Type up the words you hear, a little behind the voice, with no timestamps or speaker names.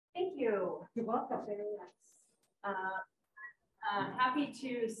you. You're welcome. Very nice. Happy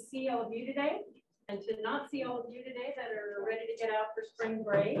to see all of you today, and to not see all of you today that are ready to get out for spring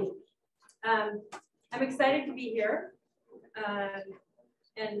break. I'm excited to be here,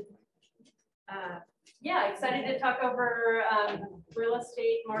 yeah, excited to talk over real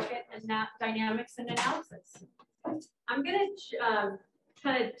estate market and dynamics and analysis. I'm going to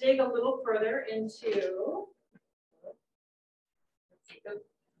kind of dig a little further into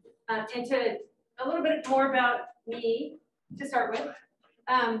a little bit more about me to start with.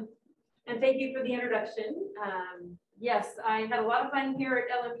 And thank you for the introduction. Yes, I had a lot of fun here at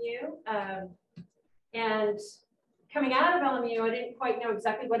LMU. And coming out of LMU, I didn't quite know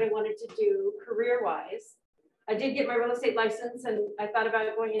exactly what I wanted to do career-wise. I did get my real estate license, and I thought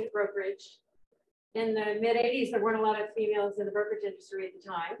about going into brokerage. In the mid-'80s, there weren't a lot of females in the brokerage industry at the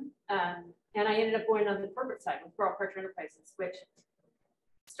time. And I ended up going on the corporate side with Carl Parcher Enterprises, which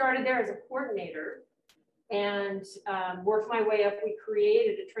started there as a coordinator and worked my way up. We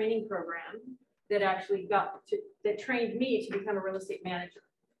created a training program that actually that trained me to become a real estate manager.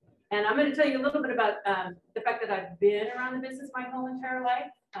 And I'm going to tell you a little bit about the fact that I've been around the business my whole entire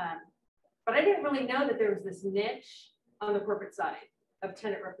life. But I didn't really know that there was this niche on the corporate side of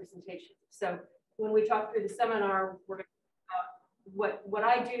tenant representation. So when we talk through the seminar, we're going to talk about what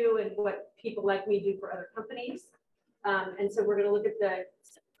I do and what people like me do for other companies. And so we're going to look at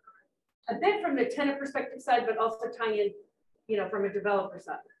a bit from the tenant perspective side, but also tying in, from a developer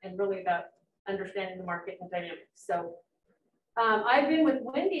side, and really about understanding the market and dynamics. So I've been with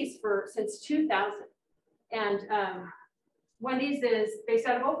Wendy's since 2000, and Wendy's is based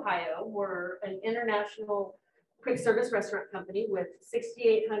out of Ohio. We're an international quick service restaurant company with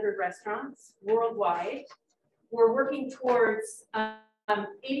 6,800 restaurants worldwide. We're working towards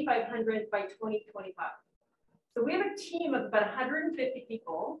 8,500 by 2025. So we have a team of about 150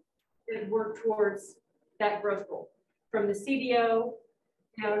 people that work towards that growth goal, from the CDO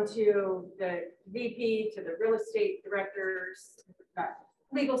down to the VP, to the real estate directors. We've got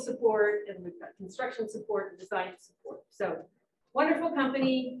legal support, and we've got construction support and design support. So wonderful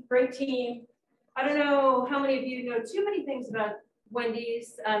company, great team. I don't know how many of you know too many things about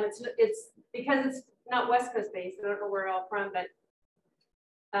Wendy's. It's because it's not West Coast based. I don't know where all from, but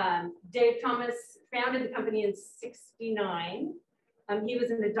Dave Thomas founded the company in '69. He was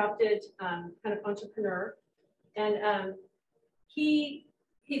an adopted kind of entrepreneur, and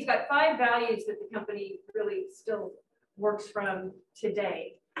he's got 5 values that the company really still works from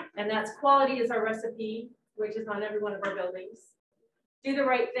today. And that's quality is our recipe, which is on every one of our buildings. Do the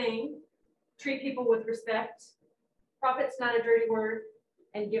right thing, treat people with respect, profit's not a dirty word,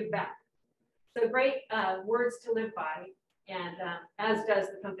 and give back. So great words to live by, and as does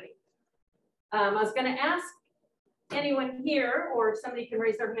the company. I was going to ask anyone here, or if somebody can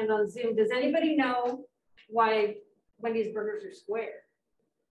raise their hand on Zoom, does anybody know why Wendy's burgers are square?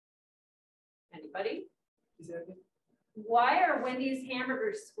 Anybody? Why are Wendy's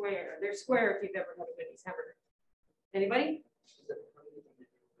hamburgers square? They're square if you've ever had a Wendy's hamburger. Anybody? Is it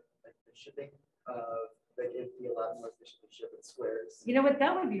like the shipping? Like it'd be a lot more efficient to ship in squares. You know what?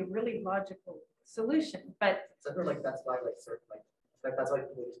 That would be a really logical solution, but so I feel like that's why that's why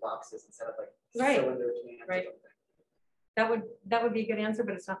people use boxes instead of like right. cylinder cans or something. That would be a good answer,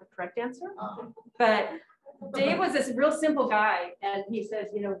 but it's not the correct answer. But Dave was this real simple guy, and he says,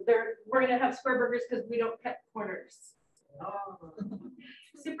 we're going to have square burgers because we don't cut corners.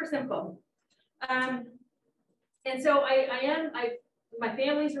 Super simple. And so my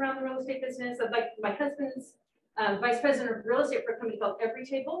family's around the real estate business. Like my husband's vice president of real estate for a company called Every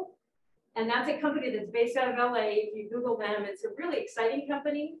Table. And that's a company that's based out of LA. If you Google them, it's a really exciting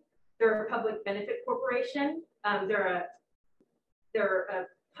company. They're a public benefit corporation.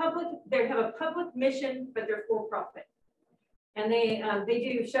 They have a public mission, but they're for profit. And they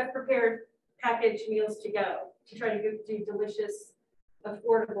do chef prepared packaged meals to go to try to do delicious,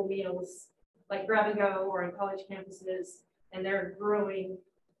 affordable meals like grab and go or on college campuses. And they're growing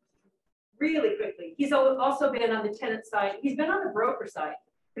really quickly. He's also been on the tenant side. He's been on the broker side,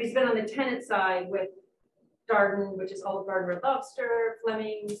 but he's been on the tenant side with Darden, which is Olive Garden, Red Lobster,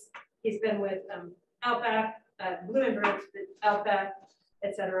 Fleming's. He's been with Outback, Blue and Bridge, Outback,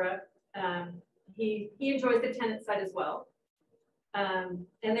 etc. He enjoys the tenant side as well. And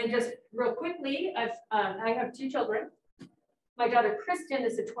then just real quickly, I have 2 children. My daughter Kristen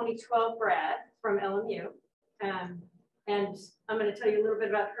is a 2012 grad from LMU. And I'm going to tell you a little bit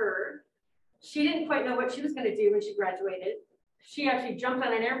about her. She didn't quite know what she was going to do when she graduated. She actually jumped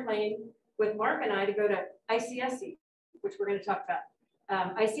on an airplane with Mark and I to go to ICSC, which we're going to talk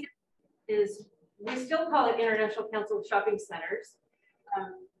about. ICSC is, we still call it International Council of Shopping Centers.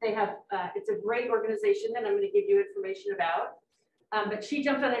 They have, it's a great organization that I'm going to give you information about. But she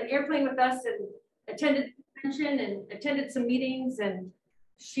jumped on an airplane with us and attended the convention and attended some meetings, and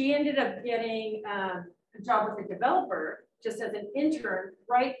she ended up getting a job with a developer just as an intern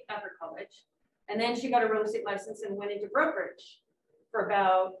right after college. And then she got a real estate license and went into brokerage for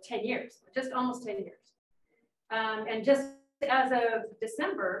about 10 years, just almost 10 years. And just as of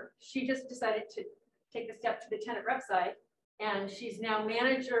December, she just decided to take the step to the tenant rep side. And she's now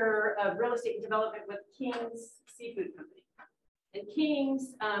manager of real estate development with King's Seafood Company. And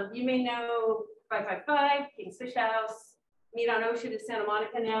King's, you may know 555, King's Fish House, Meat on Ocean in Santa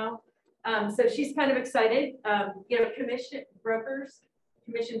Monica now. So she's kind of excited. You know, commission brokers,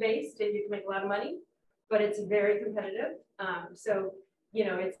 commission based, and you can make a lot of money, but it's very competitive. So you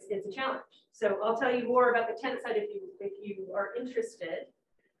know, it's a challenge. So I'll tell you more about the tenant side if you are interested.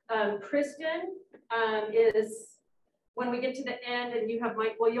 Kristen is, when we get to the end and you have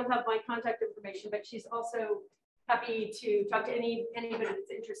my, well, you'll have my contact information, but she's also happy to talk to anybody that's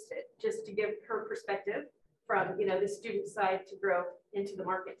interested, just to give her perspective from, you know, the student side to grow into the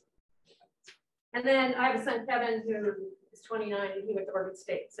market. And then I have a son, Kevin, who is 29 and he went to Oregon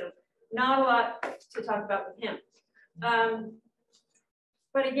State. So not a lot to talk about with him.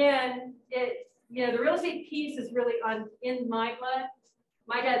 But again, you know, the real estate piece is really in my blood.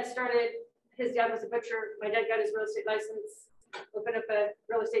 My dad started, his dad was a butcher. My dad got his real estate license, opened up a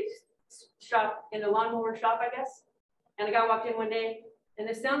real estate shop in a lawnmower shop, I guess. And a guy walked in one day, and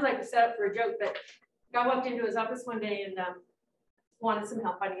this sounds like a setup for a joke, but a guy walked into his office one day and wanted some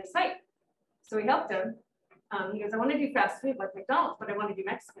help finding a site. So we helped him. He goes, I want to do fast food like McDonald's, but I want to do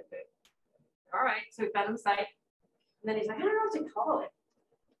Mexican food. All right, so we found him a site. And then he's like, I don't know what to call it.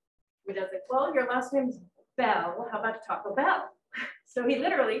 My dad's like, well, your last name's Bell. How about Taco Bell? So he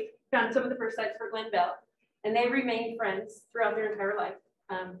literally found some of the first sites for Glenn Bell, and they remained friends throughout their entire life.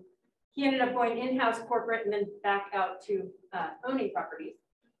 He ended up going in-house corporate and then back out to owning properties.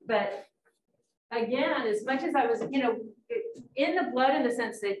 But again, as much as I was, you know, in the blood in the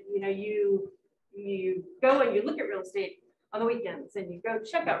sense that, you know, you go and you look at real estate on the weekends and you go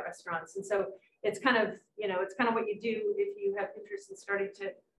check out restaurants. And so it's kind of, you know, it's kind of what you do if you have interest in starting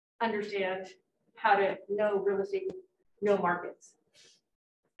to understand how to know real estate, know markets.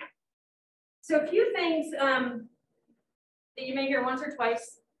 So a few things that you may hear once or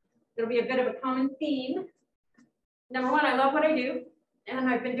twice. It'll be a bit of a common theme. Number one, I love what I do. And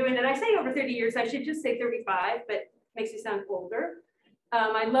I've been doing it, I say over 30 years, I should just say 35, but it makes me sound older.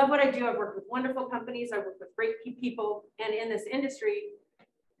 I love what I do. I've worked with wonderful companies. I work with great people. And in this industry,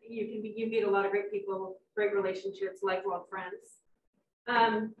 you meet a lot of great people, great relationships, lifelong friends.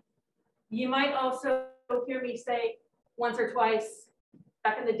 You might also hear me say once or twice,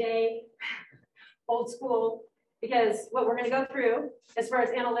 back in the day, old school, because what we're going to go through as far as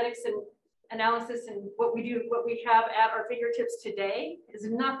analytics and analysis and what we do, what we have at our fingertips today is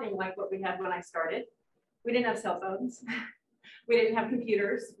nothing like what we had when I started. We didn't have cell phones. We didn't have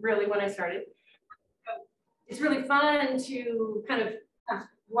computers really when I started. It's really fun to kind of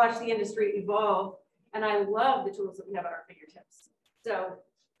watch the industry evolve. And I love the tools that we have at our fingertips. So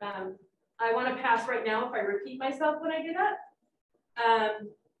I want to pass right now if I repeat myself when I do that.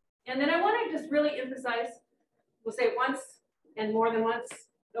 And then I want to just really emphasize, we'll say it once and more than once,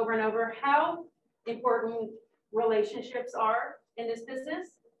 over and over, how important relationships are in this business.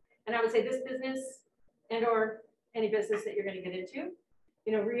 And I would say this business and or any business that you're going to get into,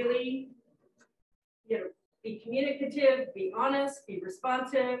 you know, really, you know, be communicative, be honest, be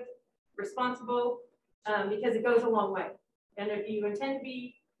responsive, responsible, because it goes a long way. And if you intend to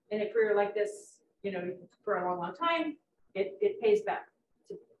be in a career like this, you know, for a long, long time, it pays back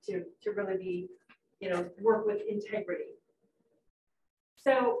to really be, you know, work with integrity.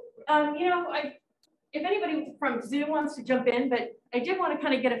 So, you know, if anybody from Zoom wants to jump in, but I did want to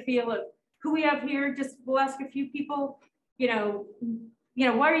kind of get a feel of who we have here. Just we'll ask a few people, you know,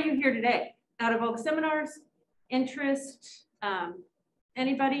 why are you here today? Out of all the seminars, interest,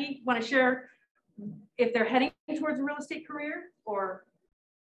 anybody want to share if they're heading towards a real estate career or?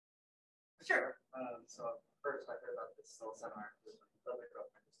 Sure. So first I heard about this little seminar with my other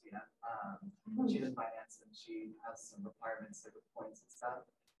girlfriend, Christina. She's in finance and she has some requirements like with points and stuff.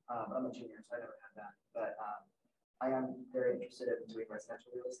 I'm a junior, so I never had that. But I am very interested in doing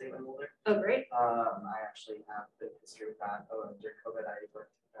residential real estate when I'm older. Oh, great. I actually have a bit of history with that. Oh, and during COVID, I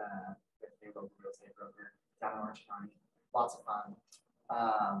worked with a local real estate broker down in Orange County. Lots of fun.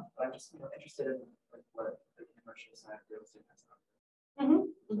 But I'm just interested in like, what the commercial side of real estate has done.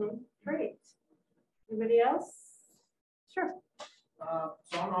 Great. Anybody else? Sure.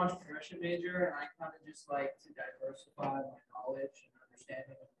 So I'm an entrepreneurship major, and I kind of just like to diversify my knowledge and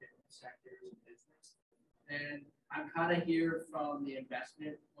understanding of different sectors of business. And I'm kind of here from the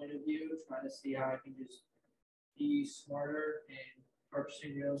investment point of view, trying to see how I can just be smarter in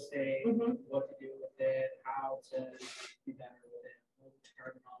purchasing real estate, what to do with it, how to be better with it, what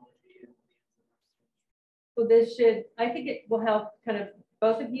terminology. Well, this should, I think it will help kind of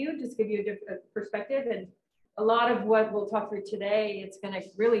both of you, just give you a different perspective. And a lot of what we'll talk through today, it's going to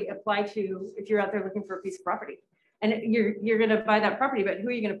really apply to if you're out there looking for a piece of property. And you're going to buy that property, but who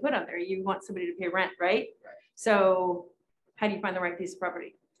are you going to put on there? You want somebody to pay rent, right? So how do you find the right piece of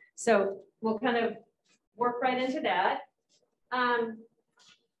property? So we'll kind of work right into that. Can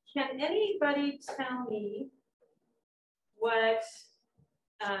anybody tell me what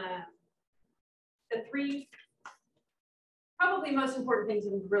the three probably most important things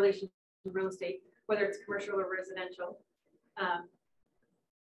in relation to real estate, whether it's commercial or residential,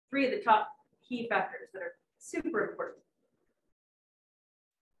 three of the top key factors that are super important?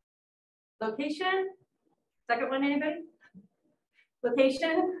 Location, second one, anybody?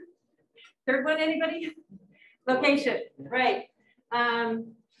 Location, third one, anybody? Location, right.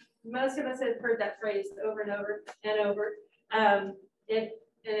 Most of us have heard that phrase over and over and over. And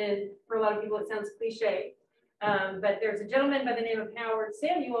for a lot of people, it sounds cliche. But there's a gentleman by the name of Howard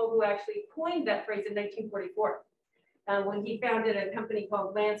Samuel who actually coined that phrase in 1944 when he founded a company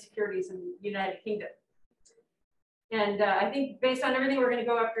called Land Securities in the United Kingdom. And I think based on everything we're going to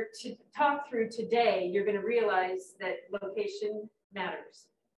go after to talk through today, you're going to realize that location matters.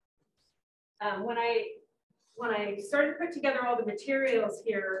 When I started to put together all the materials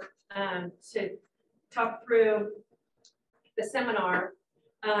here to talk through the seminar,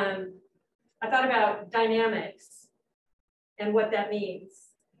 I thought about dynamics and what that means.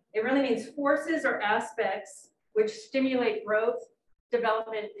 It really means forces or aspects which stimulate growth,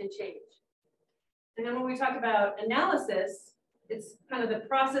 development, and change. And then when we talk about analysis, it's kind of the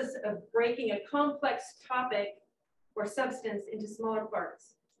process of breaking a complex topic or substance into smaller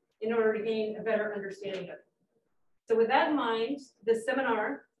parts in order to gain a better understanding of it. So with that in mind, this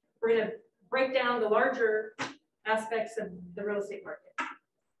seminar, we're going to break down the larger aspects of the real estate market.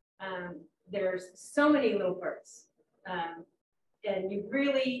 There's so many little parts, and you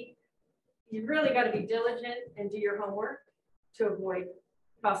really got to be diligent and do your homework to avoid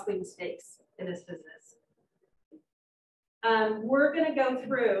costly mistakes in this business. We're going to go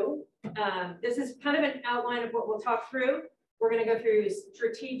through, this is kind of an outline of what we'll talk through. We're going to go through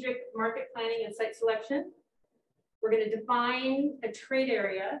strategic market planning and site selection. We're going to define a trade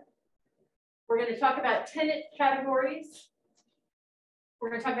area. We're going to talk about tenant categories. We're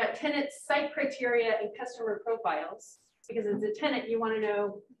going to talk about tenant site criteria and customer profiles, because as a tenant, you want to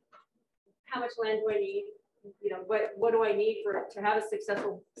know how much land do I need, what do I need to have a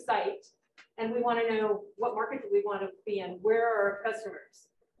successful site, and we want to know what market do we want to be in, where are our customers.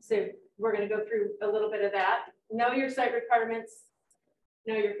 So we're going to go through a little bit of that. Know your site requirements,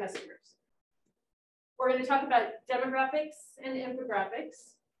 know your customers. We're going to talk about demographics and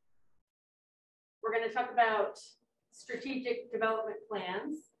infographics. We're going to talk about strategic development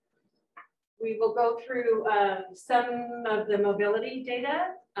plans. We will go through some of the mobility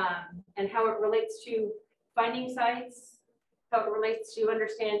data and how it relates to finding sites, how it relates to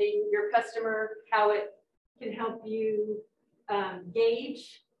understanding your customer, how it can help you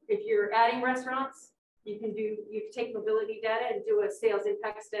gauge if you're adding restaurants. You can take mobility data and do a sales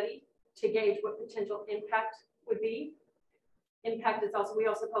impact study to gauge what potential impact would be. Impact is also, we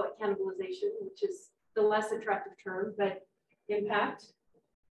also call it cannibalization, which is the less attractive term, but impact.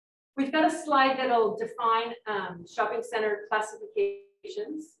 We've got a slide that'll define shopping center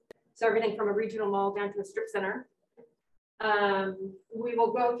classifications. So everything from a regional mall down to a strip center. We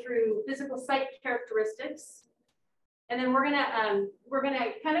will go through physical site characteristics. And then we're gonna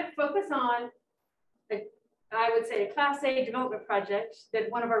kind of focus on, I would say, a Class A development project that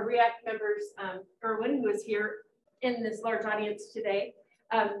one of our REACT members, Erwin, who is here in this large audience today,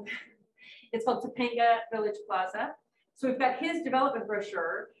 it's called Topanga Village Plaza. So we've got his development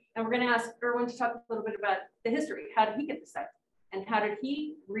brochure, and we're going to ask Erwin to talk a little bit about the history. How did he get the site? And how did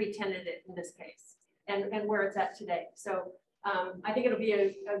he re-tenant it in this case? And where it's at today. So I think it'll be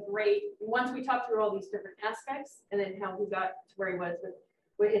a great, once we talk through all these different aspects, and then how we got to where he was,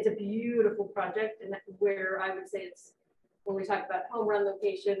 it's a beautiful project, and where I would say it's, when we talk about home run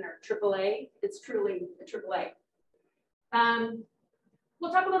location or AAA, it's truly a AAA.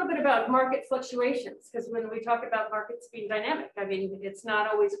 We'll talk a little bit about market fluctuations, because when we talk about markets being dynamic, I mean, it's not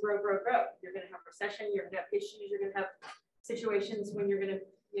always grow, grow, grow. You're going to have recession, you're going to have issues, you're going to have situations when you're going to,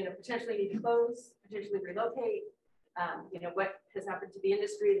 potentially need to close, potentially relocate. What has happened to the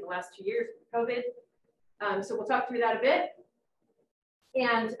industry in the last 2 years with COVID. So we'll talk through that a bit.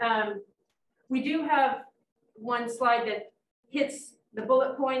 And we do have one slide that hits the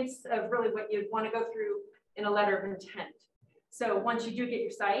bullet points of really what you'd want to go through in a letter of intent. So once you do get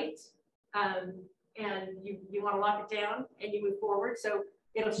your site and you want to lock it down and you move forward, so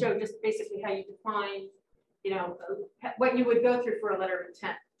it'll show just basically how you define, you know, what you would go through for a letter of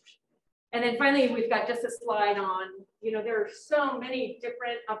intent. And then finally, we've got just a slide on, you know, there are so many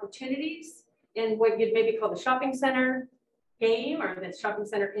different opportunities in what you'd maybe call the shopping center game or the shopping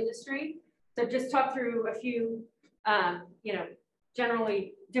center industry. So just talk through a few, you know,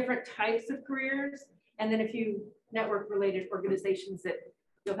 generally different types of careers, and then a few network related organizations that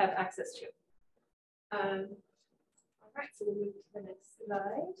you'll have access to. All right, so we'll move to the next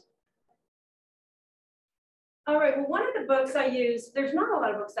slide. All right, well, one of the books I use, there's not a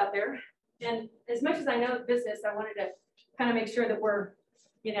lot of books out there. And as much as I know business, I wanted to kind of make sure that we're,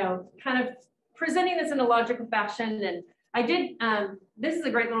 you know, kind of presenting this in a logical fashion. And I did, this is a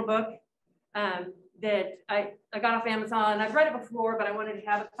great little book that I got off Amazon. I've read it before, but I wanted to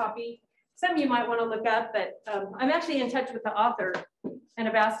have a copy. Some of you might want to look up, but I'm actually in touch with the author and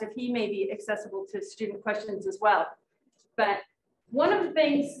have asked if he may be accessible to student questions as well. But one of the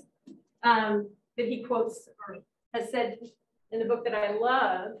things that he quotes or has said in the book that I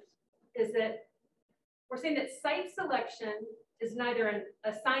love is that we're saying that site selection is neither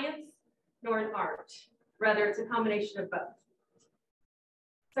a science nor an art. Rather, it's a combination of both.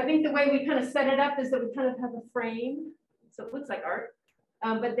 So I think the way we kind of set it up is that we kind of have a frame. So it looks like art.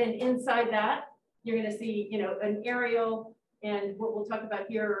 But then inside that, you're going to see, you know, an aerial. And what we'll talk about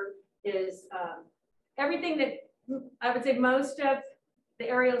here is everything that I would say most of the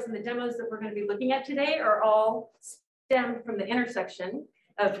aerials and the demos that we're going to be looking at today are all stemmed from the intersection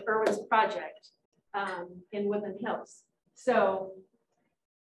of Irwin's project in Woodland Hills. So,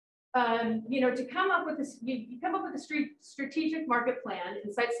 you know, to come up with this, you come up with a strategic market plan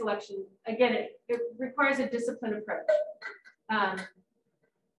and site selection. Again, it requires a disciplined approach.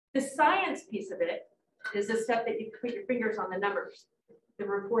 The science piece of it is the step that you put your fingers on the numbers, the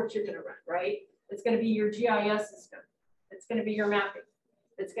reports you're going to run, right? It's going to be your GIS system. It's going to be your mapping.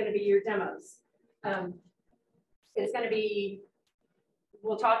 It's going to be your demos. It's going to be,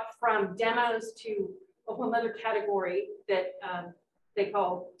 we'll talk from demos to a whole other category that they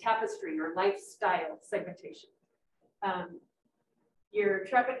call tapestry or lifestyle segmentation. Your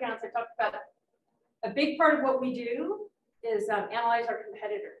traffic counts, I talked about. A big part of what we do is analyze our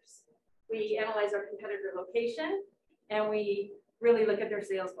competitors. We analyze our competitor location and we really look at their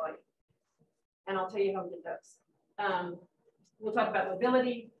sales volume. And I'll tell you how we did those. We'll talk about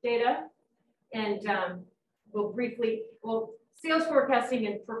mobility data and sales forecasting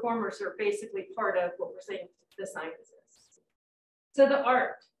and performers are basically part of what we're saying the science is. So the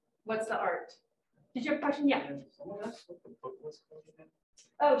art, what's the art? Did you have a question? Yeah.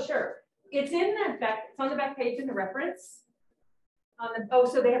 Oh, sure. It's in the back, it's on the back page in the reference.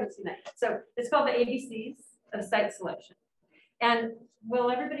 So they haven't seen that yet. So it's called the ABCs of site selection. And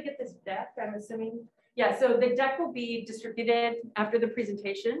will everybody get this deck, I'm assuming? Yeah, so the deck will be distributed after the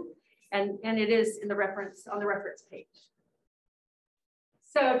presentation and it is in the reference, on the reference page.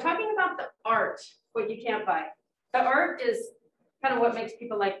 So talking about the art, what you can't buy. The art is kind of what makes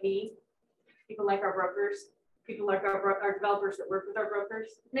people like me, people like our brokers, people like our developers that work with our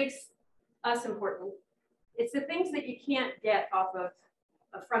brokers, makes us important. It's the things that you can't get off of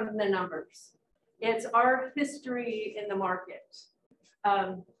from the numbers. It's our history in the market.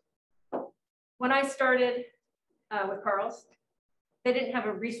 When I started with Carl's, they didn't have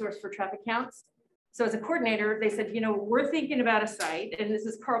a resource for traffic counts. So as a coordinator, they said, you know, we're thinking about a site, and this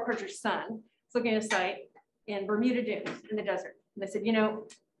is Carl Kircher's son, he's looking at a site in Bermuda Dunes in the desert. And they said, you know,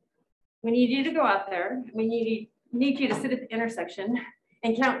 we need you to go out there. We need you to sit at the intersection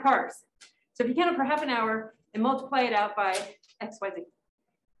and count cars. So if you count it for half an hour and multiply it out by XYZ.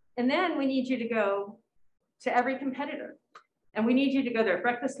 And then we need you to go to every competitor. And we need you to go there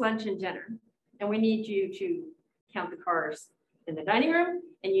breakfast, lunch, and dinner. And we need you to count the cars in the dining room,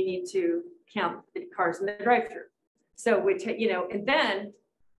 and you need to count the cars in the drive-thru. So we take, you know, and then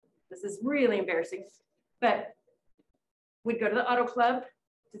this is really embarrassing, but we'd go to the auto club.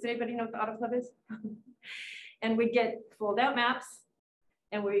 Does anybody know what the auto club is? And we'd get fold out maps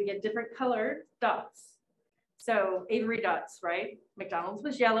and we get different colored dots. So Avery dots, right? McDonald's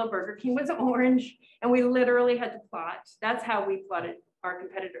was yellow, Burger King was orange, and we literally had to plot. That's how we plotted our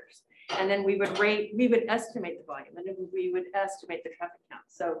competitors. And then we would rate, we would estimate the volume, and then we would estimate the traffic count.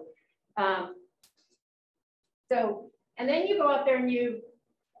 So, and then you go out there and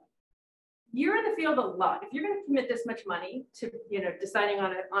you're in the field a lot. If you're going to commit this much money to, you know, deciding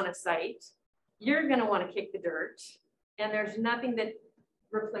on a site, you're going to want to kick the dirt. And there's nothing that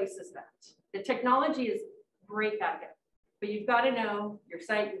replaces that. The technology is great backup, but you've got to know your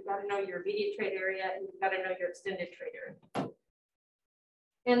site, you've got to know your immediate trade area, and you've got to know your extended trade area.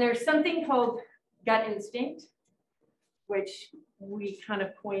 And there's something called gut instinct, which we kind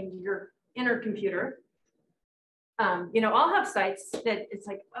of coined your inner computer. You know, I'll have sites that it's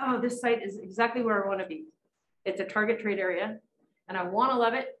like, oh, this site is exactly where I want to be. It's a target trade area, and I want to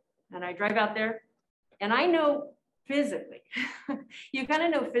love it. And I drive out there, and I know physically, you kind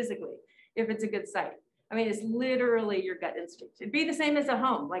of know physically if it's a good site. I mean, it's literally your gut instinct. It'd be the same as a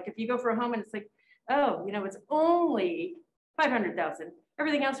home. Like if you go for a home and it's like, oh, you know, it's only 500,000.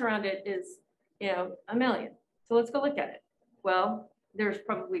 Everything else around it is, you know, $1 million. So let's go look at it. Well, there's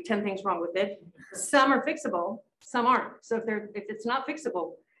probably 10 things wrong with it. Some are fixable, some aren't. So if it's not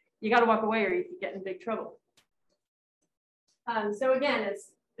fixable, you got to walk away or you can get in big trouble. So again,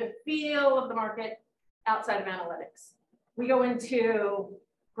 it's the feel of the market outside of analytics. We go into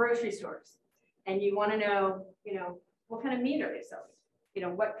grocery stores and you want to know, you know, what kind of meat are they selling? You know,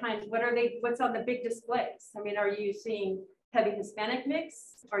 what's on the big displays? I mean, are you seeing heavy Hispanic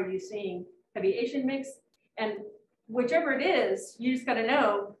mix? Are you seeing heavy Asian mix? And whichever it is, you just got to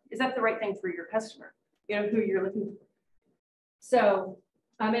know, is that the right thing for your customer? You know, who you're looking for. So,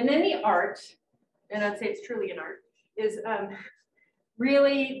 and then the art, and I'd say it's truly an art, is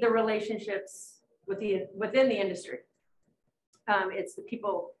really the relationships within the industry. It's the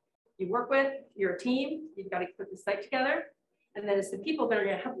people you work with, your team, you've got to put the site together, and then it's the people that are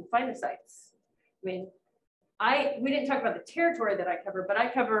going to help you find the sites. I mean, we didn't talk about the territory that I cover, but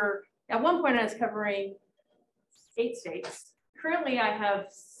at one point I was covering 8 states. Currently I have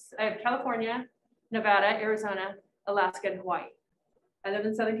California, Nevada, Arizona, Alaska, and Hawaii. I live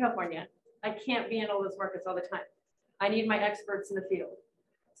in Southern California. I can't be in all those markets all the time. I need my experts in the field.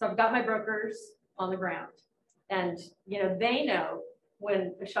 So I've got my brokers on the ground, and you know, they know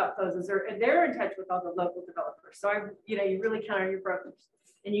when a shop closes, or they're in touch with all the local developers. So you really count on your brokers,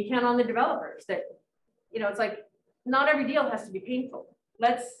 and you count on the developers that, you know, it's like not every deal has to be painful.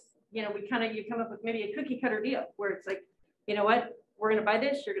 You come up with maybe a cookie cutter deal where it's like, you know what, we're going to buy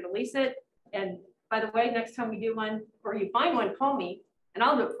this, you're going to lease it, and by the way, next time we do one or you find one, call me and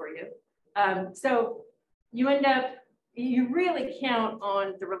I'll do it for you. So you really count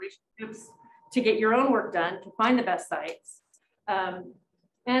on the relationships to get your own work done, to find the best sites. And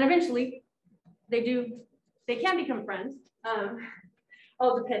eventually they can become friends,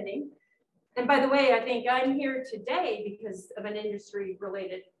 all depending. And by the way, I think I'm here today because of an industry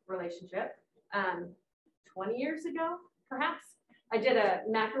related relationship. 20 years ago, perhaps, I did a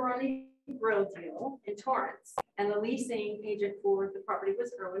macaroni grill deal in Torrance, and the leasing agent for the property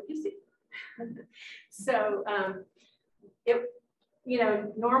was Erwin Busey. So,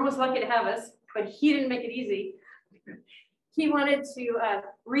 Norm was lucky to have us, but he didn't make it easy. He wanted to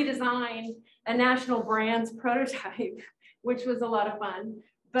redesign a national brands prototype, which was a lot of fun.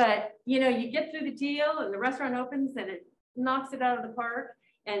 But, you know, you get through the deal and the restaurant opens and it knocks it out of the park.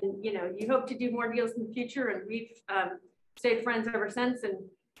 And, you know, you hope to do more deals in the future. And we've stayed friends ever since. And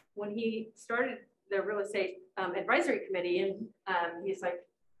when he started the real estate advisory committee, and he's like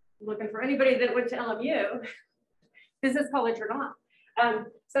looking for anybody that went to LMU, business college or not.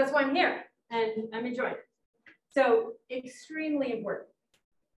 So that's why I'm here and I'm enjoying it. So extremely important.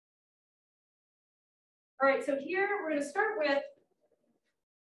 All right, so here we're going to start with,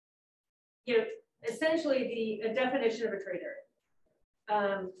 you know, essentially the definition of a trade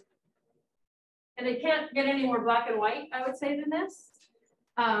area. And it can't get any more black and white, I would say, than this.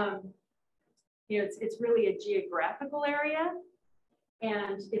 You know, it's really a geographical area.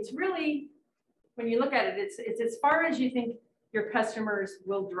 And it's really, when you look at it, it's as far as you think your customers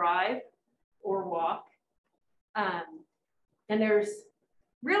will drive or walk. And there's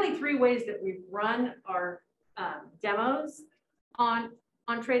really 3 ways that we run our demos on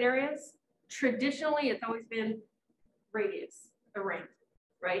trade areas. Traditionally, it's always been radius, around,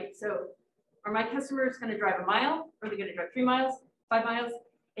 right? So are my customers going to drive 1 mile? Are they going to drive 3 miles, 5 miles?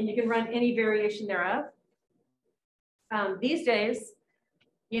 And you can run any variation thereof. These days,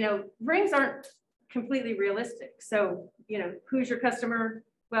 you know, rings aren't completely realistic. So, you know, who's your customer?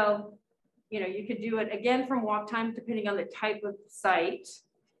 Well, you know, you could do it again from walk time, depending on the type of site.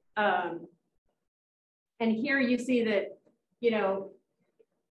 And here you see that, you know,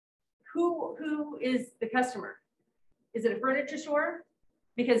 who is the customer? Is it a furniture store?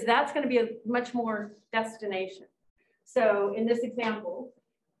 Because that's going to be a much more destination. So in this example,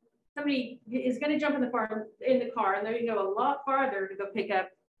 somebody is going to jump in the car and they're going to go a lot farther to go pick up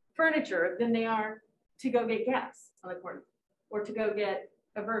furniture than they are to go get gas on the corner or to go get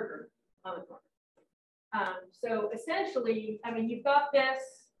a burger on the corner. So essentially, I mean, you've got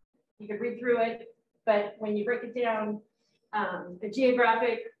this, you can read through it, but when you break it down, a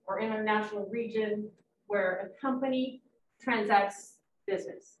geographic or international region where a company transacts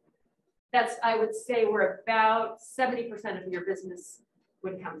business, that's, I would say, where about 70% of your business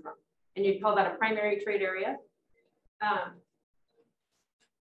would come from. And you'd call that a primary trade area.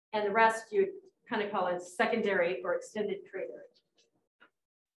 And the rest you'd kind of call it secondary or extended trade area.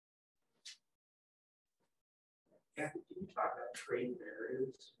 Kathy, can you talk about trade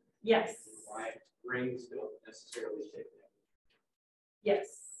barriers? Yes. Why rings don't necessarily take that? Yes.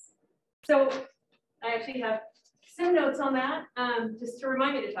 So I actually have some notes on that, just to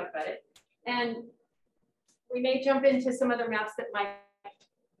remind me to talk about it. And we may jump into some other maps that might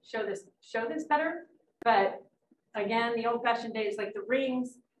show this better. But again, the old-fashioned days, like the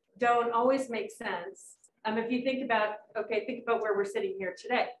rings don't always make sense. If you think about, okay, think about where we're sitting here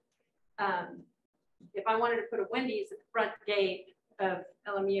today. If I wanted to put a Wendy's at the front gate of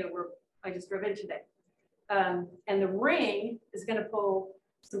LMU, where I just drove in today, and the ring is going to pull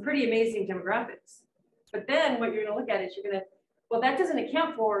some pretty amazing demographics. But then what you're going to look at is you're going to, well, that doesn't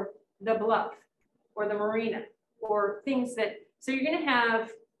account for the bluff or the marina or things that, so you're going to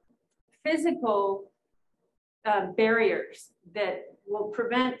have physical barriers that will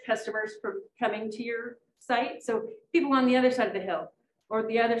prevent customers from coming to your site. So people on the other side of the hill or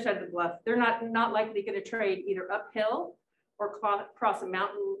the other side of the bluff, they're not likely going to trade either uphill or cross a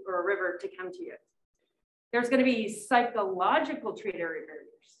mountain or a river to come to you. There's going to be psychological trade area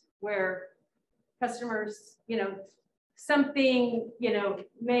barriers where customers, you know, something, you know,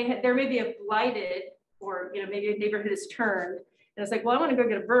 there may be a blighted or, you know, maybe a neighborhood is turned. And it's like, well, I want to go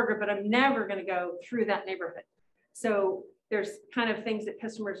get a burger, but I'm never going to go through that neighborhood. So there's kind of things that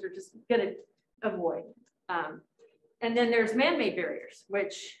customers are just going to avoid. And then there's man-made barriers,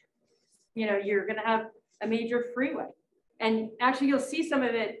 which, you know, you're going to have a major freeway. And actually, you'll see some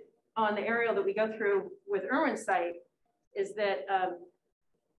of it on the aerial that we go through with Irwin's site, is that,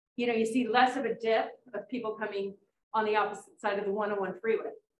 you know, you see less of a dip of people coming on the opposite side of the 101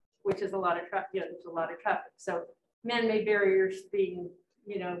 freeway, which is a lot of traffic, you know, there's a lot of traffic. So man-made barriers being,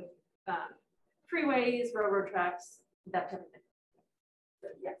 you know, freeways, railroad tracks, that type of thing. So,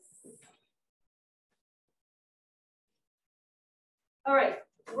 yes. All right,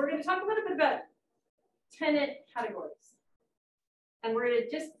 we're going to talk a little bit about tenant categories. And we're going to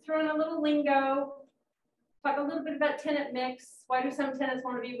just throw in a little lingo, talk a little bit about tenant mix. Why do some tenants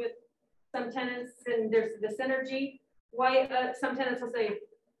want to be with some tenants? And there's the synergy. Why some tenants will say,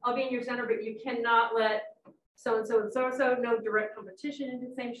 I'll be in your center, but you cannot let so-and-so and so-and-so, no direct competition in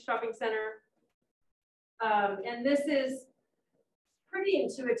the same shopping center. And this is pretty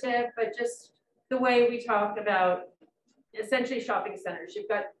intuitive, but just the way we talk about essentially shopping centers. You've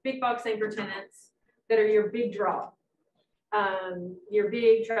got big box anchor tenants that are your big draw, your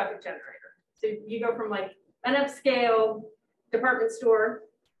big traffic generator. So you go from like an upscale department store,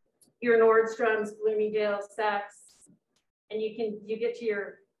 your Nordstrom's, Bloomingdale's, Saks, and you get to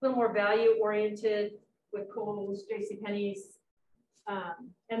your little more value oriented with Kohl's, JCPenney's,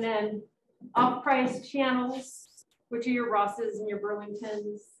 and then off-price channels, which are your Rosses and your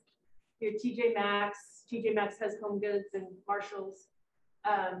Burlingtons, your TJ Maxx. TJ Maxx has Home Goods and Marshalls.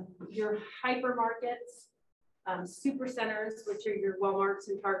 Your hypermarkets, super centers, which are your Walmarts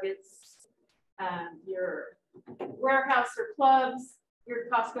and Targets, your warehouse or clubs, your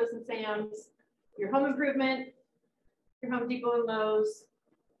Costco's and Sam's, your home improvement, your Home Depot and Lowe's,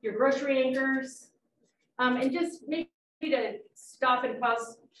 your grocery anchors, and just maybe to stop and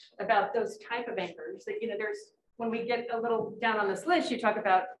pause about those type of anchors that, you know, there's, when we get a little down on this list, you talk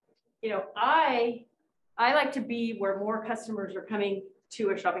about, you know, I like to be where more customers are coming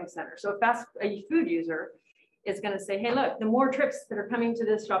to a shopping center. So if a food user is going to say, hey, look, the more trips that are coming to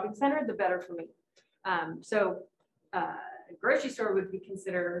this shopping center, the better for me. A grocery store would be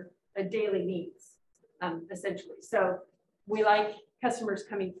considered a daily needs, essentially. So we like customers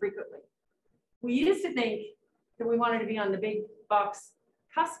coming frequently. We used to think that we wanted to be on the big box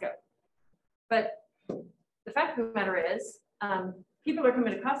Costco, but the fact of the matter is, people are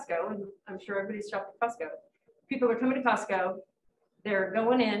coming to Costco, and I'm sure everybody's shopped at Costco. People are coming to Costco, they're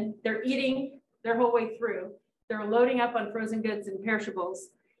going in, they're eating their whole way through, they're loading up on frozen goods and perishables,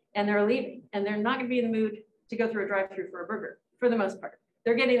 and they're leaving, and they're not going to be in the mood to go through a drive-through for a burger, for the most part.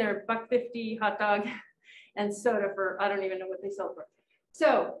 They're getting their $1.50 hot dog and soda for, I don't even know what they sell for.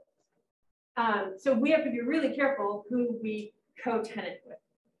 So, so we have to be really careful who we co-tenant with.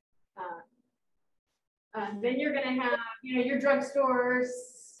 Then you're going to have, you know, your drugstores.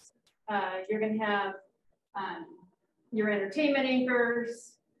 You're going to have your entertainment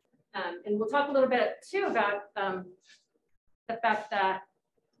anchors. And we'll talk a little bit too about the fact that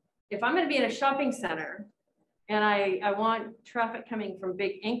if I'm going to be in a shopping center and I want traffic coming from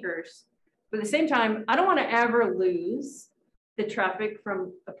big anchors, but at the same time, I don't want to ever lose the traffic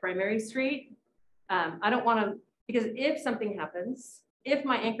from a primary street. I don't want to, because if something happens, if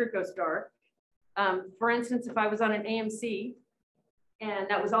my anchor goes dark, for instance, if I was on an AMC and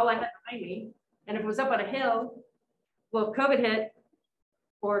that was all I had behind me, and if it was up on a hill, well, if COVID hit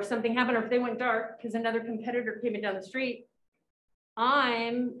or something happened, or if they went dark because another competitor came in down the street,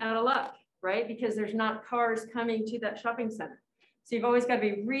 I'm out of luck, right? Because there's not cars coming to that shopping center. So you've always got to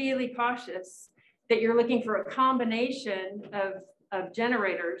be really cautious that you're looking for a combination of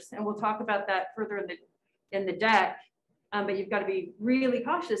generators. And we'll talk about that further in the deck. But you've got to be really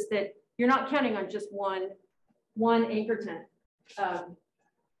cautious that you're not counting on just one anchor tenant.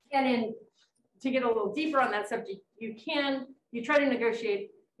 And then to get a little deeper on that subject, you try to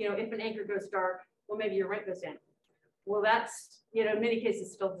negotiate, if an anchor goes dark, well, maybe your rent goes down. Well, that's, in many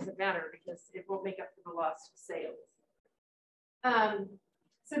cases still doesn't matter because it won't make up for the lost sales.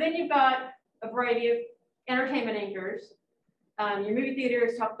 So then you've got a variety of entertainment anchors, your movie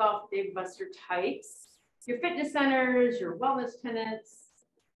theaters, Topgolf, Dave & Buster types, your fitness centers, your wellness tenants,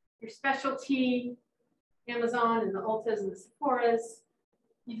 your specialty, Amazon and the Ultas and the Sephoras.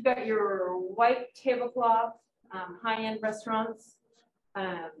 You've got your white tablecloth, high-end restaurants,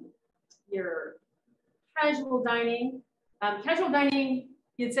 your casual dining. Casual dining,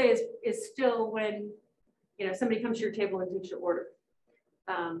 you'd say, is still when somebody comes to your table and takes your order.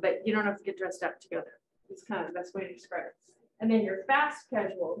 But you don't have to get dressed up together. It's kind of the best way to describe it. And then your fast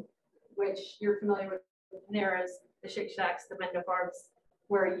casual, which you're familiar with, the Paneras, the Shake Shacks, the Mendo Barbs,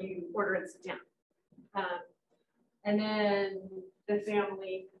 where you order and sit down. And then the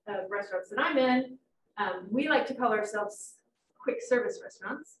family of restaurants that I'm in, we like to call ourselves quick service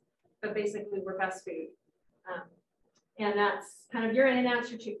restaurants, but basically we're fast food. And that's kind of your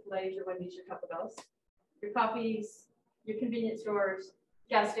In-N-Outs, your Chick-fil-A's, your Wendy's, your Taco Bell's, your coffees, your convenience stores,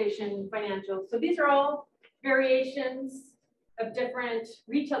 gas station, financial. So these are all variations of different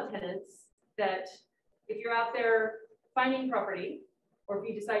retail tenants that if you're out there finding property, or if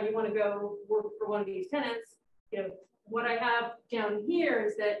you decide you want to go work for one of these tenants, what I have down here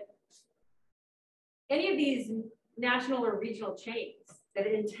is that any of these national or regional chains that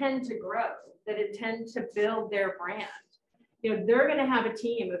intend to grow, that intend to build their brand, they're going to have a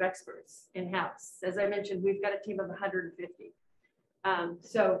team of experts in-house. As I mentioned, we've got a team of 150.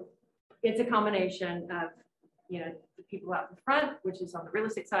 So it's a combination of, the people out in front, which is on the real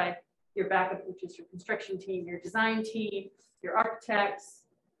estate side, your backup, which is your construction team, your design team, your architects,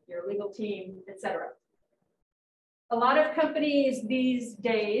 your legal team, etc. A lot of companies these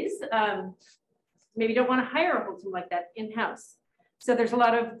days maybe don't want to hire a whole team like that in-house. So there's a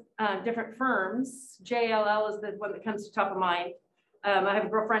lot of different firms. JLL is the one that comes to top of mind. I have a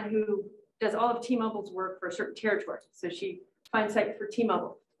girlfriend who does all of T-Mobile's work for a certain territory. So she finds sites for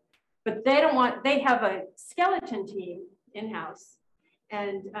T-Mobile. But they have a skeleton team in-house.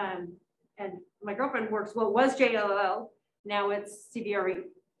 And my girlfriend works, well, it was JLL, now it's CBRE.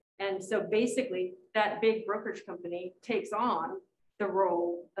 And so basically that big brokerage company takes on the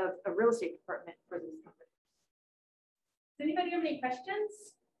role of a real estate department for this company. Does anybody have any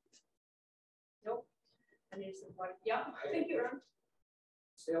questions? Nope. I need some water. Yeah, thank you, Aaron.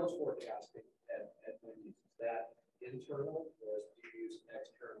 Sales forecasting at Wendy's, is that internal or do you use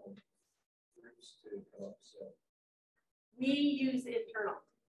external groups to come up with sales? We use internal.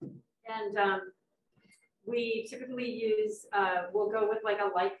 And we typically use, we'll go with like a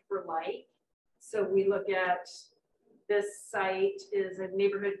like for like. So we look at this site is a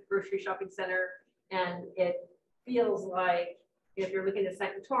neighborhood grocery shopping center, and it feels like, if you're looking at a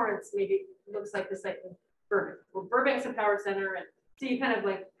site in Torrance, maybe it looks like the site in Burbank. Well, Burbank's a power center, and so you kind of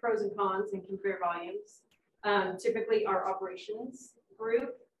like pros and cons and compare volumes. Typically our operations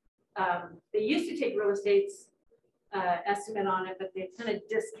group, they used to take real estate's estimate on it, but they kind of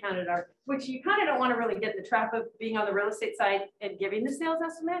discounted which you kind of don't want to really get in the trap of being on the real estate side and giving the sales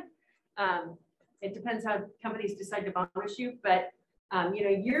estimate. It depends how companies decide to bonus you, but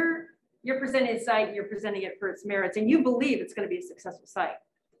you're presenting a site, you're presenting it for its merits, and you believe it's going to be a successful site.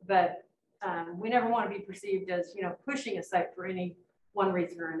 But we never want to be perceived as pushing a site for any one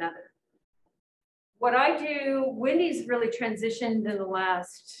reason or another. What I do, Wendy's really transitioned in the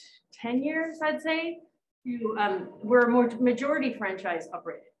last 10 years, I'd say. We're more majority franchise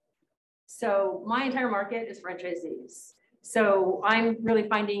operated. So my entire market is franchisees. So I'm really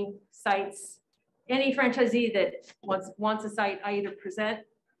finding sites, any franchisee that wants a site, I either present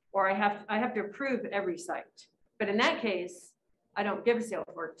or I have to approve every site. But in that case, I don't give a sales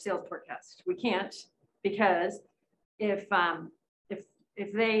forecast. We can't, because if I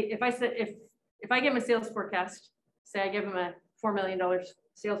give them a sales forecast, say I give them a $4 million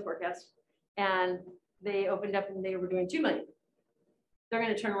sales forecast, and they opened up and they were doing 2 million, they're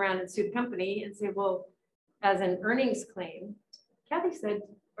going to turn around and sue the company and say, well, as an earnings claim, Kathy said,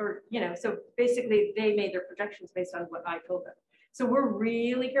 or, you know, so basically they made their projections based on what I told them. So we're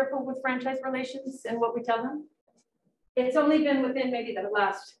really careful with franchise relations and what we tell them. It's only been within maybe the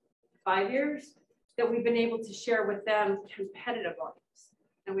last 5 years that we've been able to share with them competitive volumes.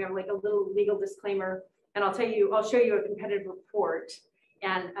 And we have like a little legal disclaimer, and I'll show you a competitive report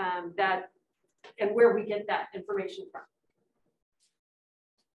and where we get that information from.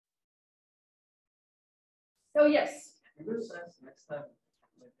 So yes. Next time,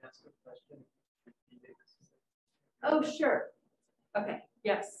 ask a question. Oh, sure. Okay,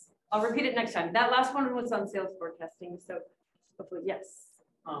 yes. I'll repeat it next time. That last one was on sales forecasting, so hopefully, yes.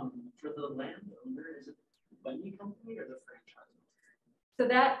 For the landowner, is it the Wendy company or the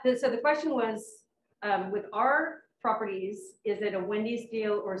franchise? So the question was, with our properties, is it a Wendy's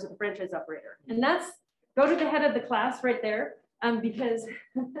deal or is it the franchise operator? And that's, go to the head of the class right there, because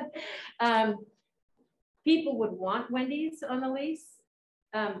people would want Wendy's on the lease,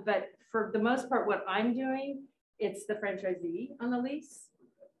 but for the most part, what I'm doing, it's the franchisee on the lease.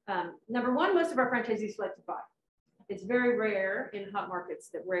 Number one, most of our franchisees like to buy. It's very rare in hot markets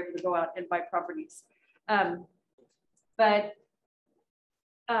that we're able to go out and buy properties. But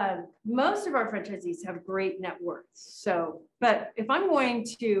most of our franchisees have great net worths. So, but if I'm going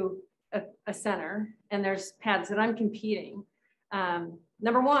to a center and there's pads that I'm competing,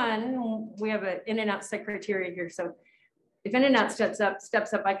 number one, we have an in and out set criteria here. So if in and out steps up,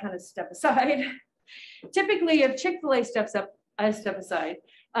 I kind of step aside. Typically, if Chick-fil-A steps up, I step aside.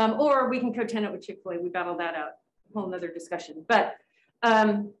 Or we can co-tenant with Chick-fil-A. We battle that out, a whole nother discussion. But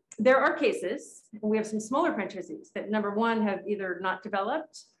there are cases, and we have some smaller franchisees that number one have either not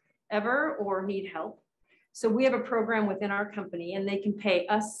developed ever or need help. So we have a program within our company and they can pay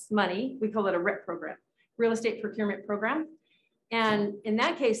us money. We call it a RIP program, real estate procurement program. And in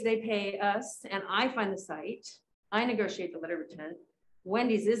that case, they pay us and I find the site, I negotiate the letter of intent.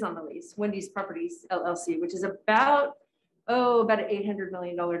 Wendy's is on the lease, Wendy's Properties LLC, which is about an $800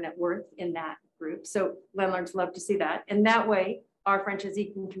 million net worth in that group. So landlords love to see that. And that way our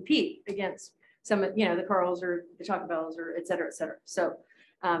franchisee can compete against some, you know, the Carls or the Taco Bells or et cetera, et cetera. So,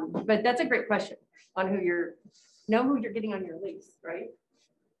 but that's a great question on who you're getting on your lease, right?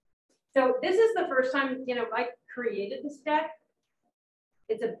 So this is the first time, you know, I created this deck.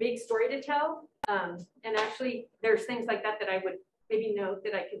 It's a big story to tell. And actually there's things like that I would maybe note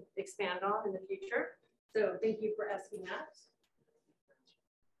that I could expand on in the future. So thank you for asking that.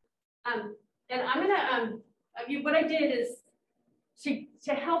 And I'm gonna, what I did is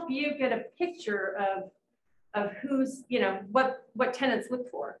to help you get a picture of who's, you know, what tenants look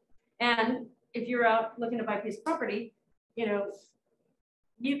for. And if you're out looking to buy a piece of property, you know,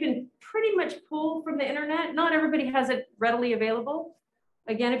 you can pretty much pull from the internet. Not everybody has it readily available.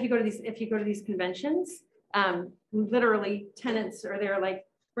 Again, if you go to these conventions, literally tenants are there like,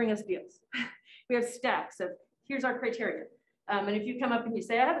 bring us deals. We have stacks of, here's our criteria. And if you come up and you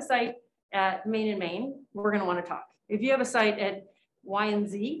say, I have a site at Main and Main, we're gonna wanna talk. If you have a site at Y and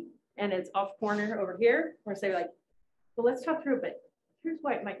Z and it's off corner over here, we're say like, well, let's talk through it, but here's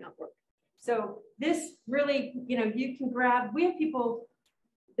why it might not work. So this really, you know, you can grab, we have people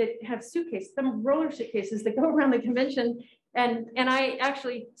that have suitcases, some roller suitcases that go around the convention. And I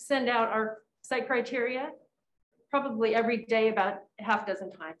actually send out our site criteria probably every day about a half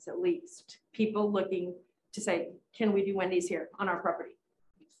dozen times at least. People looking to say, can we do Wendy's here on our property?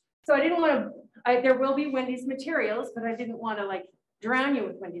 So I didn't want to, there will be Wendy's materials, but I didn't want to like drown you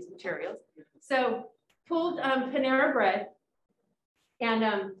with Wendy's materials. So pulled Panera Bread, and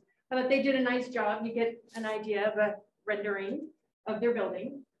I thought they did a nice job. You get an idea of a rendering of their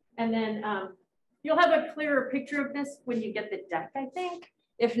building. And then you'll have a clearer picture of this when you get the deck, I think.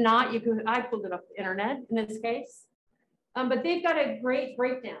 If not, you could, I pulled it off the internet in this case. But they've got a great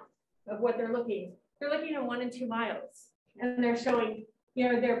breakdown of what they're looking. They're looking at 1 and 2 miles. And they're showing, you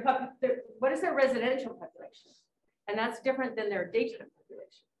know, what is their residential population? And that's different than their daytime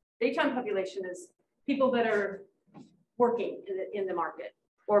population. Daytime population is people that are working in the market,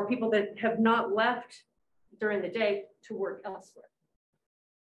 or people that have not left during the day to work elsewhere.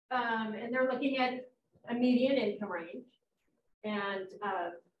 And they're looking at a median income range and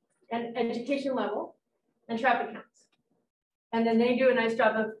education level and traffic counts. And then they do a nice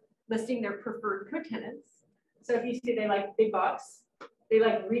job of listing their preferred co-tenants. So if you see they like big box, they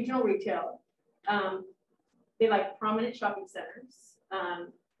like regional retail, They like prominent shopping centers,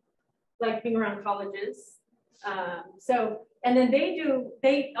 like being around colleges. And then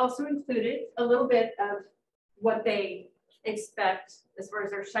they also included a little bit of what they expect as far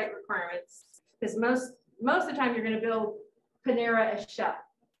as their site requirements. Because most of the time you're going to build Panera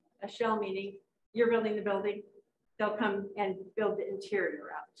a shell meaning you're building the building, they'll come and build the interior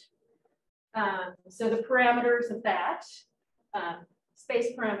out. So the parameters of that, space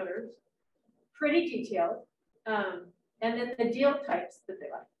parameters, pretty detailed. And then the deal types that they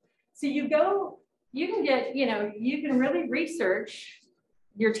like. So you can get, you can really research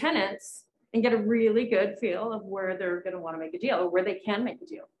your tenants and get a really good feel of where they're going to want to make a deal or where they can make a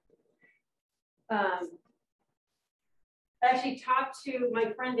deal. I actually talked to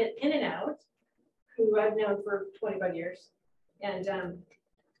my friend at In-N-Out, who I've known for 25 years. And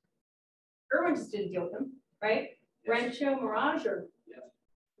Erwin just did a deal with him, right? Yes. Rancho Mirage or? Yes.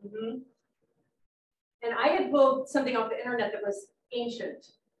 Mm-hmm. And I had pulled something off the internet that was ancient.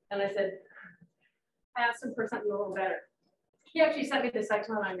 And I said, I asked him for something a little better. He actually sent me the site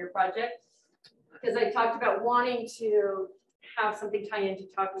plan on your project because I talked about wanting to have something tie into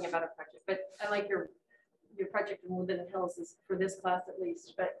talking about a project. But I like your project in Woodland Hills is for this class at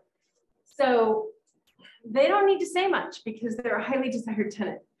least. But so they don't need to say much because they're a highly desired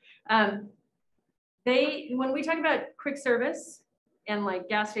tenant. When we talk about quick service and like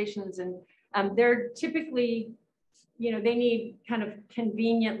gas stations and they're typically, they need kind of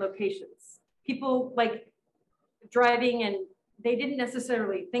convenient locations. People like driving and they didn't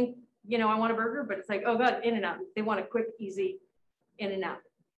necessarily think, I want a burger, but it's like, oh God, In-N-Out. They want a quick, easy In-N-Out,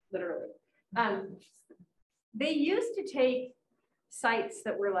 literally. They used to take sites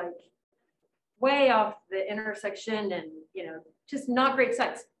that were like way off the intersection and, just not great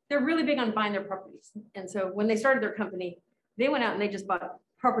sites. They're really big on buying their properties. And so when they started their company, they went out and they just bought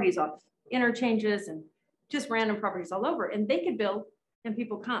properties off interchanges and just random properties all over, and they could build and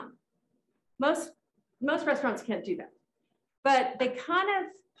people come. Most restaurants can't do that, but they kind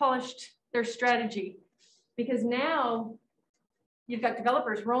of polished their strategy because now you've got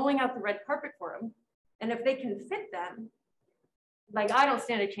developers rolling out the red carpet for them. And if they can fit them, like I don't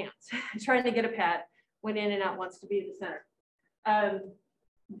stand a chance trying to get a pad when In-N-Out wants to be at the center.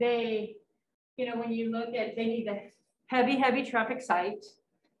 When you look at, they need the heavy traffic site.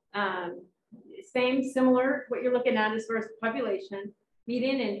 Similar, what you're looking at as far as population,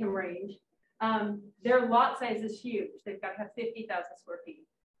 median income range. Their lot size is huge. They've got to have 50,000 square feet.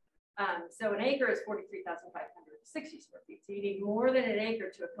 So an acre is 43,560 square feet. So you need more than an acre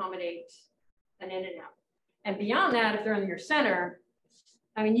to accommodate an In-N-Out. And beyond that, if they're in your center,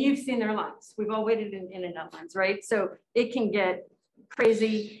 I mean, you've seen their lines. We've all waited in In-N-Out lines, right? So it can get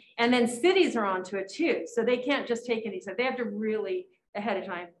crazy. And then cities are onto it too. So they can't just take any, so they have to really ahead of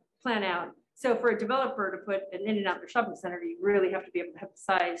time plan out. So for a developer to put an In-N-Out in their shopping center, you really have to be able to have the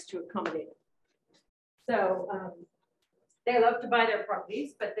size to accommodate it. So they love to buy their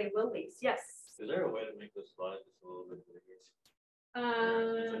properties, but they will lease. Yes. Is there a way to make this slide just a little bit bigger?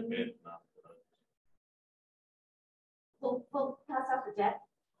 We'll pass out the deck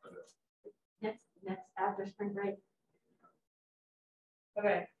next after spring break.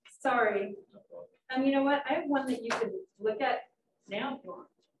 Okay, sorry. You know what? I have one that you can look at now if you want.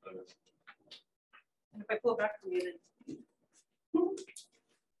 Okay. And if I pull back from you, then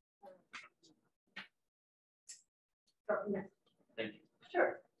start from there. Thank you.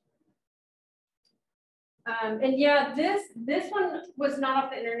 Sure. And yeah, this one was not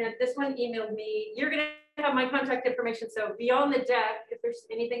off the internet. This one emailed me. You're gonna have my contact information. So beyond the deck, if there's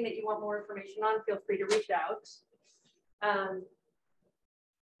anything that you want more information on, feel free to reach out. And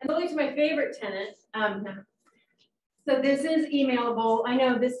the to my favorite tenant. So this is emailable. I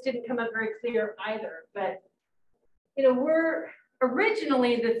know this didn't come up very clear either, but we're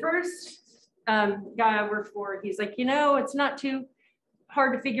originally the first guy I worked for. He's like, it's not too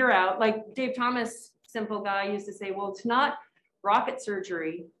hard to figure out. Like Dave Thomas, simple guy, used to say, well, it's not rocket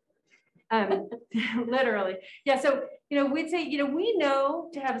surgery. Literally. Yeah. So, we'd say, we know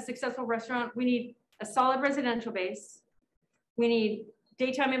to have a successful restaurant, we need a solid residential base. We need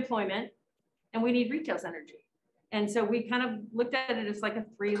daytime employment and we need retail synergy. And so we kind of looked at it as like a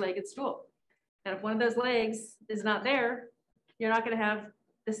three-legged stool. And if one of those legs is not there, you're not going to have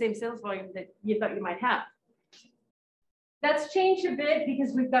the same sales volume that you thought you might have. That's changed a bit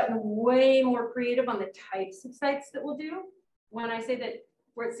because we've gotten way more creative on the types of sites that we'll do. When I say that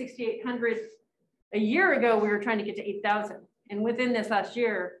we're at 6,800, a year ago, we were trying to get to 8,000. And within this last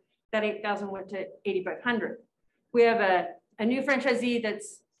year, that 8,000 went to 8,500. We have a new franchisee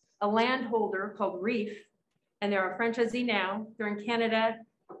that's a landholder called Reef, and they're a franchisee now. They're in Canada,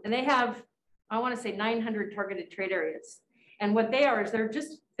 and they have I want to say 900 targeted trade areas. And what they are is they're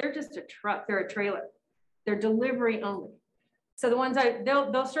just a truck, they're a trailer. They're delivery only. So the ones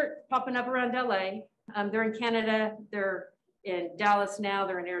they'll start popping up around LA. They're in Canada, they're in Dallas now,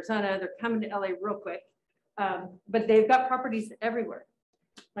 they're in Arizona, they're coming to LA real quick. But they've got properties everywhere.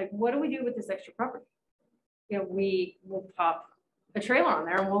 Like, what do we do with this extra property? You know, we will pop a trailer on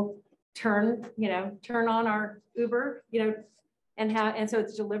there and we'll turn on our Uber, and so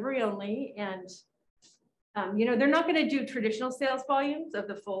it's delivery only. And they're not going to do traditional sales volumes of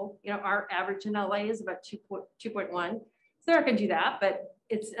the full, our average in LA is about 2.1. So they're not going to do that, but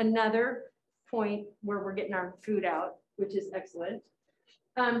it's another point where we're getting our food out, which is excellent.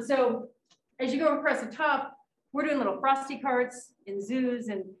 So as you go across the top, we're doing little frosty carts in zoos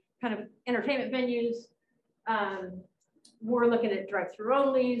and kind of entertainment venues. We're looking at drive-through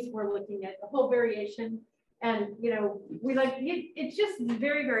onlys. We're looking at a whole variation. And, it's just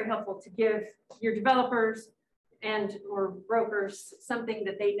very, very helpful to give your developers or brokers something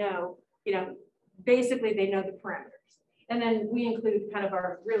that they know, basically they know the parameters. And then we include kind of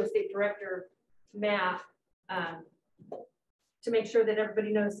our real estate director map to make sure that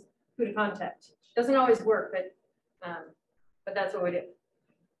everybody knows who to contact. Doesn't always work, but that's what we do.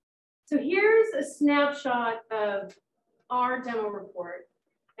 So here's a snapshot of our demo report.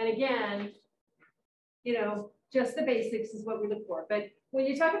 And again, just the basics is what we look for. But when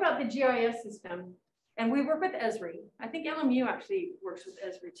you talk about the GIS system, and we work with Esri, I think LMU actually works with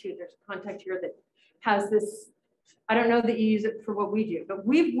Esri too. There's a contact here that has this. I don't know that you use it for what we do, but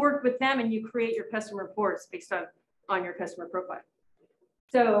we've worked with them, and you create your custom reports based on your customer profile.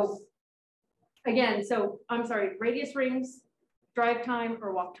 So again, I'm sorry, radius rings, drive time,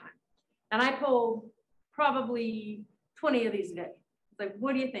 or walk time. And I pull probably 20 of these a day. It's like,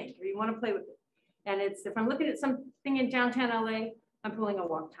 what do you think? Or you want to play with it? And it's, if I'm looking at something in downtown LA, I'm pulling a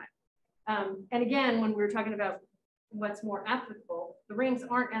walk time. And again, when we were talking about what's more applicable, the rings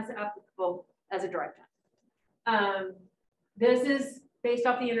aren't as applicable as a drive time. This is based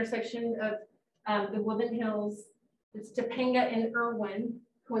off the intersection of the Woodland Hills. It's Topanga and Irwin,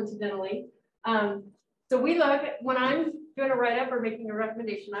 coincidentally. So we look at, when I'm doing a write-up or making a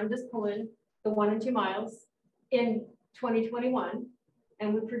recommendation, I'm just pulling the 1 and 2 miles in 2021,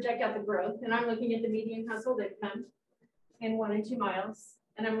 and we project out the growth. And I'm looking at the median household income in 1 and 2 miles,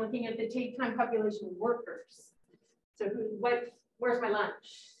 and I'm looking at the take time population of workers. So where's my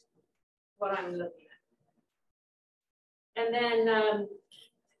lunch? What I'm looking at. And then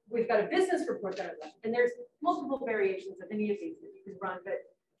we've got a business report that I run, and there's multiple variations of any of these that you can run.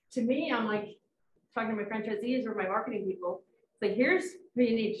 But to me, I'm like talking to my franchisees or my marketing people. It's like, here's who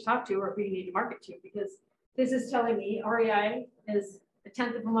you need to talk to or who you need to market to, because this is telling me REI is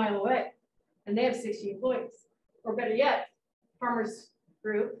 1/10 of a mile away and they have 60 employees. Or better yet, Farmers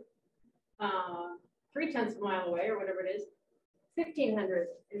Group, 3/10 of a mile away or whatever it is, 1,500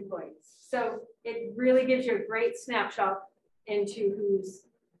 employees. So it really gives you a great snapshot into who's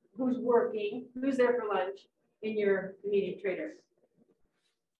working, who's there for lunch in your immediate trader.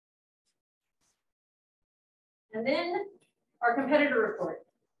 And then our competitor report.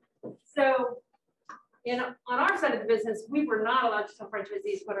 So on our side of the business, we were not allowed to tell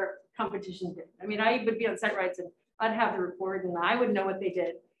franchisees what our competition did. I mean, I would be on site rides and I'd have the report and I would know what they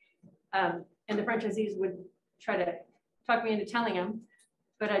did. And the franchisees would try to talk me into telling them,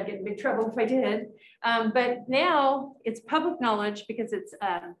 but I'd get in big trouble if I did. But now it's public knowledge because it's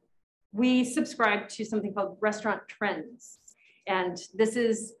we subscribe to something called Restaurant Trends. And this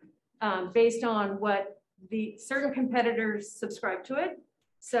is based on what the certain competitors subscribe to it.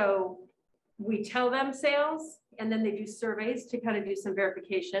 So we tell them sales, and then they do surveys to kind of do some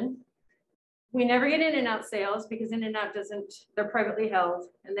verification. We never get In-N-Out sales because In-N-Out they're privately held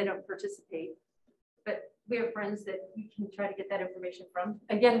and they don't participate. But we have friends that you can try to get that information from.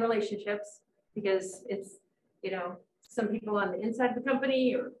 Again, relationships, because it's, some people on the inside of the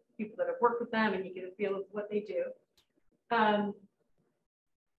company or people that have worked with them, and you get a feel of what they do.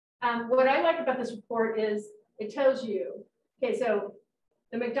 What I like about this report is it tells you, okay, so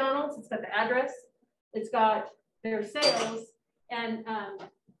the McDonald's, it's got the address, it's got their sales, and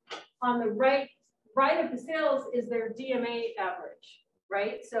on the right of the sales is their DMA average,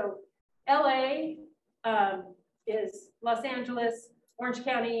 right? So LA is Los Angeles, Orange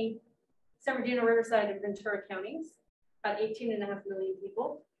County, San Bernardino, Riverside, and Ventura counties, about 18.5 million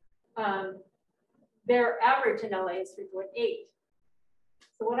people. Their average in LA is 3.8.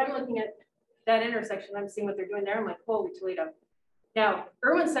 So when I'm looking at that intersection, I'm seeing what they're doing there. I'm like, holy Toledo. Now,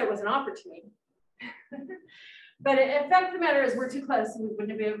 Irwin's site wasn't offered to me. But in fact, the matter is we're too close and we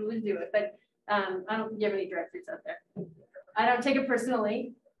wouldn't be able to do it. But I don't think you have any drive-throughs out there. I don't take it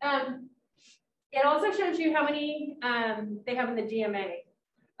personally. It also shows you how many they have in the DMA.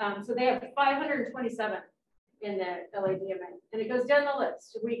 So they have 527 in the LA DMA. And it goes down the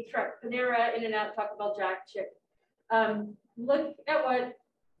list. Wheat Truck, Panera, In-N-Out, Taco Bell, Jack, Chick. Look at what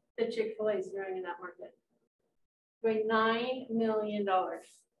the Chick-fil-A is doing in that market. Doing $9 million.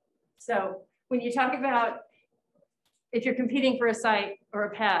 So when you talk about if you're competing for a site or a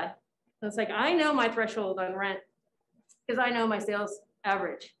pad, it's like, I know my threshold on rent because I know my sales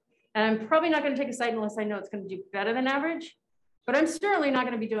average. And I'm probably not going to take a site unless I know it's going to do better than average. But I'm certainly not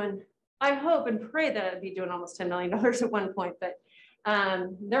going to be doing, I hope and pray that I'd be doing almost $10 million at one point, but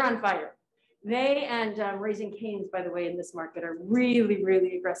they're on fire. They and Raising Cane's, by the way, in this market are really,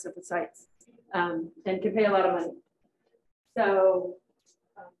 really aggressive with sites and can pay a lot of money. So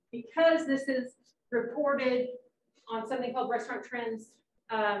because this is reported on something called Restaurant Trends,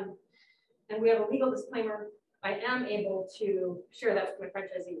 and we have a legal disclaimer, I am able to share that with my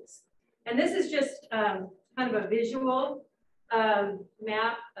franchisees. And this is just kind of a visual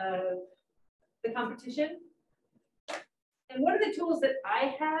map of the competition. And one of the tools that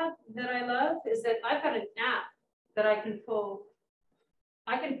I have that I love is that I've got an app that I can pull.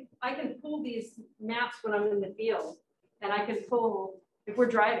 I can pull these maps when I'm in the field, and I can pull if we're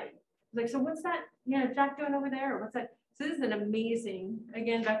driving. Like, so what's that? Yeah, Jack doing over there, or what's that? So this is an amazing.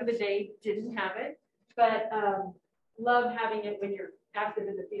 Again, back in the day, didn't have it, but love having it when you're active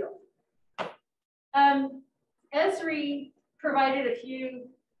in the field. Esri provided a few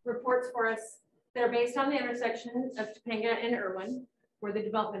reports for us that are based on the intersection of Topanga and Irwin, where the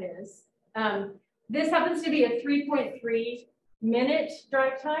development is. This happens to be a 3.3 minute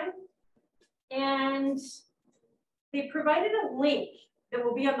drive time. And they provided a link that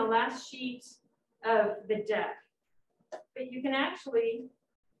will be on the last sheet of the deck. But you can actually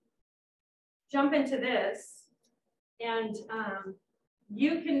jump into this and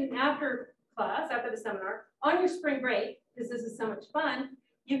you can, after class, after the seminar, on your spring break, because this is so much fun,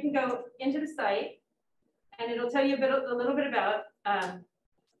 you can go into the site and it'll tell you a little bit about,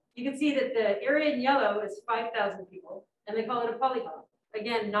 you can see that the area in yellow is 5,000 people and they call it a polygon.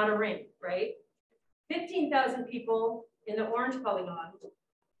 Again, not a ring, right? 15,000 people in the orange polygon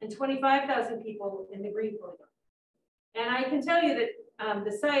and 25,000 people in the green polygon. And I can tell you that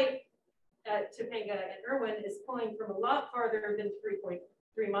the site at Topanga and Irwin is pulling from a lot farther than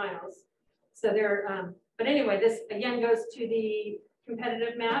 3.3 miles. So they're, but anyway, this again goes to the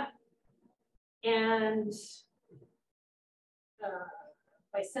competitive map and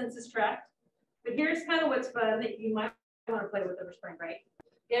by census tract. But here's kind of what's fun that you might want to play with over spring break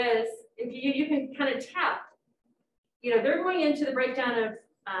is if you can kind of tap, you know, they're going into the breakdown of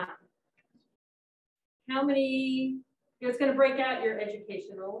how many, you know, it's going to break out your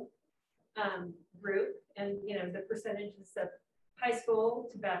educational group and, you know, the percentages of high school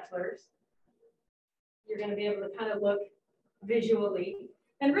to bachelor's. You're going to be able to kind of look visually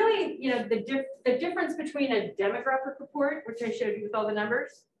and really, you know, the difference between a demographic report, which I showed you with all the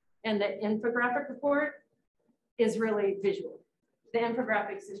numbers, and the infographic report is really visual. The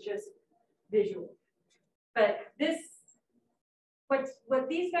infographics is just visual. But this, what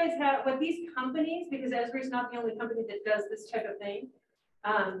these guys have, what these companies, because Esri is not the only company that does this type of thing,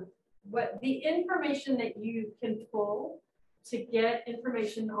 what the information that you can pull to get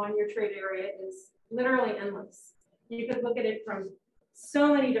information on your trade area is literally endless. You could look at it from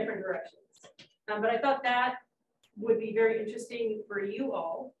so many different directions. But I thought that would be very interesting for you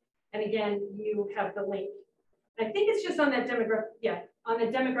all. And again, you have the link. I think it's just on that demographic, yeah, on the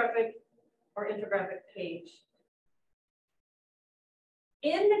demographic or infographic page.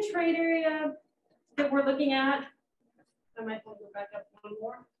 In the trade area that we're looking at, I might want to go back up one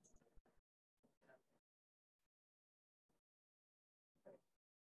more.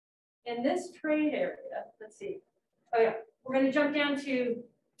 In this trade area, let's see. Oh yeah, we're going to jump down to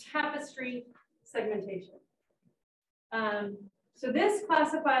tapestry segmentation. So this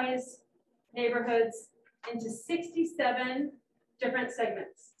classifies neighborhoods into 67 different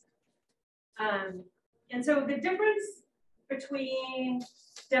segments. And so the difference between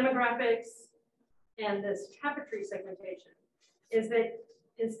demographics and this tapestry segmentation is that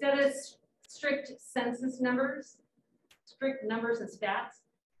instead of strict census numbers, strict numbers and stats,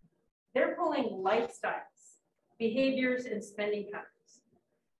 they're pulling lifestyles, behaviors, and spending patterns.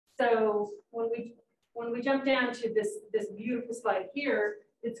 So when we jump down to this beautiful slide here,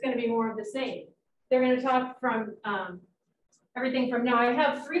 it's going to be more of the same. They're going to talk from everything from, now I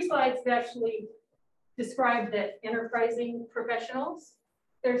have 3 slides that actually describe the enterprising professionals.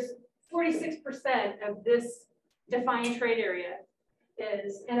 There's 46% of this defined trade area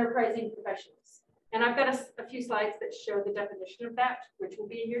is enterprising professionals. And I've got a few slides that show the definition of that, which will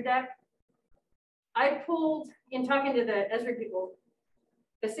be in your deck. I pulled, in talking to the Esri people,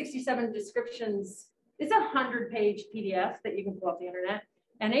 the 67 descriptions. It's a 100-page PDF that you can pull off the internet.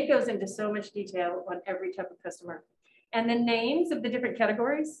 And it goes into so much detail on every type of customer. And the names of the different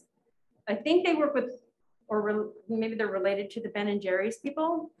categories, I think they work with, or maybe they're related to the Ben & Jerry's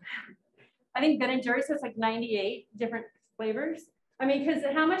people. I think Ben & Jerry's has like 98 different flavors. I mean, because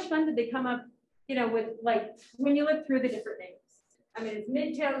how much fun did they come up, you know, with like, when you look through the different names. I mean, it's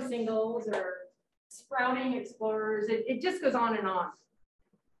Midtown Singles or Sprouting Explorers. It just goes on and on.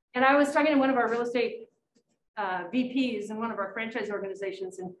 And I was talking to one of our real estate VPs in one of our franchise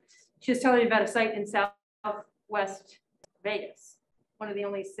organizations, and she was telling me about a site in Southwest Vegas, one of the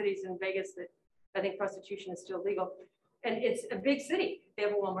only cities in Vegas that I think prostitution is still legal. And it's a big city. They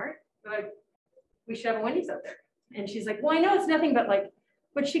have a Walmart. Like, we should have a Wendy's out there. And she's like, well, I know it's nothing but like,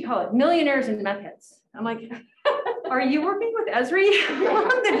 what'd she call it? Millionaires and meth heads. I'm like, are you working with Esri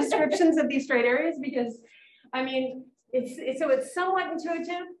on the descriptions of these trade areas? Because I mean, it's somewhat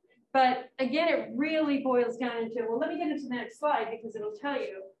intuitive, but again, it really boils down into, well, let me get into the next slide because it'll tell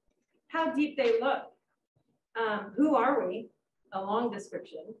you how deep they look. Who are we? A long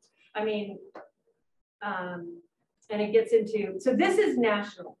description. I mean, and it gets into, so this is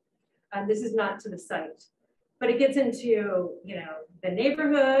national. This is not to the site, but it gets into, you know, the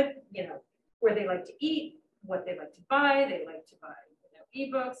neighborhood, you know, where they like to eat, what they like to buy. They like to buy,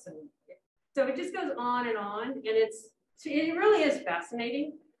 you know, ebooks, and so it just goes on, and it really is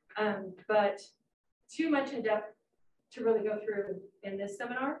fascinating, but too much in depth to really go through in this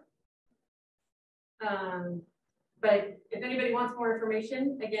seminar. But if anybody wants more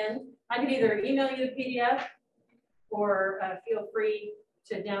information, again, I can either email you the PDF or feel free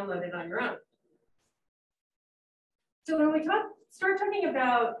to download it on your own. So when we start talking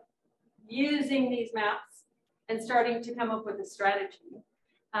about using these maps and starting to come up with a strategy,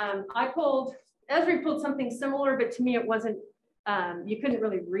 Esri pulled something similar, but to me it wasn't, you couldn't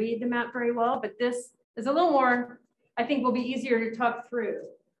really read the map very well, but this is a little more, I think will be easier to talk through.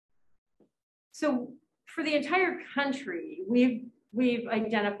 So for the entire country, we've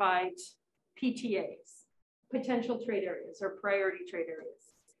identified PTAs, potential trade areas or priority trade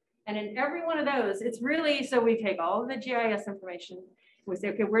areas. And in every one of those, it's really, so we take all of the GIS information, we say,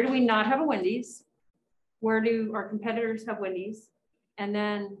 okay, where do we not have a Wendy's? Where do our competitors have Wendy's? And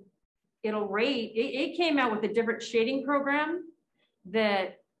then it'll rate, it came out with a different shading program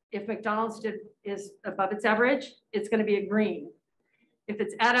that if McDonald's is above its average, it's gonna be a green. If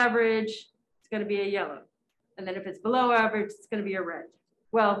it's at average, it's gonna be a yellow. And then if it's below average, it's gonna be a red.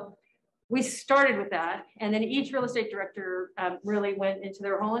 Well, we started with that. And then each real estate director really went into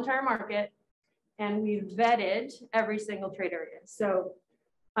their whole entire market, and we vetted every single trade area. So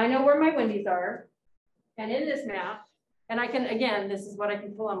I know where my Wendy's are. And in this map, and I can, again, this is what I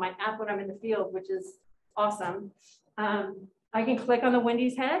can pull on my app when I'm in the field, which is awesome. I can click on the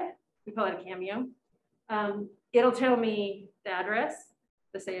Wendy's head. We call it a cameo. It'll tell me the address,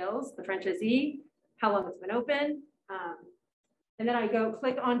 the sales, the franchisee, how long it's been open. And then I go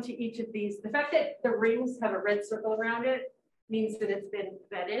click onto each of these. The fact that the rings have a red circle around it means that it's been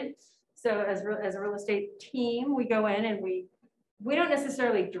vetted. So as a real estate team, we go in and we don't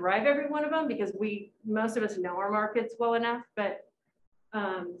necessarily drive every one of them because most of us know our markets well enough, but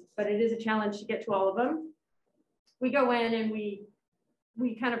it is a challenge to get to all of them. We go in and we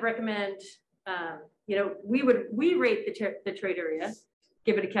kind of recommend, you know, we rate the trade area,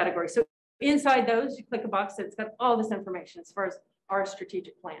 give it a category. So inside those, you click a box that's got all this information as far as our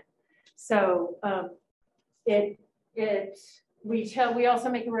strategic plan. So we also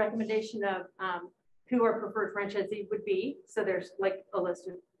make a recommendation of who our preferred franchisee would be. So there's like a list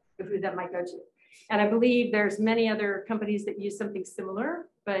of who that might go to. And I believe there's many other companies that use something similar,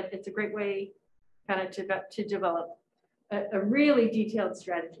 but it's a great way kind of to develop a really detailed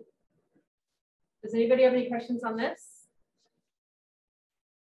strategy. Does anybody have any questions on this?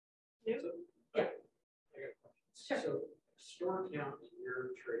 Yeah. I got a question. Sure. So store count in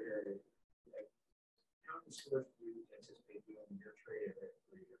your trade area, like how many stores do you anticipate doing in your trade area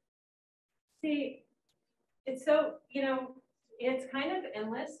per year? See, it's so, you know, it's kind of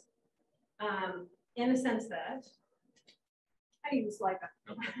endless in the sense that, how do you use slide back?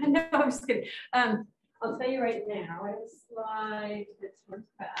 No, I'm just kidding. I'll tell you right now, I have a slide that's towards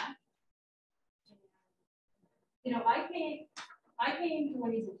back. You know, I came to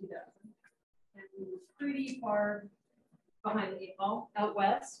Wendy's in 2000, and we were pretty far behind the 8 ball out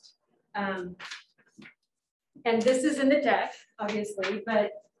west. And this is in the deck, obviously,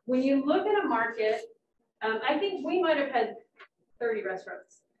 but when you look at a market, I think we might have had 30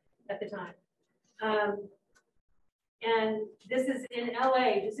 restaurants at the time. And this is in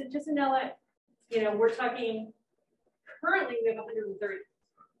LA, just in LA. you know, we're talking, currently we have 130.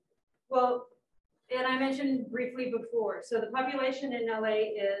 Well, and I mentioned briefly before, so the population in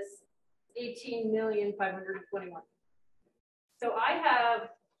LA is 18,521,000. So I have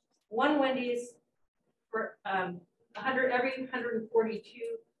one Wendy's for every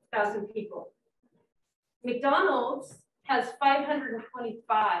 142,000 people. McDonald's has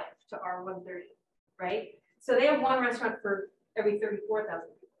 525 to our 130, right? So they have one restaurant for every 34,000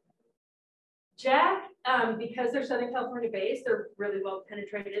 people. Jack, because they're Southern California based, they're really well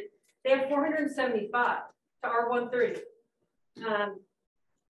penetrated. They have 475 to our 130.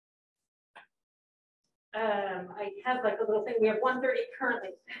 I have like a little thing. We have 130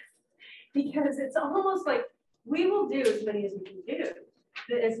 currently because it's almost like we will do as many as we can do,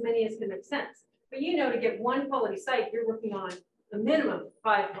 as many as can make sense. But you know, to get one quality site, you're working on a minimum of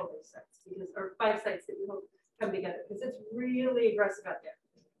 5 quality sites or 5 sites that you hope come together because it's really aggressive out there,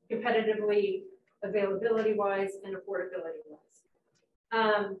 competitively, availability wise, and affordability wise.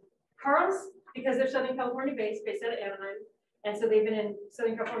 Carl's, because they're Southern California based out of Anaheim, and so they've been in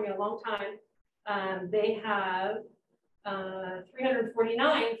Southern California a long time. They have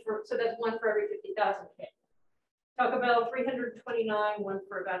 349 so that's one for every 50,000 K. Taco Bell 329, one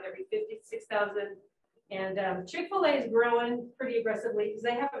for about every 56,000. And Chick-fil-A is growing pretty aggressively because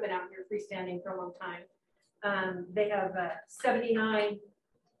they haven't been out here freestanding for a long time. They have 79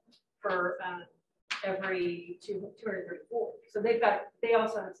 for every 234. So they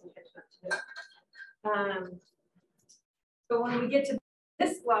also have some catching up to do. But when we get to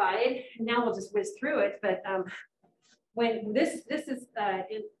this slide, now we'll just whiz through it. But when this is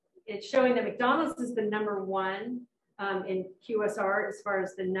it's showing that McDonald's is the #1 in QSR as far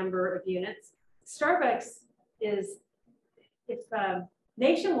as the number of units. Starbucks is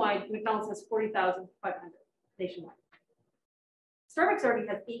nationwide. McDonald's has 40,500 nationwide. Starbucks already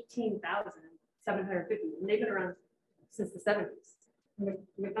has 18,750, and they've been around since the 70s.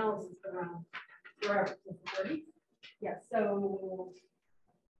 McDonald's has been around forever, since the 30s. Yeah, so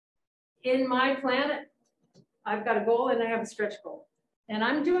in my plan, I've got a goal and I have a stretch goal. And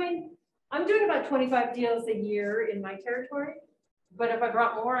I'm doing about 25 deals a year in my territory, but if I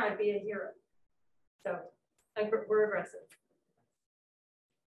brought more, I'd be a hero. So we're aggressive.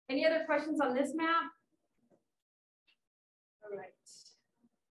 Any other questions on this map? All right.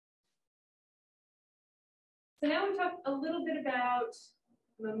 So now we talk a little bit about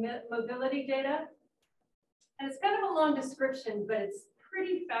mobility data. And it's kind of a long description, but it's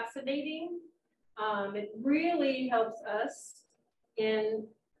pretty fascinating. It really helps us in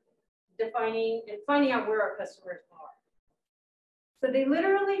defining and finding out where our customers are. So they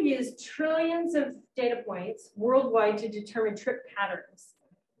literally use trillions of data points worldwide to determine trip patterns,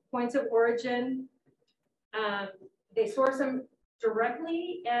 points of origin. They source them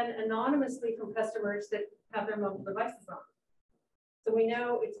directly and anonymously from customers that have their mobile devices on. So we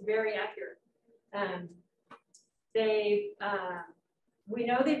know it's very accurate. We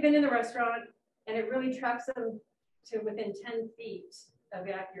know they've been in the restaurant, and it really tracks them to within 10 feet of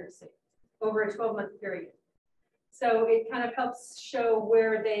accuracy over a 12-month period. So it kind of helps show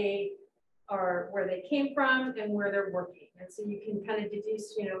where they are, where they came from, and where they're working. And so you can kind of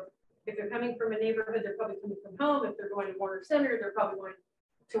deduce, you know, if they're coming from a neighborhood, they're probably coming from home. If they're going to Warner Center, they're probably going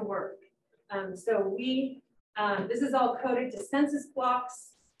to work. This is all coded to census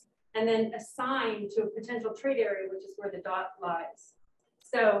blocks and then assigned to a potential trade area, which is where the dot lies.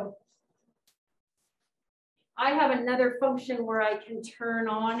 So I have another function where I can turn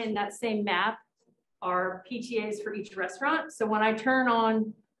on in that same map our PTAs for each restaurant. So when I turn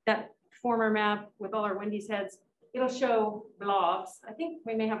on that former map with all our Wendy's heads, it'll show blobs. I think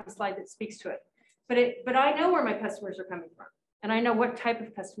we may have a slide that speaks to it. But I know where my customers are coming from, and I know what type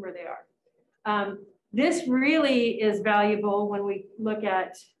of customer they are. This really is valuable when we look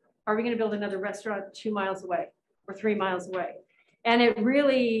at, are we going to build another restaurant 2 miles away or 3 miles away? And it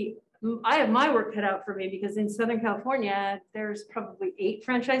really, I have my work cut out for me because in Southern California, there's probably 8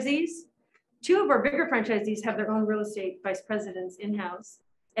 franchisees. 2 of our bigger franchisees have their own real estate vice presidents in-house,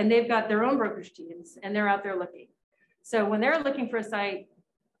 and they've got their own brokerage teams, and they're out there looking. So when they're looking for a site,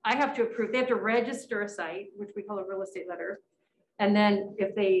 I have to approve, they have to register a site, which we call a real estate letter. And then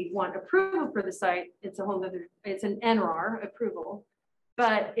if they want approval for the site, it's a whole other, it's an NRAR approval.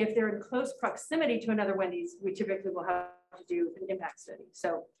 But if they're in close proximity to another Wendy's, we typically will have to do an impact study.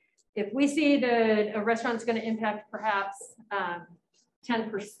 So if we see that a restaurant's going to impact perhaps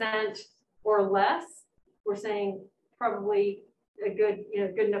 10% or less, we're saying probably a good,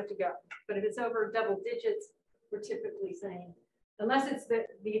 good enough to go. But if it's over double digits, we're typically saying, unless it's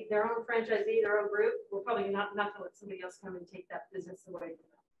their own franchisee, their own group, we're probably not going to let somebody else come and take that business away from them.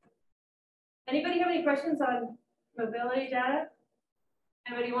 Anybody have any questions on mobility data?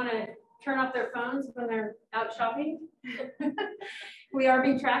 Anybody want to turn off their phones when they're out shopping? We are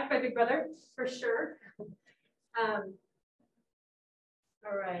being tracked by Big Brother, for sure. All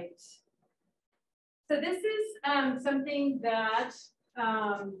right. So this is something that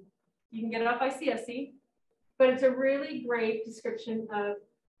you can get it off ICSC, but it's a really great description of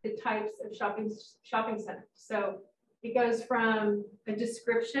the types of shopping centers. So it goes from a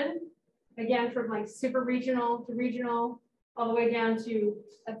description, again, from like super regional to regional, all the way down to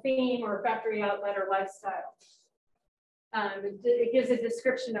a theme or a factory outlet or lifestyle. It gives a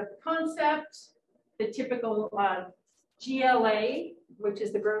description of the concept, the typical GLA, which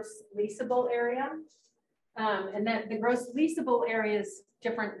is the gross leasable area. And that the gross leasable area is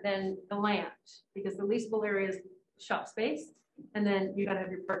different than the land, because the leasable area is shop space, and then you gotta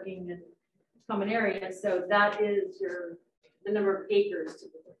have your parking and common area. So that is the number of acres.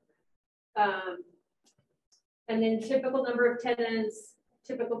 And then typical number of tenants,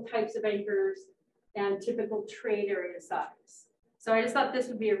 typical types of anchors, and typical trade area size. So I just thought this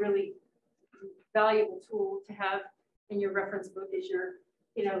would be a really valuable tool to have in your reference book as you're,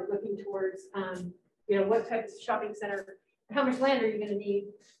 looking towards, what type of shopping center, how much land are you going to need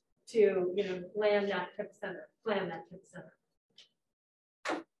to, land that type of center, plan that type of center.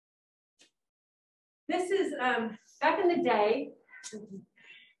 This is back in the day.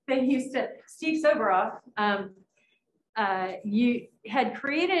 They used to, Steve Soboroff, you had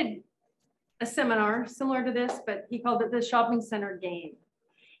created a seminar similar to this, but he called it the shopping center game.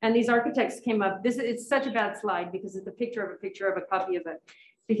 And these architects came up, it's such a bad slide because it's a picture of a copy of it,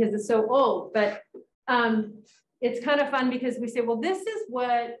 because it's so old, but it's kind of fun because we say, well, this is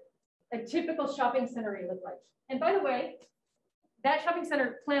what a typical shopping center would look like. And by the way, that shopping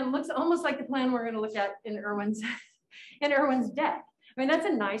center plan looks almost like the plan we're going to look at in Irwin's deck. I mean, that's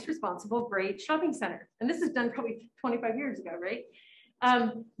a nice, responsible, great shopping center. And this is done probably 25 years ago, right?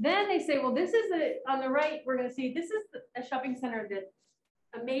 Then they say, well, this is on the right, we're going to see, this is a shopping center that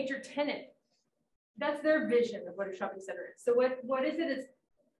a major tenant, that's their vision of what a shopping center is. So what is it? Is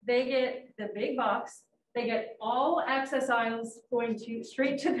they get the big box, they get all access aisles going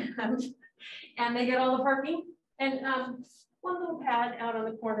straight to them, and they get all the parking, and one little pad out on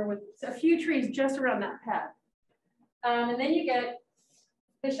the corner with a few trees just around that pad. And then you get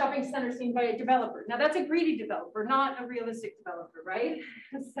the shopping center seen by a developer. Now that's a greedy developer, not a realistic developer, right?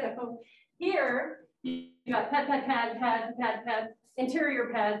 So here you got pad, interior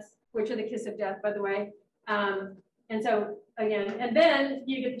pads, which are the kiss of death, by the way. And so again, and then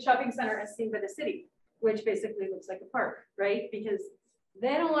you get the shopping center as seen by the city, which basically looks like a park, right? Because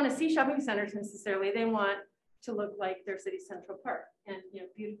they don't want to see shopping centers necessarily. They want to look like their city central park and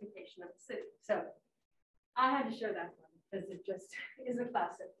beautification of the city. So I had to share that one because it just is a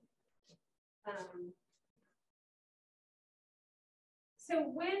classic. So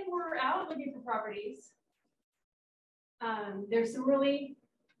when we're out looking for properties, there's some really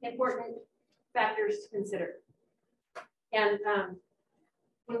important factors to consider. And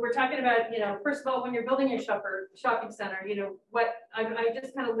when we're talking about, first of all, when you're building a shopping center, what I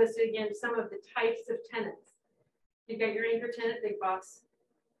just kind of listed again, some of the types of tenants. You've got your anchor tenant, big box,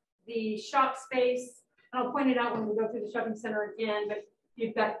 the shop space. I'll point it out when we go through the shopping center again, but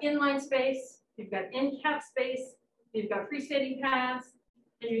you've got inline space, you've got end cap space, you've got freestanding pads,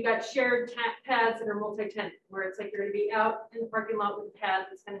 and you've got shared pads that are multi-tenant, where it's like you're going to be out in the parking lot with a pad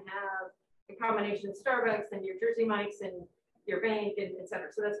that's going to have a combination of Starbucks and your Jersey Mike's and your bank, and et cetera.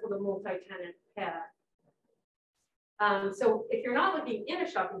 So that's called a multi-tenant pad. So if you're not looking in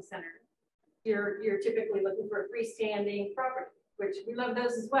a shopping center, you're typically looking for a freestanding property, which we love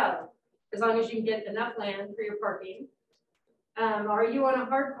those as well, as long as you can get enough land for your parking. Are you on a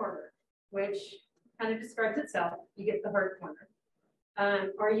hard corner, which kind of describes itself? You get the hard corner.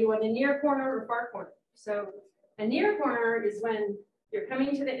 Are you on a near corner or far corner? So a near corner is when you're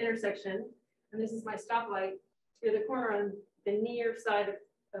coming to the intersection, and this is my stoplight, you're the corner on the near side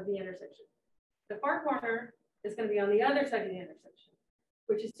of the intersection. The far corner is going to be on the other side of the intersection,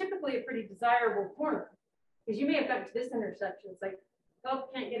 which is typically a pretty desirable corner, because you may have gotten to this intersection. It's like, oh,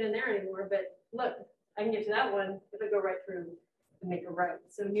 can't get in there anymore, but look, I can get to that one if I go right through and make a right.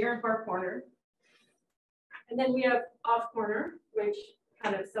 So near and far corner. And then we have off corner, which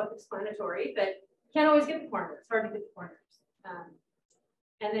kind of self-explanatory, but can't always get the corner. It's hard to get the corners.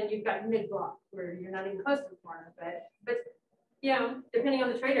 And then you've got mid-block, where you're not even close to the corner, but depending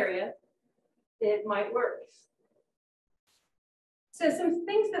on the trade area, it might work. So some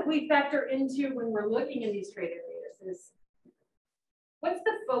things that we factor into when we're looking in these trade areas is, what's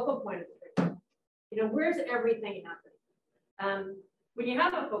the focal point of the trade? Where's everything happening? When you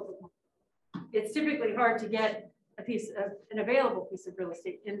have a focal point, it's typically hard to get an available piece of real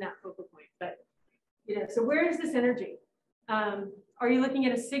estate in that focal point. But, so where is this energy? Are you looking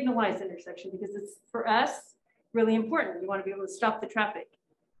at a signalized intersection? Because it's, for us, really important. You want to be able to stop the traffic.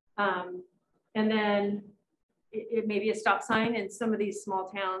 And then it may be a stop sign in some of these small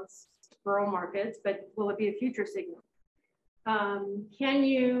towns, rural markets, but will it be a future signal? Can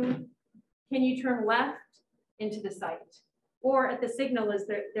you turn left into the site? Or at the signal, is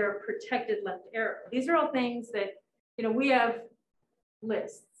there a protected left arrow? These are all things that, we have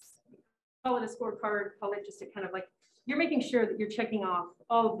lists. Call it a scorecard, call it just a kind of like, you're making sure that you're checking off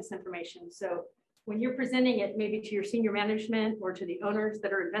all of this information. So when you're presenting it maybe to your senior management or to the owners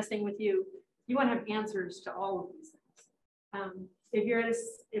that are investing with you, you want to have answers to all of these things. If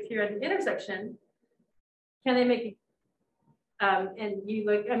you're at an intersection, can they make and you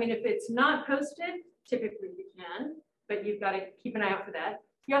look, if it's not posted, typically you can, but you've got to keep an eye out for that.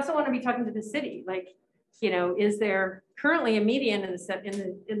 You also want to be talking to the city, like, is there currently a median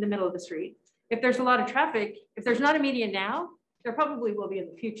in the middle of the street? If there's a lot of traffic, if there's not a median now, there probably will be in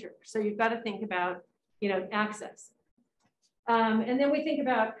the future. So you've got to think about, access. And then we think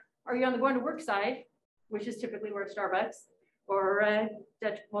about, are you on the going to work side, which is typically where Starbucks or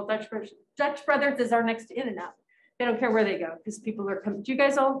Dutch Brothers is our next In-N-Out. They don't care where they go because people are coming. Do you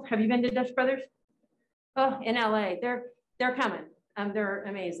guys have you been to Dutch Brothers? Oh, in LA, they're coming. They're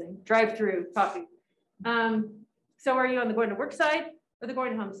amazing. Drive-through coffee. So are you on the going to work side or the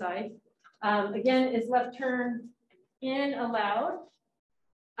going home side? Again, is left turn in allowed?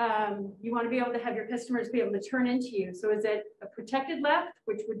 You want to be able to have your customers be able to turn into you. So is it a protected left,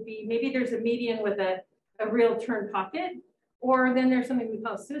 which would be, maybe there's a median with a real turn pocket, or then there's something we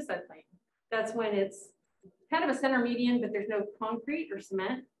call a suicide lane. That's when it's kind of a center median, but there's no concrete or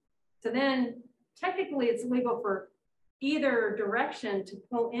cement. So then technically it's legal for either direction to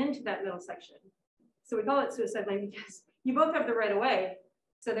pull into that middle section. So we call it suicide lane because you both have the right of way.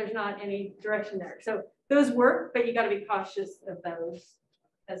 So there's not any direction there. So those work, but you got to be cautious of those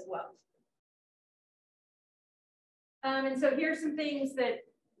as well. And so here's some things that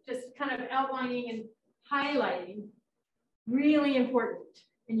just kind of outlining and highlighting, really important.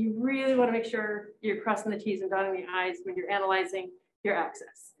 And you really want to make sure you're crossing the T's and dotting the I's when you're analyzing your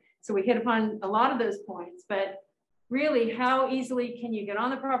access. So we hit upon a lot of those points, but really how easily can you get on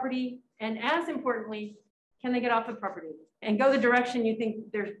the property? And as importantly, can they get off the property and go the direction you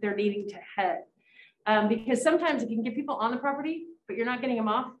think they're needing to head? Because sometimes if you can get people on the property, but you're not getting them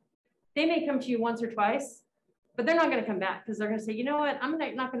off, they may come to you once or twice, but they're not going to come back because they're going to say, you know what, I'm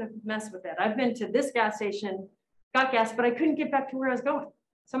not going to mess with that. I've been to this gas station, got gas, but I couldn't get back to where I was going.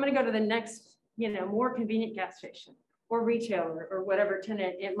 So I'm going to go to the next, more convenient gas station or retailer or whatever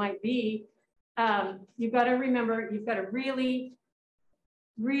tenant it might be. You've got to remember, you've got to really,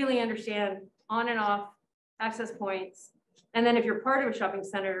 really understand on and off access points. And then if you're part of a shopping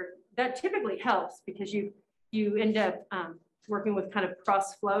center, that typically helps because you end up working with kind of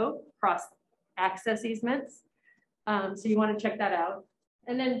cross-flow, cross-access easements. So you want to check that out.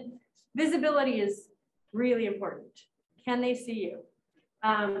 And then visibility is really important. Can they see you?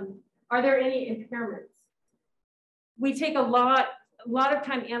 Are there any impairments? We take a lot of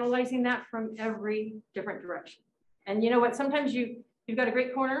time analyzing that from every different direction. And you know what, sometimes you've got a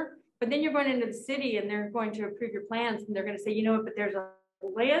great corner, but then you're going into the city and they're going to approve your plans and they're going to say, you know what, but there's a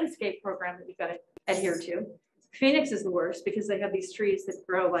landscape program that you've got to adhere to. Phoenix is the worst because they have these trees that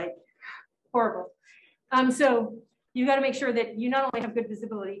grow like horrible. So you got to make sure that you not only have good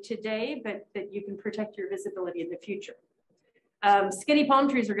visibility today, but that you can protect your visibility in the future. Skinny palm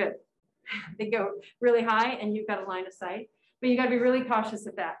trees are good. They go really high and you've got a line of sight, but you got to be really cautious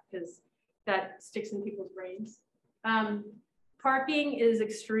of that because that sticks in people's brains. Parking is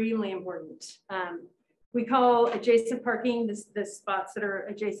extremely important. We call adjacent parking the spots that are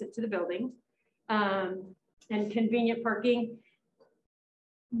adjacent to the building, and convenient parking.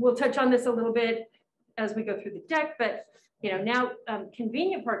 We'll touch on this a little bit as we go through the deck, but now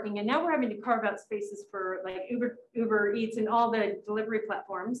convenient parking, and now we're having to carve out spaces for like Uber Eats and all the delivery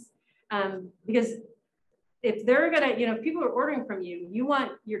platforms, because if they're gonna, if people are ordering from you, you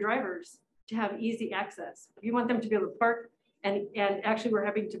want your drivers to have easy access. You want them to be able to park, and actually we're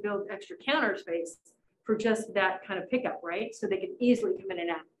having to build extra counter space for just that kind of pickup, right? So they can easily come in and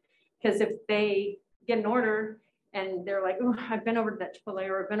out. Because if they get an order and they're like, oh, I've been over to that Chipotle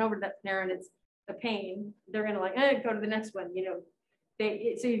or I've been over to that Panera and it's a pain, they're gonna like, go to the next one,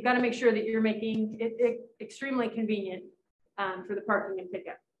 so you've got to make sure that you're making it extremely convenient for the parking and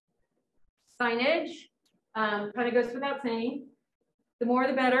pickup. Signage kind of goes without saying, the more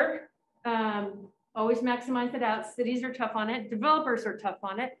the better. Always maximize it out. Cities are tough on it. Developers are tough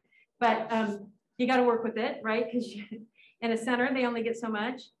on it. but you got to work with it, right? Because in a center, they only get so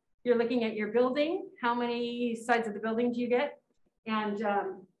much. You're looking at your building, how many sides of the building do you get? And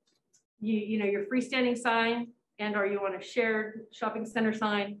you know, your freestanding sign, and are you on a shared shopping center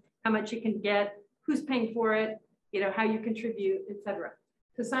sign, how much you can get, who's paying for it, you know, how you contribute, etc.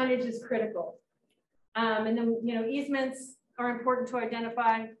 So signage is critical. And then, you know, easements are important to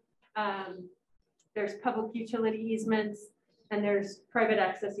identify. There's public utility easements and there's private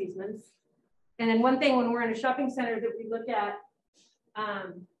access easements. And then one thing when we're in a shopping center that we look at,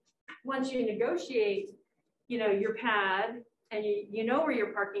 once you negotiate, you know, your pad and you know where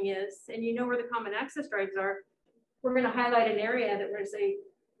your parking is and you know where the common access drives are, we're going to highlight an area that we're going to say,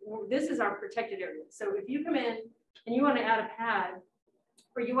 well, this is our protected area. So if you come in and you want to add a pad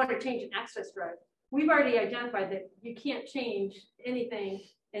or you want to change an access drive, we've already identified that you can't change anything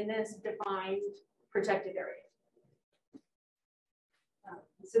in this defined protected area.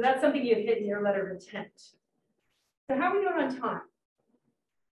 So that's something you've hit in your letter of intent. So how are we doing on time?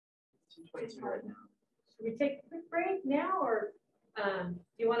 Should we take a quick break now, or do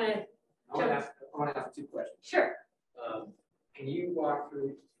you want to? I want to ask 2 questions. Sure. Can you walk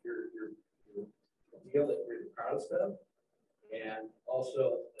through your deal that you're the proudest of, and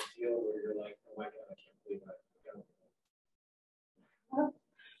also a deal where you're like, oh my God, I can't believe I got it.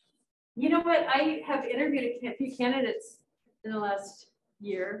 You know what? I have interviewed a few candidates in the last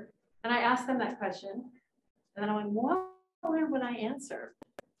year, and I asked them that question, and then I went, what would I answer?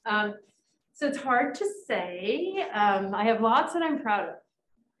 So it's hard to say. I have lots that I'm proud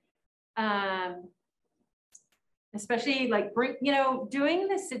of. Especially like doing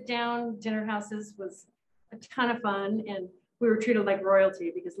the sit down dinner houses was a ton of fun, and we were treated like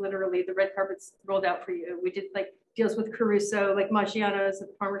royalty because literally the red carpets rolled out for you. We did like deals with Caruso, like Maggiano's at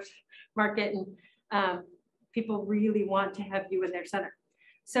the farmers market, and people really want to have you in their center.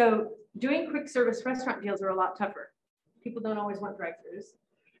 So doing quick service restaurant deals are a lot tougher. People don't always want drive-thrus.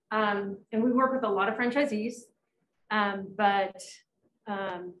 And we work with a lot of franchisees, but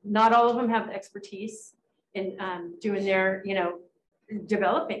not all of them have the expertise in doing their,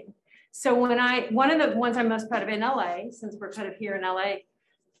 developing. So one of the ones I'm most proud of in LA, since we're kind of here in LA,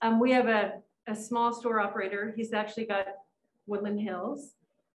 we have a small store operator. He's actually got Woodland Hills.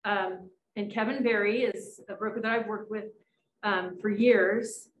 And Kevin Berry is a broker that I've worked with for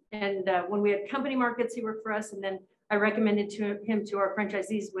years. And when we had company markets, he worked for us. And then I recommended him to our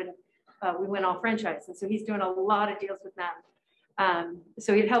franchisees when we went all franchise. And so he's doing a lot of deals with them.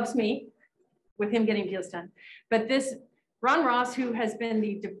 So it helps me with him getting deals done. But this Ron Ross, who has been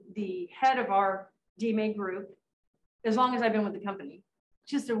the head of our DMA group, as long as I've been with the company,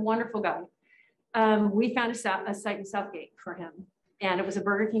 just a wonderful guy. We found a site in Southgate for him. And it was a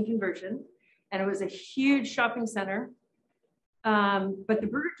Burger King conversion. And it was a huge shopping center. But the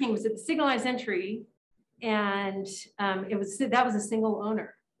Burger King was at the signalized entry. And that was a single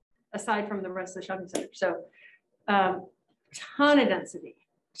owner, aside from the rest of the shopping center. So ton of density,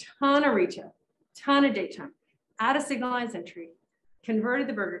 ton of retail, ton of daytime, at a signalized entry, converted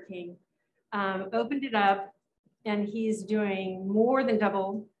the Burger King, opened it up, and he's doing more than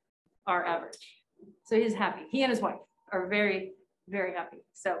double our average. So he's happy. He and his wife are very, very happy.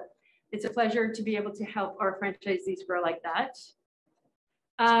 So it's a pleasure to be able to help our franchisees grow like that.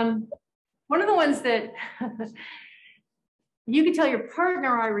 One of the ones that you could tell your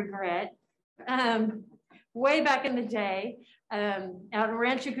partner I regret, way back in the day, out in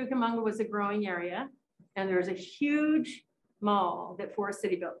Rancho Cucamonga was a growing area, and there was a huge mall that Forest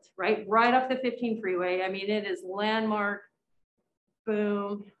City built, right off the 15 freeway. I mean, it is landmark,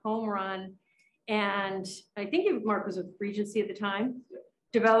 boom, home run. And I think Mark was with Regency at the time,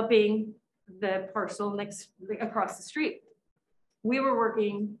 developing the parcel across the street. We were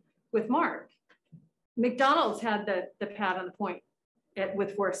working with Mark. McDonald's had the pad on the point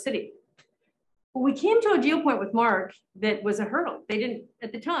with Forest City. Well, we came to a deal point with Mark that was a hurdle. They didn't,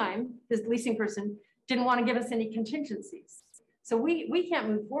 at the time, his leasing person didn't want to give us any contingencies. So we can't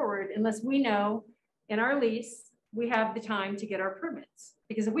move forward unless we know in our lease, we have the time to get our permits.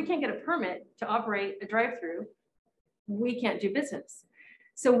 Because if we can't get a permit to operate a drive-through, we can't do business.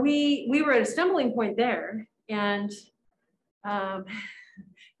 So we were at a stumbling point there. And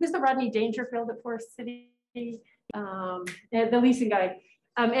who's the Rodney Dangerfield at Forest City? The leasing guy.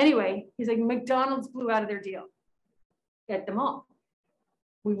 Anyway, he's like, McDonald's blew out of their deal at the mall.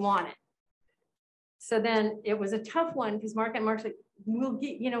 We want it. So then it was a tough one because Mark's like, we'll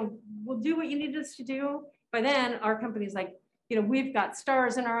do what you need us to do. By then, our company's like, we've got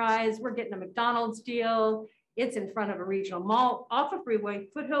stars in our eyes. We're getting a McDonald's deal. It's in front of a regional mall, off a freeway,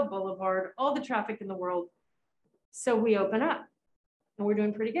 Foothill Boulevard, all the traffic in the world. So we open up and we're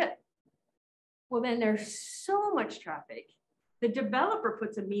doing pretty good. Well, then there's so much traffic. The developer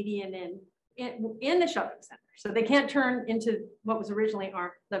puts a median in the shopping center. So they can't turn into what was originally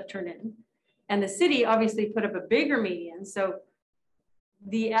left turned in. And the city obviously put up a bigger median. So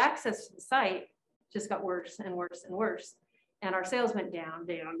the access to the site just got worse and worse and worse. And our sales went down,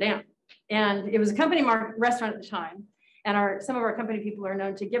 down, down. And it was a company restaurant at the time. And some of our company people are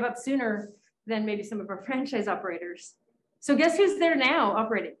known to give up sooner than maybe some of our franchise operators. So guess who's there now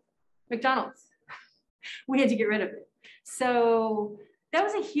operating? McDonald's. We had to get rid of it. So that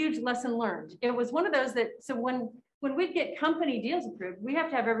was a huge lesson learned. It was one of those that, so when we'd get company deals approved, we have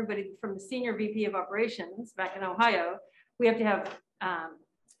to have everybody from the senior VP of operations back in Ohio. We have to have,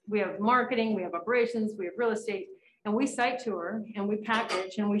 we have marketing, we have operations, we have real estate, and we site tour and we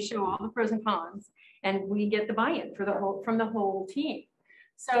package and we show all the pros and cons, and we get the buy-in from the whole team.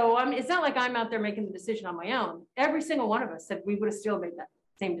 So it's not like I'm out there making the decision on my own. Every single one of us said we would have still made that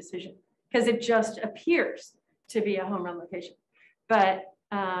same decision because it just appears to be a home run location. But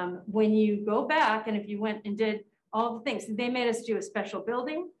when you go back and if you went and did all the things, they made us do a special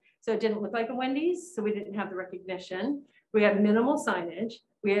building. So it didn't look like a Wendy's. So we didn't have the recognition. We had minimal signage.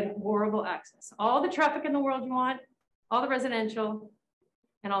 We had horrible access. All the traffic in the world you want, all the residential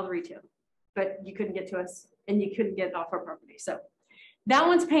and all the retail, but you couldn't get to us and you couldn't get off our property. So that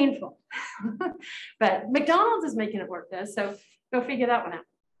one's painful, but McDonald's is making it work though. So go figure that one out,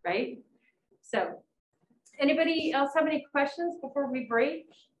 right? So anybody else have any questions before we break?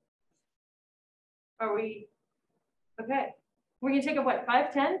 Are we, okay. We're gonna take a what,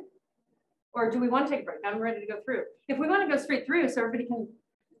 5, 10? Or do we want to take a break? I'm ready to go through. If we want to go straight through so everybody can,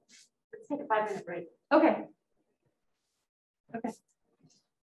 let's take a 5-minute break. Okay. Okay.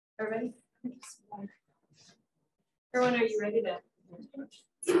 Everybody? Everyone, are you ready to?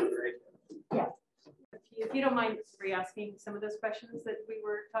 Yeah. If you don't mind re-asking some of those questions that we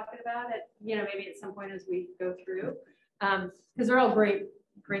were talking about at, maybe at some point as we go through, because they're all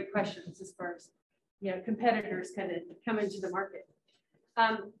great questions as far as, competitors kind of come into the market.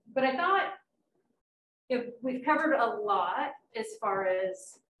 But I thought if we've covered a lot as far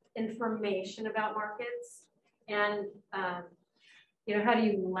as information about markets and, how do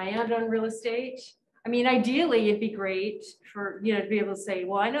you land on real estate? I mean, ideally, it'd be great for, to be able to say,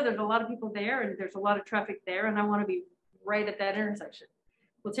 well, I know there's a lot of people there and there's a lot of traffic there and I want to be right at that intersection.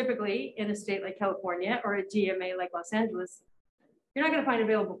 Well, typically in a state like California or a DMA like Los Angeles, you're not going to find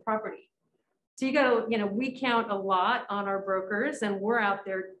available property. So you got to, we count a lot on our brokers and we're out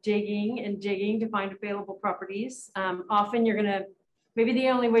there digging and digging to find available properties. Often you're going to, maybe the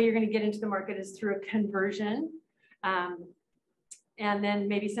only way you're going to get into the market is through a conversion. And then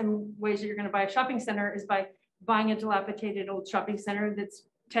maybe some ways that you're going to buy a shopping center is by buying a dilapidated old shopping center that's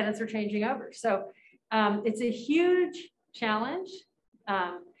tenants are changing over. So it's a huge challenge.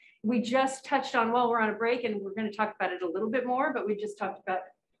 We just touched on, well, we're on a break and we're going to talk about it a little bit more, but we just talked about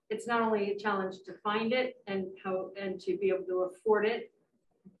it's not only a challenge to find it and to be able to afford it,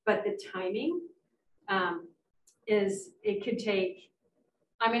 but the timing it could take,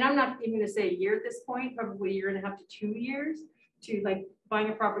 I'm not even going to say a year at this point, probably a year and a half to 2 years to like buying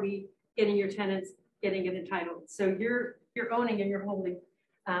a property, getting your tenants, getting it entitled. So you're owning and you're holding.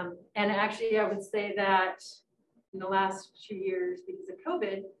 And actually I would say that in the last 2 years, because of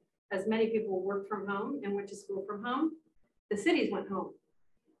COVID, as many people worked from home and went to school from home, the cities went home.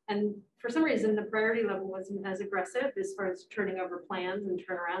 And for some reason, the priority level wasn't as aggressive as far as turning over plans and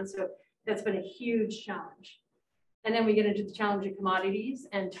turnaround. So that's been a huge challenge. And then we get into the challenge of commodities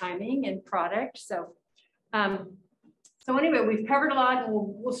and timing and product. So, so anyway, we've covered a lot and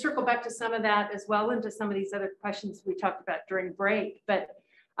we'll circle back to some of that as well and to some of these other questions we talked about during break. But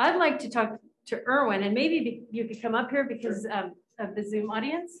I'd like to talk to Erwin and maybe you could come up here because of the Zoom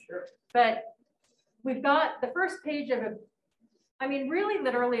audience. Sure. But we've got the first page of really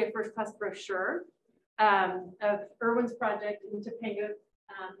literally a first class brochure of Erwin's project in Topanga,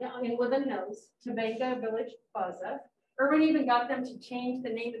 in Woodland Hills, Topanga Village Plaza. Erwin even got them to change the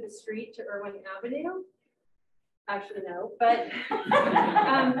name of the street to Erwin Avenue. Actually, no, but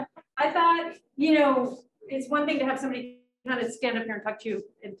I thought, it's one thing to have somebody kind of stand up here and talk to you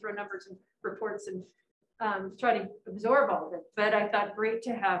and throw numbers and reports and try to absorb all of it. But I thought great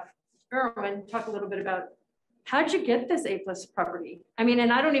to have Erwin talk a little bit about how'd you get this A+ property? And you're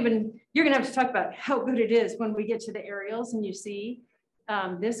gonna have to talk about how good it is when we get to the aerials and you see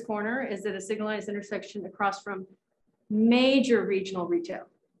this corner is at a signalized intersection across from major regional retail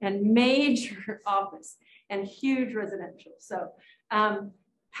and major office and huge residential. So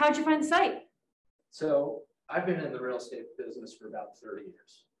how'd you find the site? So I've been in the real estate business for about 30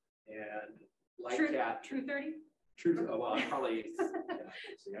 years. And like Kat, True 30? True. Well, I'm probably,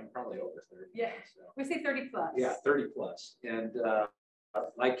 see, I'm probably over 30. Yeah. So. We say 30 plus. Yeah, 30 plus. And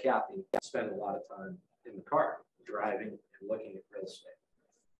like Kathy, I spend a lot of time in the car, driving and looking at real estate.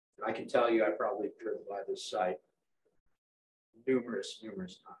 And I can tell you, I probably driven by this site numerous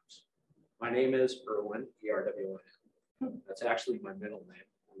times. My name is Erwin, E-R-W-I-N. That's actually my middle name.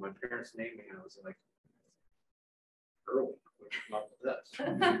 When my parents named me, I was like, Erwin, what's up with this?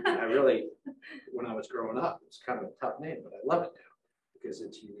 And I really, when I was growing up, it was kind of a tough name, but I love it now because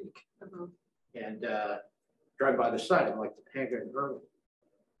it's unique. And drive by the site, I'm like, Topanga and Erwin.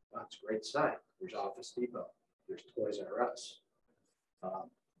 Wow, it's a great site. There's Office Depot. There's Toys R Us.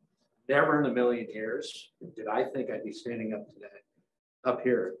 Never in a million years did I think I'd be standing up today, up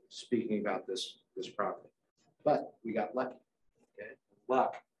here, speaking about this property. But we got lucky. Okay,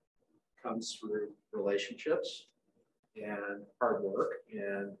 luck comes through relationships and hard work,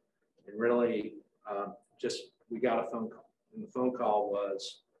 and really just we got a phone call, and the phone call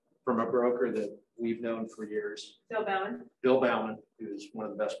was from a broker that we've known for years. Bill Bauman, who's one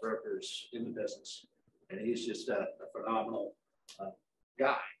of the best brokers in the business. And he's just a phenomenal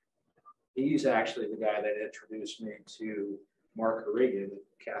guy. He's actually the guy that introduced me to Mark Harrigan,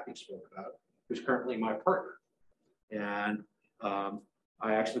 that Kathy spoke about, who's currently my partner. And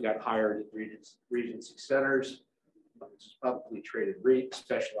I actually got hired at Regency Centers, which is publicly traded REIT,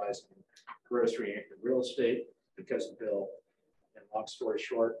 specializing in grocery anchored real estate because of Bill. And long story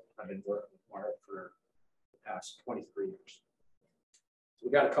short, I've been working with Mark for the past 23 years. So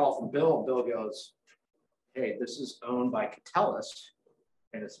we got a call from Bill, and Bill goes, hey, this is owned by Catellus,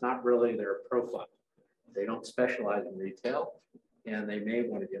 and it's not really their profile. They don't specialize in retail, and they may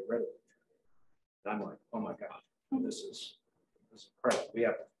want to get rid of it. And I'm like, oh my God, this is incredible. We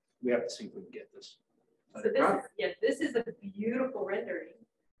have to see if we can get this. So this is a beautiful rendering.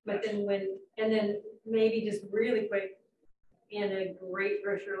 But then and then maybe just really quick, in a great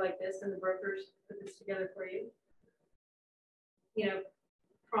brochure like this, and the brokers put this together for you. You know,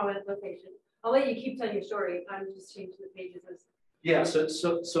 prominent location. I'll let you keep telling your story. I'm just changing the pages. Yeah, so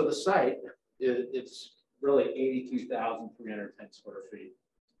the site, it's really 82,310 square feet,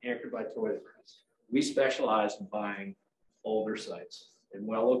 anchored by Toys R Us. We specialize in buying older sites and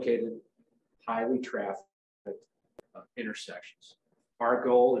well-located, highly trafficked intersections. Our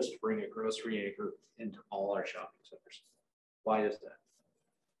goal is to bring a grocery anchor into all our shopping centers. Why is that?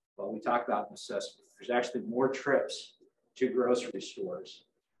 Well, we talk about necessity. There's actually more trips to grocery stores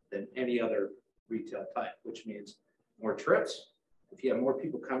than any other retail type, which means more trips. If you have more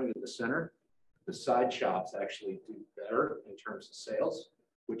people coming to the center, the side shops actually do better in terms of sales,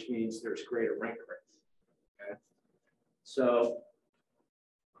 which means there's greater rent growth. Okay. So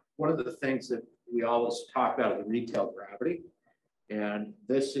one of the things that we always talk about is the retail gravity. And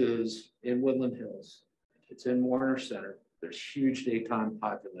this is in Woodland Hills. It's in Warner Center. There's huge daytime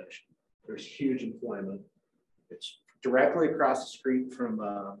population. There's huge employment. It's directly across the street from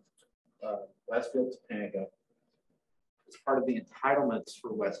Westfield Topanga. It's part of the entitlements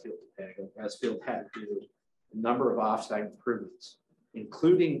for Westfield Topanga. Westfield had to do a number of offsite improvements,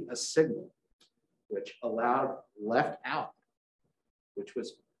 including a signal, which allowed left out, which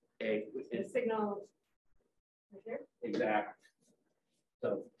was a signal right there. Exactly.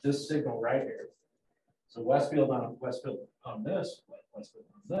 So this signal right here. So Westfield on this, Westfield on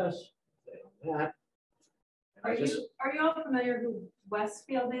this, they on that. Are you all familiar who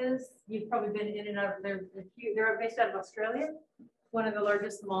Westfield is? You've probably been in and out of there. They're based out of Australia, one of the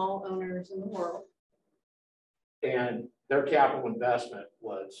largest mall owners in the world. And their capital investment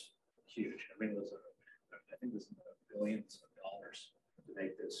was huge. I mean, I think it was billions of dollars to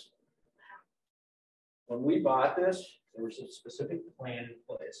make this happen. When we bought this, there was a specific plan in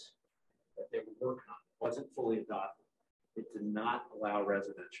place that they were working on. It wasn't fully adopted. It did not allow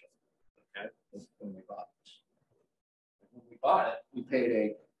residential. Okay, when we bought this. When we bought it, we paid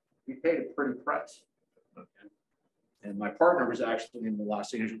a pretty price. Okay, and my partner was actually in the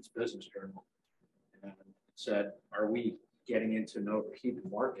Los Angeles Business Journal and said, "Are we getting into an overheated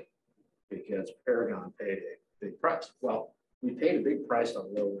market?" Because Paragon paid a big price. Well, we paid a big price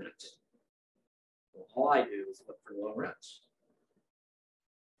on low rents. Well, all I do is look for low rents.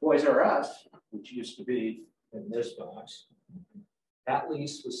 Toys R Us, which used to be in this box, that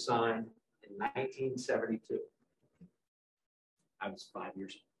lease was signed in 1972. I was 5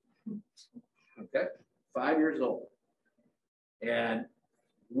 years old. Okay, 5 years old. And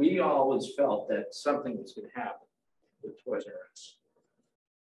we always felt that something was going to happen with Toys R Us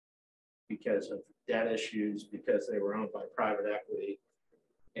because of debt issues, because they were owned by private equity.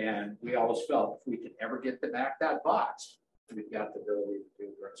 And we always felt if we could ever get back that box, we've got the ability to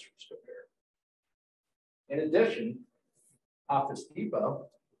do grocery store In addition, Office Depot,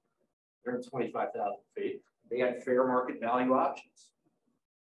 they're at 25,000 feet. They had fair market value options.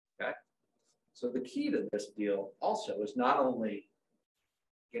 Okay. So the key to this deal also is not only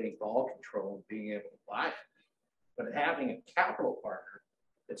getting ball control and being able to buy it, but having a capital partner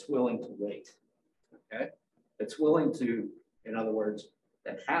that's willing to wait. Okay. That's willing to, in other words,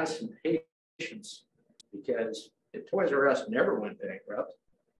 that has some patience, because if Toys R Us never went bankrupt,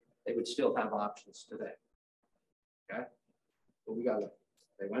 they would still have options today. Okay. But we got it.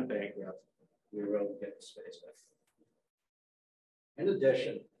 They went bankrupt. We were able to get the space back. In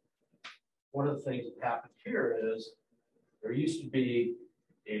addition, one of the things that happened here is there used to be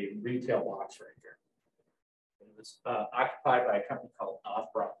a retail box right here. It was occupied by a company called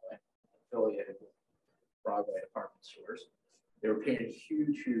Off Broadway, affiliated with Broadway department stores. They were paying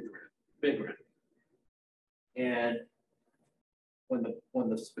huge rent, big rent. And when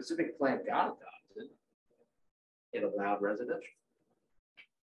the specific plan got adopted, it allowed residential.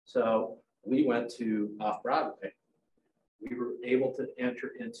 So we went to Off Broadway. We were able to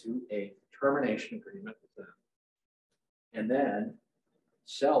enter into a termination agreement with them, and then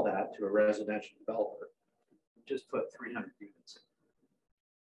sell that to a residential developer. Just put 300 units in.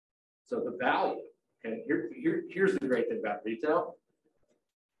 So the value, and here's the great thing about retail.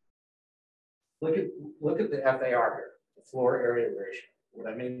 Look at the FAR here, the floor area ratio. What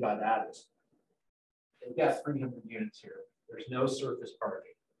I mean by that is we've got 300 units here. There's no surface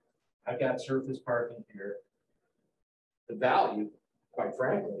parking. I've got surface parking here. The value, quite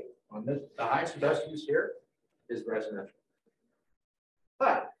frankly, on this, the highest and best use here is residential.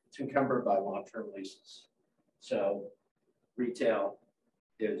 But it's encumbered by long-term leases. So retail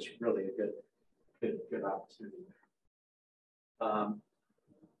is really a good opportunity there.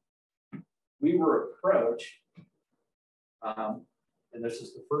 We were approached, and this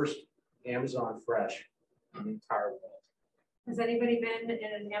is the first Amazon Fresh in the entire world. Has anybody been in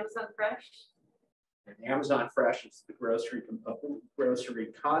an Amazon Fresh? And Amazon Fresh is the grocery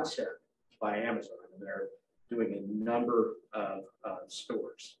concept by Amazon, and they're doing a number of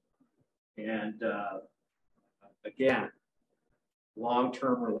stores. And again,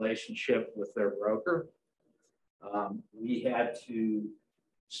 long-term relationship with their broker. We had to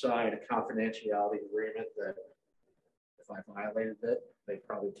sign a confidentiality agreement that if I violated it, they'd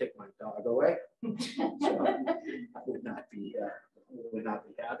probably take my dog away. So I would not be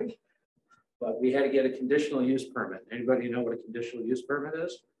happy. But we had to get a conditional use permit. Anybody know what a conditional use permit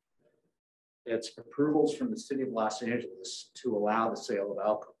is? It's approvals from the city of Los Angeles to allow the sale of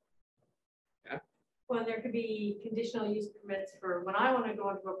alcohol. Yeah. Well, there could be conditional use permits for when I want to go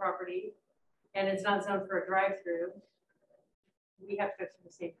into a property and it's not zoned for a drive-through. We have to go through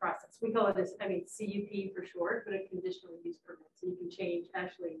the same process. We call it this, CUP for short, but a conditional use permit. So you can change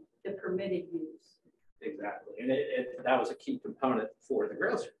actually the permitted use. Exactly. And that was a key component for the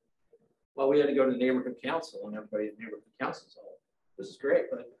grocery. Well, we had to go to the neighborhood council, and everybody at the neighborhood council said, this is great,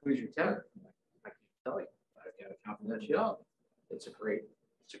 but who's your tenant? I'm like, I can't tell you. I've got a confidentiality. It's a great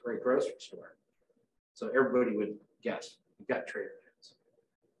grocery store. So everybody would guess. We've got Trader Joe's.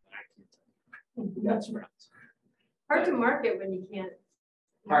 I can't tell you. We got Sprouts. Hard to market when you can't.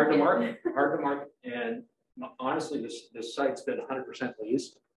 Hard to market. And honestly, this site's been 100%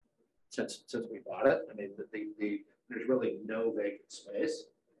 leased since we bought it. I mean, there's really no vacant space.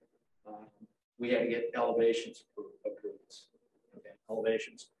 We had to get elevations approvals. Okay,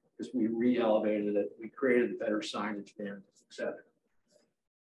 elevations, because we re-elevated it. We created better signage there, etc.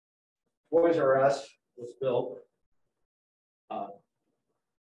 Toys R Us was built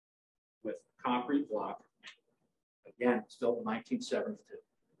with concrete block. Again, it's built in 1972.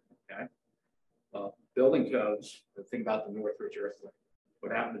 Okay, building codes. The thing about the Northridge earthquake,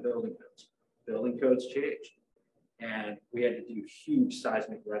 what happened to building codes? Building codes changed, and we had to do huge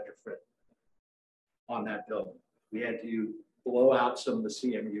seismic retrofit on that building. We had to blow out some of the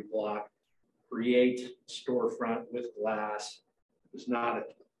CMU block, create storefront with glass. It was not a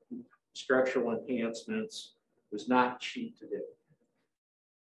structural enhancements. It was not cheap to do.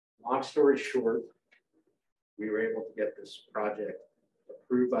 Long story short, we were able to get this project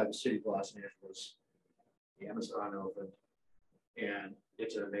approved by the city of Los Angeles. Amazon opened, and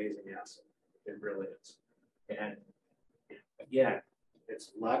it's an amazing asset. It really is. And again,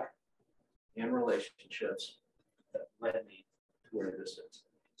 it's luck and relationships that led me to where this is.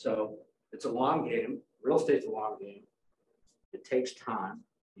 So it's a long game. Real estate's a long game. It takes time.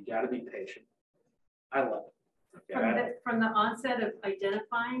 You got to be patient. I love it. Okay? From the onset of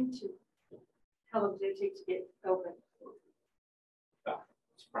identifying to how long did it take to get open?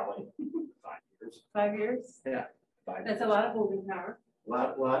 It's probably 5 years. 5 years? Yeah. 5 That's years. a lot of holding power.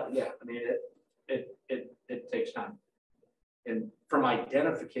 Lot, yeah. I mean,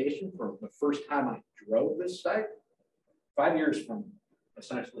 identification from the first time I drove this site, 5 years from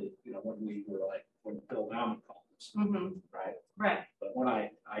essentially, you know, when we were like, when Bill Bauman called us, right? Right. But when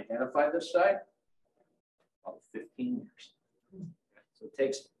I identified this site, about 15 years. So it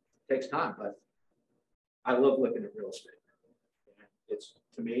takes time, but I love looking at real estate. It's,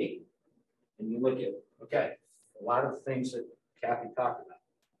 to me, and you look at, okay, a lot of the things that Kathy talked about,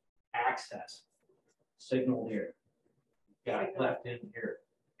 access, signal here, got left in here,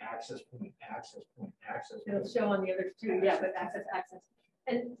 access point, access point, access It'll point. show on the others too, yeah, but access.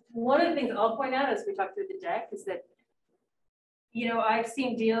 And one of the things I'll point out as we talk through the deck is that, you know, I've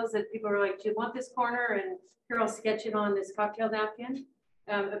seen deals that people are like, do you want this corner? And here I'll sketch it on this cocktail napkin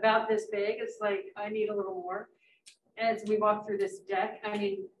about this big. It's like, I need a little more. As we walk through this deck, I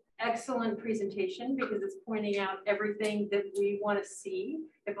mean, excellent presentation because it's pointing out everything that we want to see.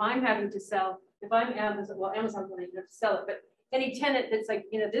 If I'm having to sell, if I'm Amazon, well, Amazon's going to have to sell it, but any tenant that's like,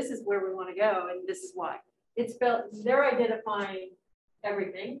 you know, this is where we want to go and this is why. It's built, they're identifying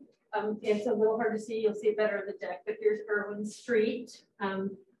everything. It's a little hard to see, you'll see it better in the deck, but here's Irwin Street,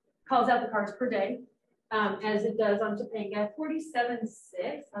 calls out the cars per day, as it does on Topanga,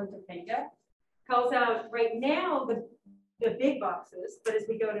 47.6 on Topanga. Calls out right now the big boxes, but as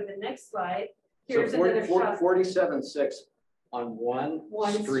we go to the next slide, here's another shot. 47.6 on one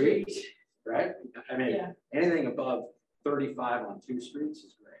street, right? I mean, yeah. Anything above 35 on 2 streets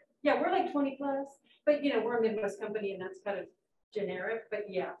is great. Yeah, we're like 20 plus, but you know, we're a Midwest company and that's kind of generic, but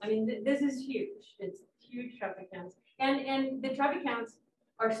yeah, I mean, this is huge. It's huge traffic counts. And the traffic counts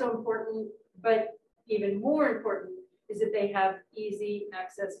are so important, but even more important is that they have easy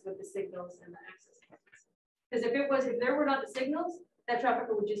access with the signals and the access points. Because if there were not the signals, that traffic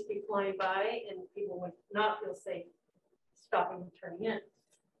would just be flying by and people would not feel safe stopping and turning in.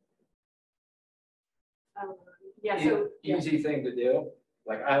 Yeah, so easy thing to do.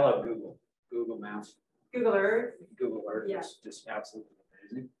 Like I love Google Maps. Google Earth. Google Earth yeah. is just absolutely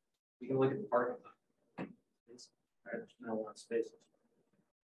amazing. You can look at the parking lot. There's not a lot of spaces.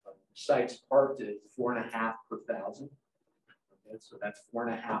 Sites parked at 4.5 per 1,000. Okay, so that's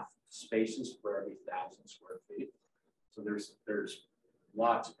 4.5 spaces for every 1,000 square feet. So there's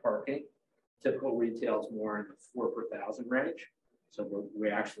lots of parking. Typical retail is more in the 4 per 1,000 range. So we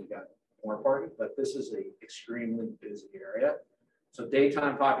actually got more parking, but this is an extremely busy area. So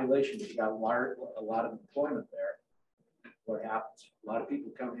daytime population, you've got a lot of employment there. What happens? A lot of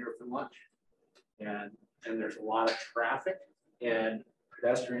people come here for lunch, and there's a lot of traffic and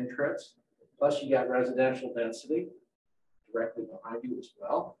pedestrian trips. Plus, you got residential density directly behind you as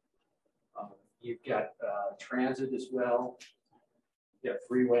well. You've got transit as well. You got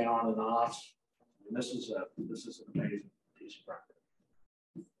freeway on and off. And this is an amazing piece of property.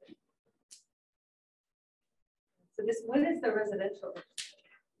 So when is the residential?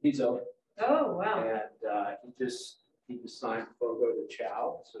 He's over. Oh wow! And he just signed Fogo de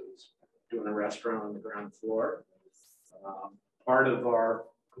Chao, so he's doing a restaurant on the ground floor. Part of our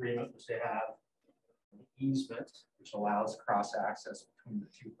agreement was to have an easement, which allows cross access between the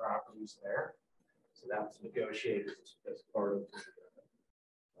 2 properties there. So that was negotiated as part of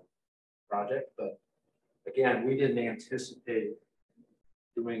the project. But again, we didn't anticipate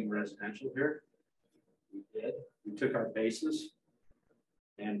doing residential here. We did. We took our basis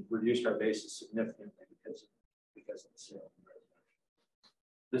and reduced our basis significantly because of the sale of residential.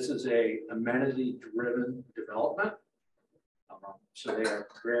 This is a amenity-driven development. So they are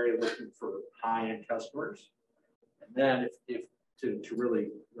very looking for high-end customers. And then if to really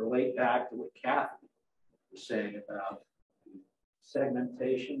relate back to what Kathy was saying about the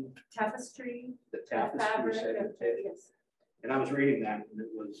segmentation. Tapestry. The tapestry segmentation. Yes. And I was reading that and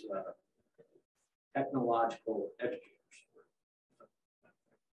it was technological educators.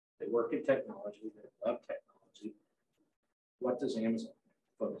 They work in technology, they love technology. What does Amazon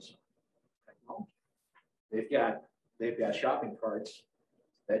focus on? Technology. They've got shopping carts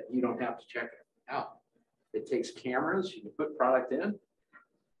that you don't have to check out. It takes cameras, you can put product in,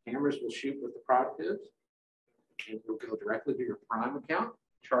 cameras will shoot what the product is, and it will go directly to your Prime account,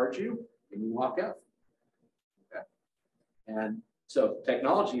 charge you, and you walk out. Okay. And so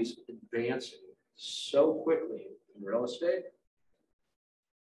technology is advancing so quickly in real estate.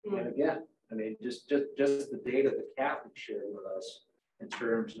 And again, I mean, just the data that Kathy shared with us in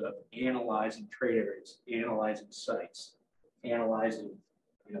terms of analyzing trade areas, analyzing sites, analyzing,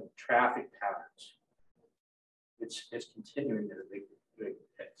 you know, traffic patterns. It's continuing at a big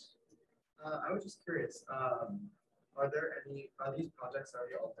pace. I was just curious, are these projects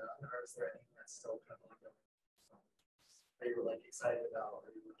already all done, or is there anything that's still kind of ongoing? Are you like excited about?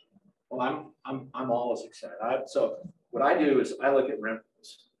 Are you looking? Well, I'm always excited. So what I do is I look at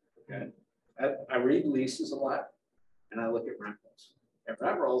rentals. Okay, I read leases a lot, and I look at rentals. And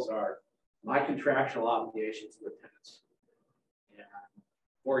rentals are my contractual obligations with tenants. And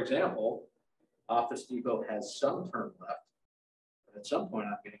for example, Office Depot has some term left, but at some point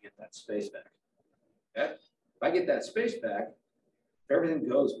I'm going to get that space back. Okay, if I get that space back, if everything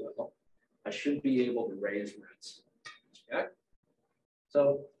goes well, I should be able to raise rents. Okay,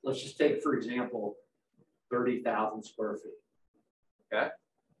 so let's just take, for example, 30,000 square feet. Okay,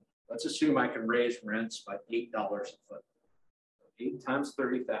 let's assume I can raise rents by $8 a foot. 8 times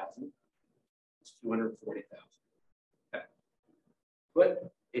 30,000 is 240,000. Okay, put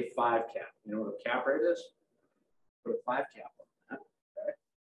a 5 cap. You know what a cap rate is? Put a 5 cap on that. Okay,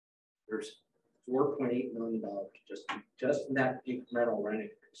 there's $4.8 million just in that incremental rent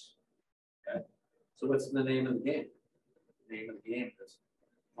increase. Okay, so what's the name of the game? The name of the game is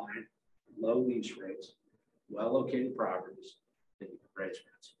find low lease rates, well-located properties that you can raise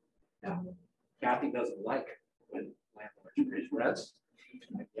rents. Now, Kathy doesn't like when landlords raise rents.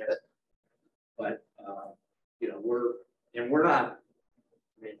 I get it, but you know, we're not.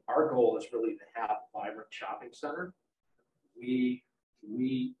 I mean, our goal is really to have a vibrant shopping center. We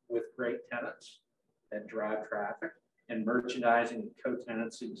with great tenants that drive traffic, and merchandising and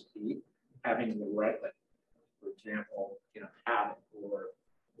co-tenancy is key. Having the right, like, for example, you know, Habit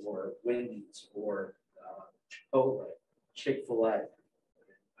or Wendy's or Chipotle, Chick-fil-A.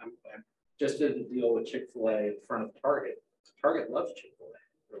 I'm just did a deal with Chick-fil-A in front of Target. Target loves Chick-fil-A.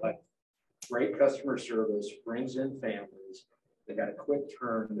 They're like, great customer service, brings in families. They got a quick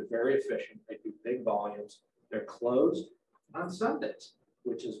turn. They're very efficient. They do big volumes. They're closed on Sundays,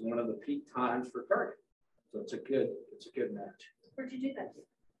 which is one of the peak times for Target. So it's a good match. Where'd you do that?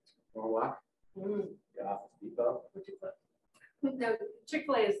 Norwalk, Office Depot. No,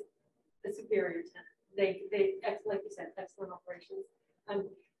 Chick-fil-A is the superior tenant. They like you said, excellent operations.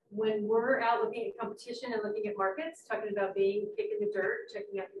 When we're out looking at competition and looking at markets, talking about being kicking the dirt,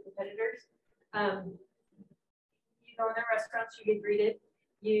 checking out your competitors, you go in their restaurants, you get greeted.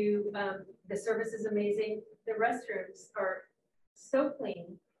 The service is amazing. The restrooms are so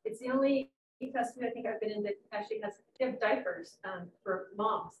clean. It's the only customer I think I've been in that actually they have diapers for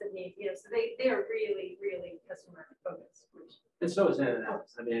moms that need, you know, so they are really, really customer focused. And so is In-N-Out.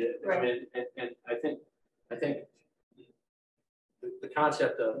 I mean, right. and I think the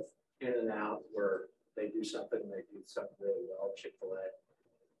concept of In-N-Out where they do something really well,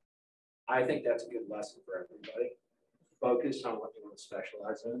 Chick-fil-A. I think that's a good lesson for everybody. Focus on what you want to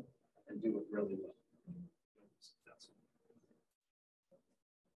specialize in and do it really well.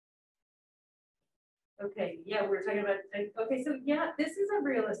 Okay, yeah, we're talking about, okay, so yeah, this is a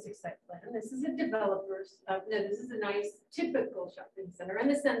realistic site plan. This is a developer's, no, this is a nice typical shopping center in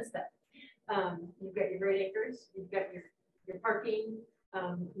the sense that you've got your great acres, you've got your parking.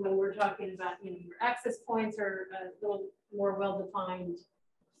 When we're talking about, you know, your access points are a little more well-defined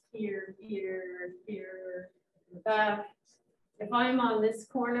here, here, here, in the back. If I'm on this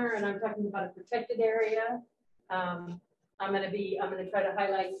corner and I'm talking about a protected area, I'm going to try to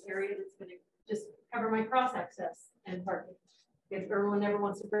highlight an area that's going to just cover my cross access and parking. If everyone ever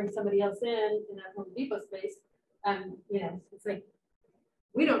wants to bring somebody else in that Home Depot space, you know, it's like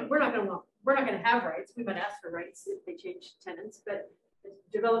we're not going to have rights. We might ask for rights if they change tenants, but the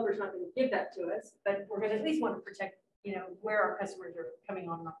developer's not going to give that to us. But we're going to at least want to protect, you know, where our customers are coming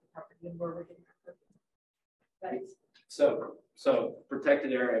on and off the property and where we're getting our parking. Right. So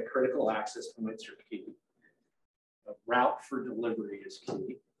protected area, critical access points are key. A route for delivery is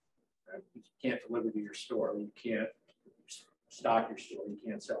key. Right? You can't deliver to your store. You can't stock your store. You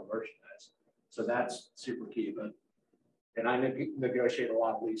can't sell merchandise. So that's super key. And I negotiate a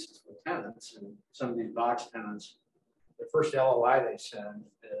lot of leases with tenants, and some of these box tenants, the first LOI they send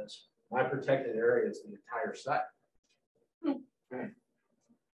is, my protected area is the entire site. Okay.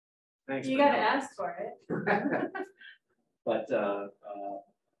 Thanks. You got to ask for it. But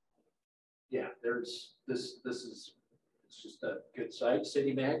yeah, there's it's just a good site.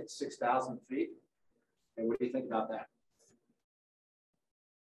 City Mag, 6,000 feet. And what do you think about that?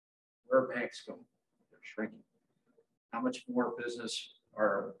 Where are banks going? They're shrinking. How much more business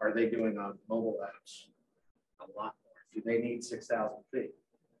are they doing on mobile apps? A lot more. Do they need 6,000 feet?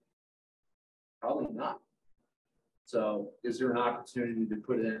 Probably not. So is there an opportunity to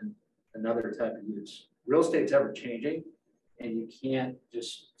put in another type of use? Real estate's ever changing, and you can't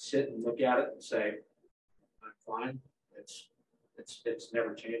just sit and look at it and say, I'm fine. It's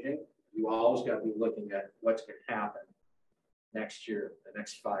never changing. You always got to be looking at what's going to happen next year, the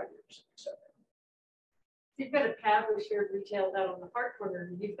next 5 years, etc. You've got a pad with shared retail out on the park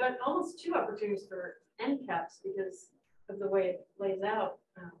corner. You've got almost 2 opportunities for end caps because of the way it lays out.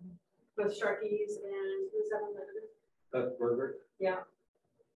 Both Sharky's and who's that on the other? Burger. Yeah.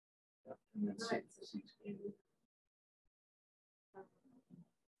 And then Right. seats came in.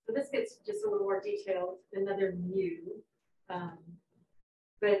 So this gets just a little more detailed, another view.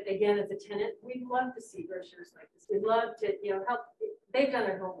 But again, as a tenant, we love to see brochures like this. We love to, help. They've done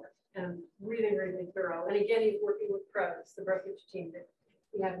their homework and really, really thorough. And again, he's working with pros, the brokerage team that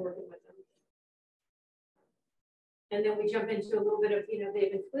we have working with them. And then we jump into a little bit of,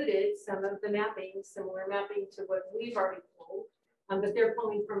 they've included some of the mapping, similar mapping to what we've already pulled, but they're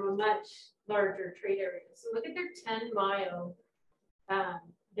pulling from a much larger trade area. So look at their 10-mile,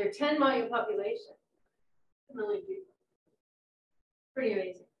 population. Really beautiful. Pretty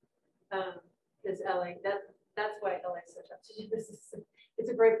amazing. Because LA, that's why LA is so tough to do business. It's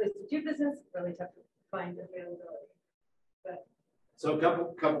a great place to do business, really tough to find availability. But So a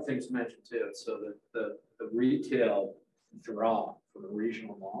couple things to mention too. So the retail draw from a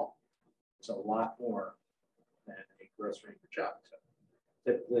regional mall is a lot more than a grocery anchored shopping center.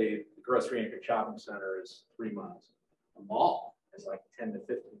 Typically, the grocery anchored shopping center is 3 miles. A mall is like 10 to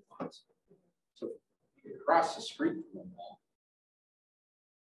 15 miles. So you cross the street from a mall,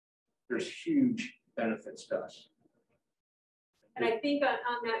 there's huge benefits to us. and I think on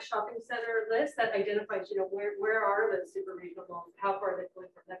that shopping center list that identifies, where are those super regional malls, how far they're going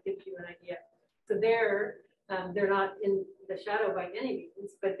from, that gives you an idea. So they're not in the shadow by any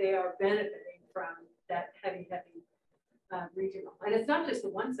means, but they are benefiting from that heavy regional. And it's not just the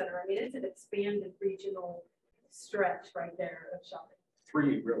one center. I mean, it's an expanded regional stretch right there of shopping.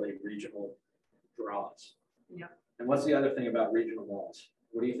 3 really regional draws. Yeah. And what's the other thing about regional malls?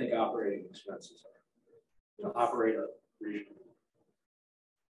 What do you think operating expenses are to operate a regional mall?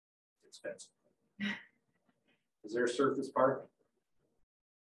 Expensive. Is there a surface parking?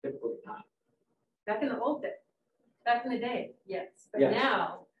 Typically not. Back in the old day, back in the day, yes. But Yes.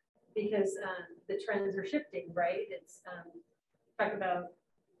 now, because the trends are shifting, right? It's talk about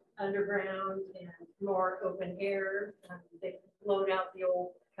underground and more open air. They blown out the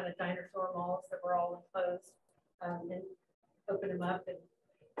old kind of dinosaur malls that were all enclosed and open them up. And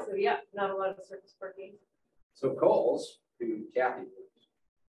so, yeah, not a lot of surface parking. So Coles, who Kathy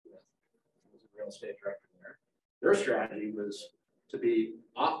was a real estate director there, their strategy was to be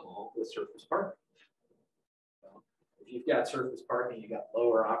off mall with surface parking. Well, if you've got surface parking, you got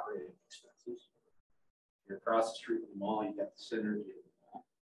lower operating expenses. You're across the street from the mall, you got the synergy of the mall.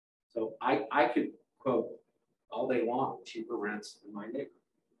 So I could quote all day long cheaper rents in my neighborhood.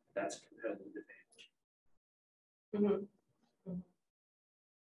 That's a competitive advantage. Mm-hmm.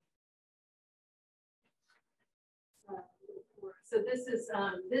 So this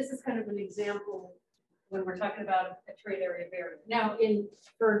is kind of an example when we're talking about a trade area barrier. Now,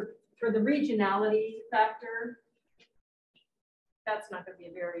 for the regionality factor, that's not going to be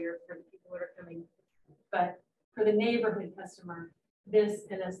a barrier for the people that are coming. But for the neighborhood customer, this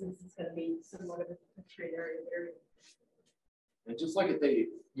in essence is going to be somewhat of a trade area barrier. And just look at the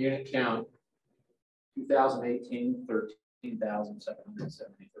unit count, 2018,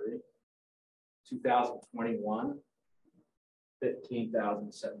 13,773. 2021,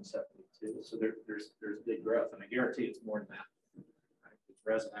 15,772. So there's big growth, and I guarantee it's more than that. Right? It's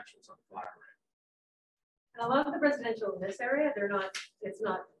residential's on fire right. And a lot of the residential in this area, it's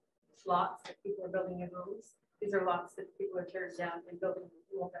not lots that people are building new homes. These are lots that people are tearing down and building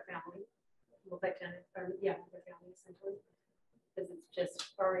multi-tenant, multi-family essentially. Because it's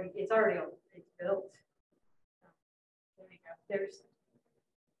just already built. There you go. There's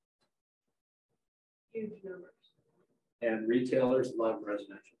huge numbers. And retailers love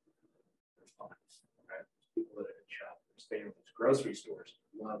residential. There's clients, right? People that shop, stay with grocery stores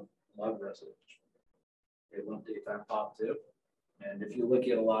love residential. They love daytime pop too. And if you look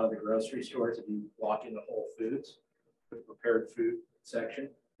at a lot of the grocery stores, if you walk into Whole Foods, the prepared food section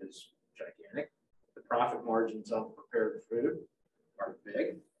is gigantic. The profit margins on prepared food are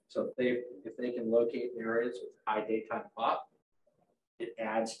big. So if they can locate in areas with high daytime pop, it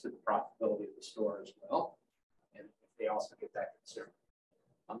adds to the profitability of the store as well. And they also get that consumer.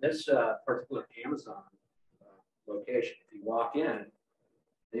 On this particular Amazon location, if you walk in,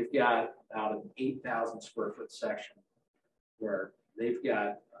 they've got about an 8,000 square foot section where they've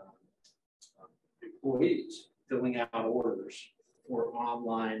got employees filling out orders for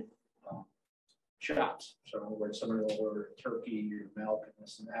online shops. So in other words, somebody will order turkey or milk and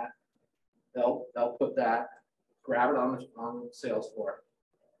this and that. They'll put that, grab it on the sales floor,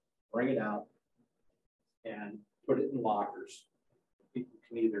 bring it out, and put it in lockers. People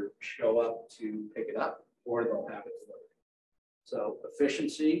can either show up to pick it up or they'll have it delivered. So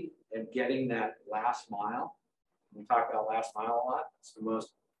efficiency and getting that last mile We talk about last mile a lot. It's the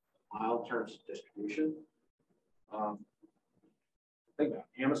most mile in terms of distribution. Think about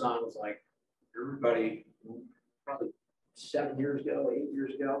it. Amazon was like everybody probably 7 years ago, 8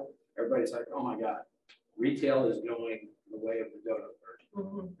 years ago. Everybody's like, oh my God, retail is going the way of the dodo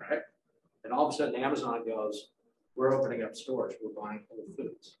bird, right? And all of a sudden, Amazon goes, we're opening up stores. We're buying Whole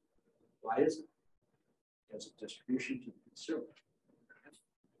Foods. Why is it? Because of distribution to the consumer.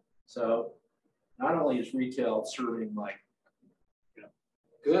 So not only is retail serving like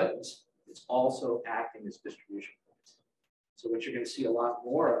goods, it's also acting as distribution points. So what you're going to see a lot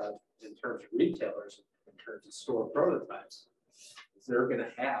more of in terms of retailers, in terms of store prototypes, is they're going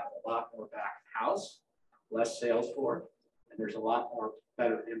to have a lot more back of house, less sales floor, and there's a lot more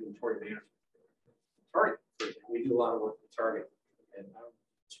better inventory management. Target, we do a lot of work with Target, and I don't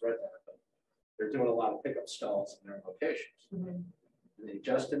spread that, but they're doing a lot of pickup stalls in their locations. And they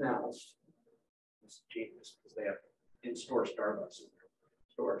just announced, it's genius because they have in-store Starbucks in their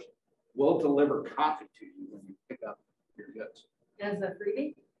stores. We'll deliver coffee to you when you pick up your goods. As a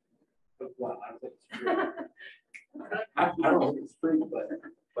freebie? But, well, I don't think it's free. I don't know if it's free,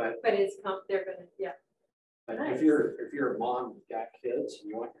 but it's they're gonna, yeah. But Nice. if you're a mom, you've got kids, and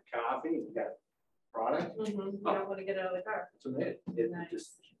you want your coffee, and you got product, You don't want to get out of the car. it's amazing. It Nice.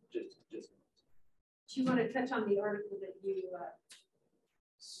 just. Do you want to touch on the article that you?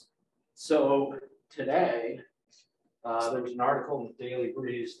 So today, there was an article in the Daily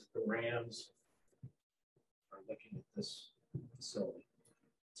Breeze that the Rams are looking at this facility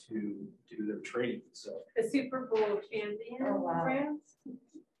to do their training facility, The Super Bowl champion Rams?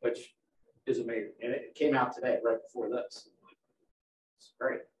 which is amazing. And it came out today, right before this. It's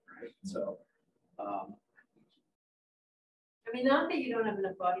great, right? So, I mean, not that you don't have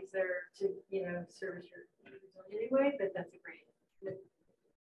enough bodies there to, service your needs anyway, but that's a great.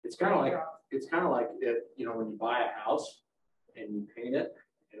 it's kind of like if, when you buy a house and you paint it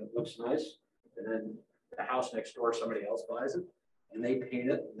and it looks nice, and then the house next door, somebody else buys it and they paint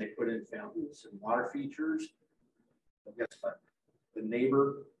it and they put in fountains and water features. Well, guess what? The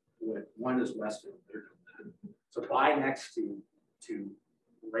neighbor one is Weston, they're doing that. So buy next to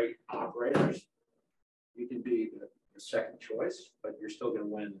great operators. You can be the second choice, but you're still going to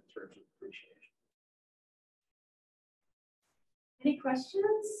win in terms of appreciation. Any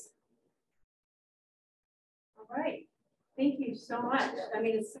questions? All right. Thank you so much. I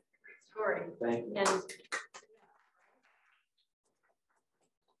mean, it's a great story. Thank you. And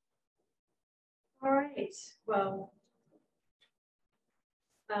all right. Well,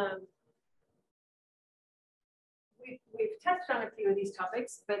 we've touched on a few of these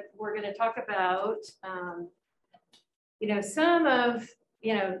topics, but we're going to talk about, some of,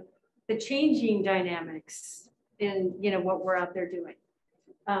 the changing dynamics in, what we're out there doing,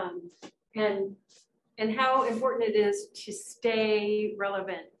 and how important it is to stay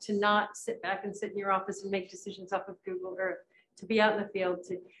relevant, to not sit back and sit in your office and make decisions off of Google Earth, to be out in the field,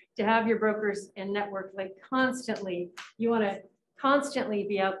 to have your brokers and network like constantly. You want to constantly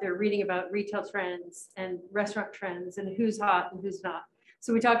be out there reading about retail trends and restaurant trends and who's hot and who's not.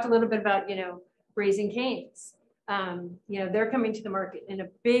 So we talked a little bit about, Raising Cane's. They're coming to the market in a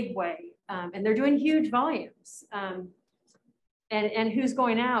big way, and they're doing huge volumes. And who's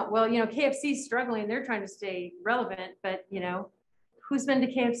going out? Well, KFC's struggling. They're trying to stay relevant, but, who's been to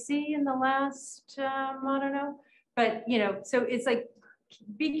KFC in the last, I don't know. But, so it's like,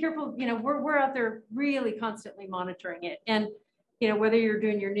 be careful. We're out there really constantly monitoring it. And, whether you're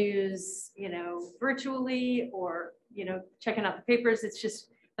doing your news, virtually or, checking out the papers, it's just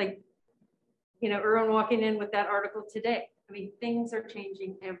like, Erwin walking in with that article today. I mean, things are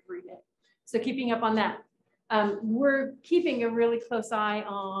changing every day. So keeping up on that. We're keeping a really close eye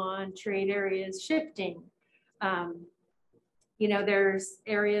on trade areas shifting. There's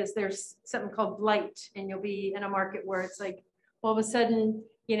areas, there's something called blight, and you'll be in a market where it's like, all of a sudden,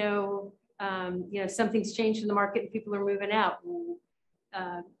 something's changed in the market and people are moving out.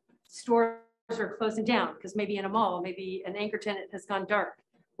 Stores are closing down because maybe in a mall, maybe an anchor tenant has gone dark.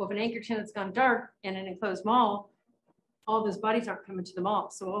 Well, if an anchor tenant's gone dark in an enclosed mall, all those bodies aren't coming to the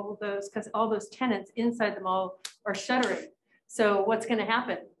mall. So because all those tenants inside the mall are shuttering. So what's going to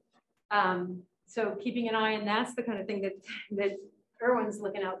happen? So keeping an eye, and that's the kind of thing that Erwin's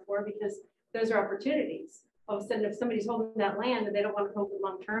looking out for, because those are opportunities. All of a sudden, if somebody's holding that land and they don't want to hold it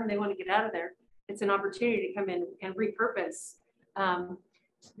long term, they want to get out of there. It's an opportunity to come in and repurpose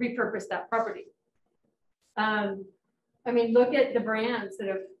that property. Look at the brands that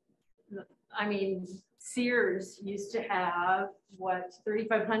have, Sears used to have,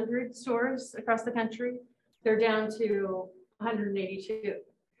 3,500 stores across the country. They're down to 182.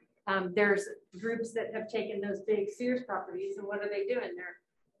 There's groups that have taken those big Sears properties, and what are they doing? They're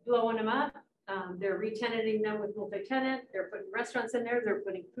blowing them up. They're re-tenanting them with multi-tenant. They're putting restaurants in there. They're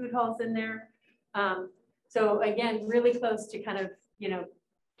putting food halls in there. So again, really close to kind of, you know,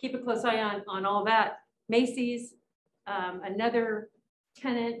 keep a close eye on all that. Macy's, another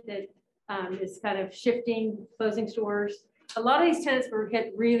tenant that is kind of shifting, closing stores. A lot of these tenants were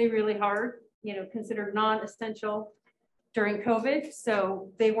hit really, really hard, you know, considered non-essential during COVID. So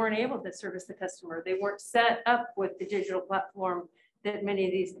they weren't able to service the customer. They weren't set up with the digital platform that many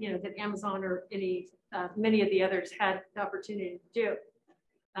of these, you know, that Amazon or many of the others had the opportunity to do.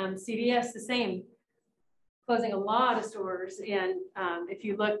 CVS, the same, closing a lot of stores. And if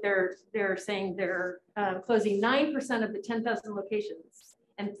you look, they're saying they're closing 9% of the 10,000 locations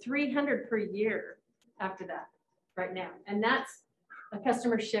and 300 per year after that right now. And that's a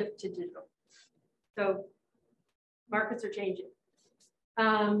customer shift to digital. So markets are changing.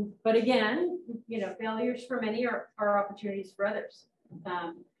 But again, you know, failures for many are opportunities for others.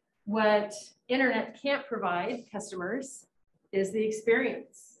 What internet can't provide customers is the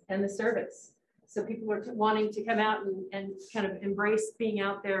experience and the service. So people are wanting to come out and kind of embrace being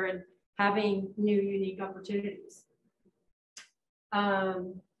out there and having new, unique opportunities.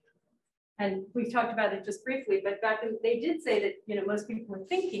 And we've talked about it just briefly, but back then they did say that, you know, most people were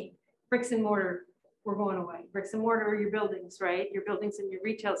thinking bricks and mortar were going away. Bricks and mortar are your buildings, right? Your buildings and your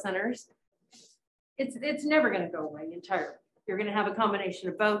retail centers. It's never going to go away entirely. You're going to have a combination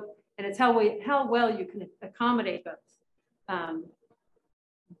of both, and it's how well you can accommodate both.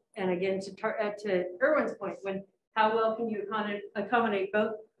 And again, to Erwin's point, how well can you accommodate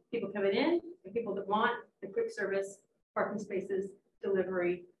both people coming in and people that want the quick service, parking spaces,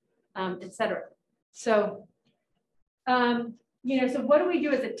 delivery, et cetera. So, you know, so what do we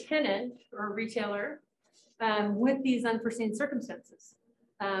do as a tenant or a retailer with these unforeseen circumstances?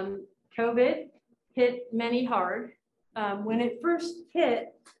 COVID hit many hard. When it first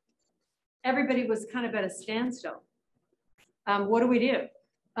hit, everybody was kind of at a standstill. What do we do?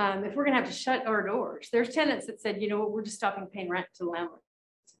 If we're going to have to shut our doors, there's tenants that said, you know what, we're just stopping paying rent to the landlord.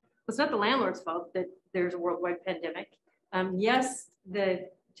 It's not the landlord's fault that there's a worldwide pandemic. Yes, the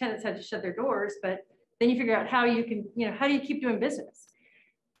tenants had to shut their doors, but then you figure out how you can, you know, how do you keep doing business?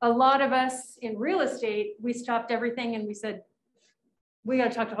 A lot of us in real estate, we stopped everything and we said, we got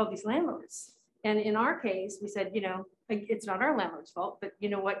to talk to all these landlords. And in our case, we said, you know, it's not our landlord's fault, but you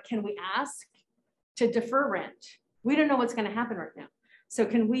know what, can we ask to defer rent? We don't know what's going to happen right now. So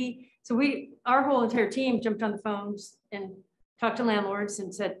our whole entire team jumped on the phones and talked to landlords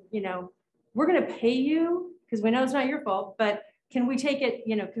and said, you know, we're going to pay you because we know it's not your fault, but can we take it,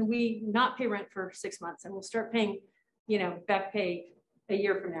 you know, can we not pay rent for 6 months and we'll start paying, you know, back pay a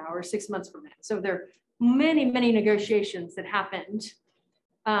year from now or 6 months from now. So there are many, many negotiations that happened.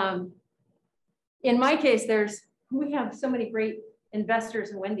 In my case, we have so many great investors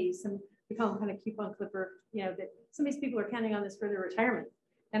in Wendy's, and we call them kind of coupon clipper, you know, that some of these people are counting on this for their retirement.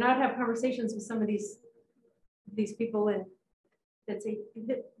 And I'd have conversations with some of these people and that say,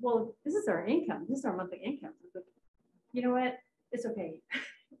 well, this is our income. This is our monthly income. But you know what? It's okay.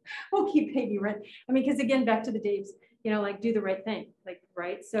 We'll keep paying you rent. I mean, because again, back to the Dave's, you know, like do the right thing, like,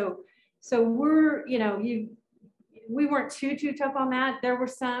 right? So we're, you know, we weren't too tough on that. There were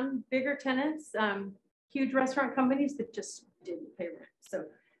some bigger tenants, huge restaurant companies that just didn't pay rent. So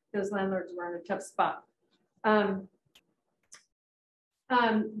those landlords were in a tough spot. But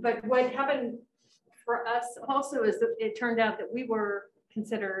what happened for us also is that it turned out that we were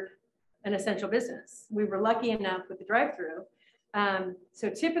considered an essential business. We were lucky enough with the drive-through. So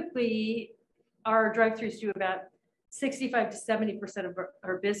typically our drive-throughs do about 65 to 70% of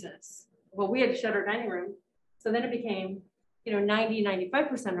our business. Well, we had to shut our dining room. So then it became, you know, 90,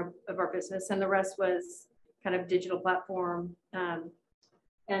 95% of our business, and the rest was kind of digital platform.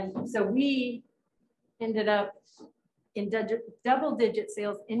 And so we ended up in double-digit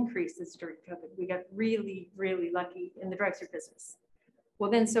sales increases during COVID. We got really, really lucky in the drive-through business. Well,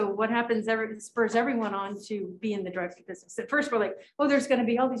 then, so what happens? It spurs everyone on to be in the drive-through business. At first, we're like, oh, there's going to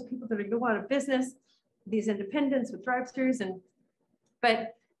be all these people that are going to go out of business, these independents with drive-throughs,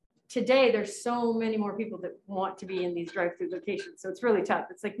 but today there's so many more people that want to be in these drive-through locations. So it's really tough.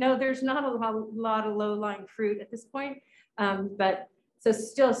 It's like, no, there's not a lot of low-lying fruit at this point, but so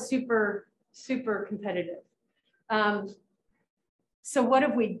still super, super competitive. So what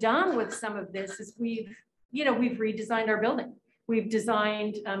have we done with some of this is we've redesigned our building. We've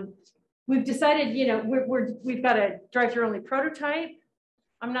designed, we've decided, you know, we've got a drive-through only prototype.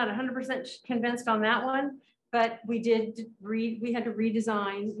 I'm not 100% convinced on that one, but we had to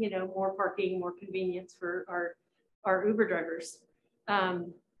redesign, you know, more parking, more convenience for our Uber drivers,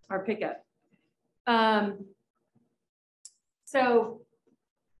 our pickup. So,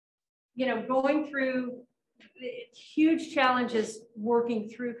 you know, going through huge challenges working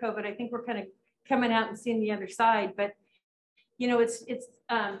through COVID. I think we're kind of coming out and seeing the other side, but you know, it's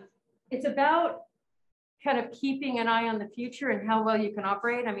about kind of keeping an eye on the future and how well you can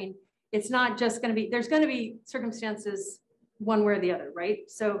operate. I mean, it's not just going to be, there's going to be circumstances one way or the other, right?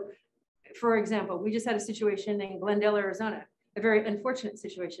 So for example, we just had a situation in Glendale, Arizona, a very unfortunate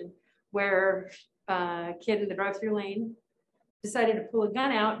situation where a kid in the drive-through lane decided to pull a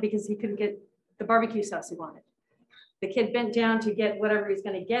gun out because he couldn't get the barbecue sauce he wanted. The kid bent down to get whatever he's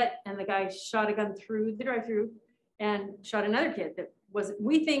going to get, and the guy shot a gun through the drive-through and shot another kid that was,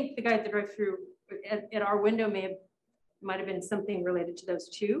 we think the guy at the drive-through at our window might have been something related to those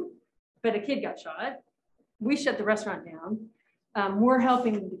two, but a kid got shot. We shut the restaurant down. We're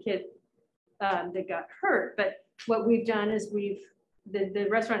helping the kid that got hurt, but what we've done is the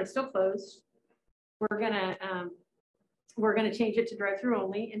restaurant is still closed. We're gonna change it to drive-through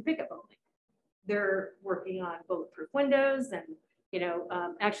only and pickup only. They're working on bulletproof windows and, you know,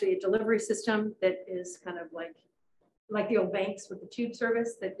 actually a delivery system that is kind of like the old banks with the tube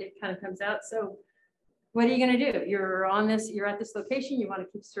service that it kind of comes out. So what are you going to do? You're at this location, you want to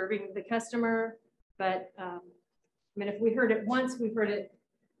keep serving the customer. But I mean, if we heard it once, we've heard it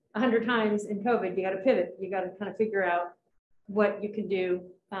 100 times in COVID, you got to pivot. You got to kind of figure out what you can do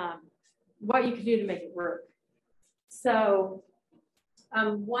to make it work. So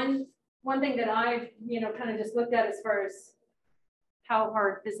one thing that I've, you know, kind of just looked at as far as how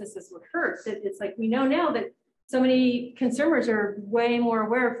hard businesses were hurt, that it's like, we know now that so many consumers are way more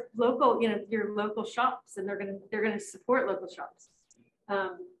aware of local, you know, your local shops, and they're going to support local shops.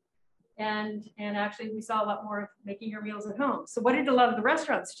 And actually we saw a lot more of making your meals at home. So what did a lot of the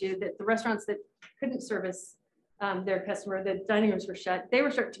restaurants do, that the restaurants that couldn't service their customer, the dining rooms were shut, they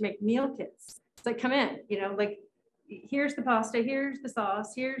were starting to make meal kits. It's like, come in, you know, like, here's the pasta, here's the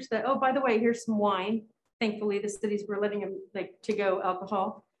sauce, here's the, oh, by the way, here's some wine. Thankfully, the cities were letting them like to-go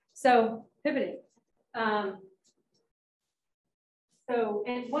alcohol. So pivoting. So,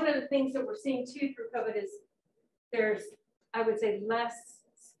 and one of the things that we're seeing too through COVID is there's, I would say, less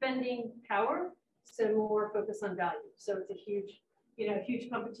spending power, so more focus on value. So it's a huge, you know, huge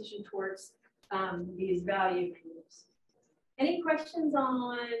competition towards these value groups. Any questions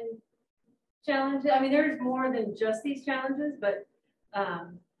on challenges? I mean, there's more than just these challenges, but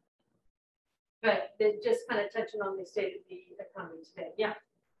they're just kind of touching on the state of the economy today. Yeah.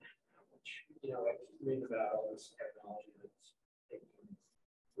 You know, I read about all this technology that's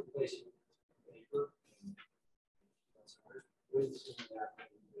replacing labor.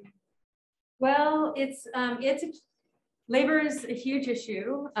 Well, labor is a huge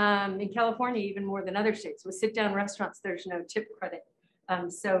issue in California, even more than other states. With sit-down restaurants, there's no tip credit,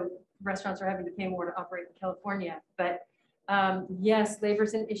 so restaurants are having to pay more to operate in California. But yes, labor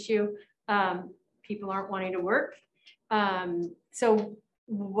is an issue. People aren't wanting to work. So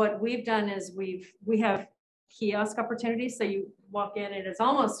what we've done is we have kiosk opportunities. So you walk in and it's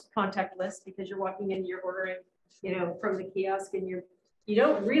almost contactless because you're walking in, you're ordering, you know, from the kiosk, and you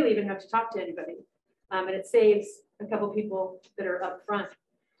don't really even have to talk to anybody. And it saves a couple people that are up front.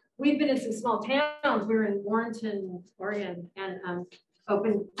 We've been in some small towns. We were in Warrenton, Oregon, and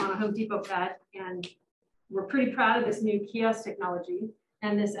opened on a Home Depot pad, and we're pretty proud of this new kiosk technology.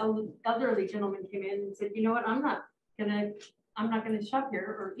 And this elderly gentleman came in and said, you know what, I'm not gonna shop here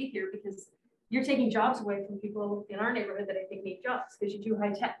or eat here because you're taking jobs away from people in our neighborhood that I think need jobs because you do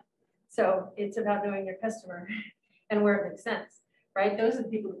high tech. So it's about knowing your customer and where it makes sense, right? Those are the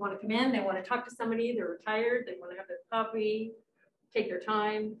people that want to come in, they want to talk to somebody, they're retired, they want to have their coffee, take their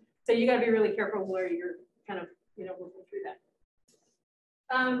time. So you got to be really careful where you're kind of, you know, working through that.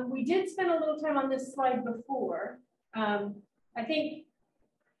 We did spend a little time on this slide before. I think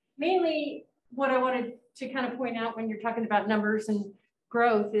mainly what I wanted to kind of point out when you're talking about numbers and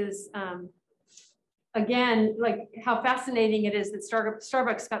growth is, again, like how fascinating it is that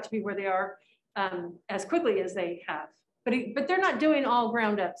Starbucks got to be where they are as quickly as they have. But they're not doing all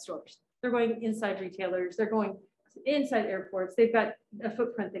ground up stores. They're going inside retailers. They're going inside airports. They've got a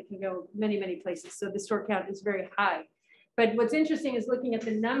footprint that can go many, many places. So the store count is very high. But what's interesting is looking at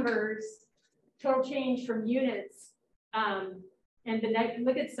the numbers, total change from units, and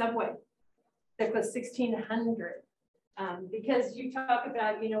look at Subway, that was 1,600. Because you talk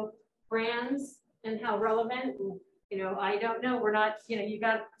about, you know, brands and how relevant, and, you know, I don't know, we're not, you know, you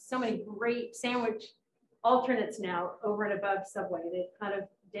got so many great sandwich alternates now over and above Subway. They've kind of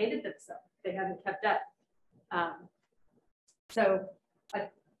dated themselves. They haven't kept up. So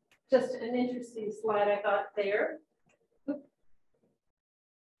just an interesting slide I thought there.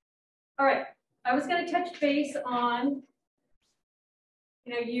 All right, I was going to touch base on,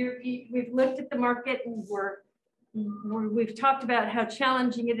 we've looked at the market and we've talked about how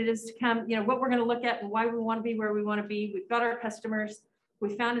challenging it is to come, what we're going to look at and why we want to be where we want to be. We've got our customers,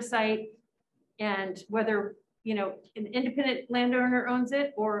 we found a site, and whether, an independent landowner owns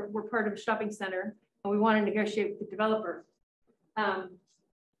it or we're part of a shopping center and we want to negotiate with the developer. I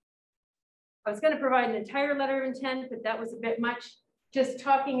was going to provide an entire letter of intent, but that was a bit much. Just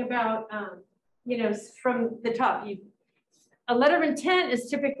talking about, from the top, a letter of intent is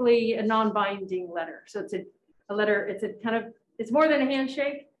typically a non-binding letter. So it's a letter, it's more than a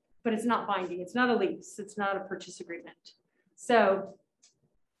handshake, but it's not binding. It's not a lease. It's not a purchase agreement. So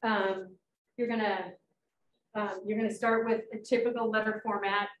you're gonna start with a typical letter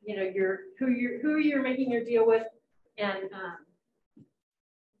format. Who you're making your deal with, and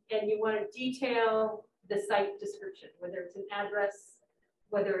you want to detail the site description, whether it's an address,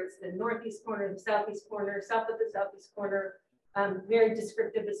 whether it's the northeast corner, the southeast corner, south of the southeast corner, very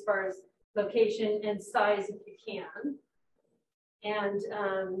descriptive as far as location and size if you can. And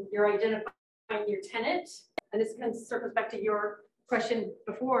you're identifying your tenant. And this kind of circles back to your question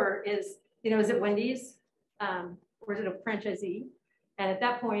before is, is it Wendy's or is it a franchisee? And at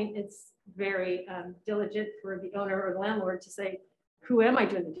that point, it's very diligent for the owner or the landlord to say, who am I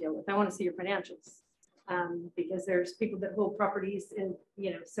doing the deal with? I want to see your financials. Because there's people that hold properties in,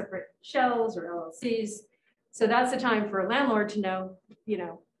 separate shells or LLCs. So that's the time for a landlord to know,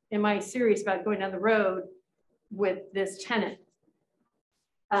 am I serious about going down the road with this tenant?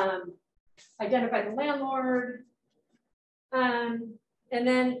 Identify the landlord, and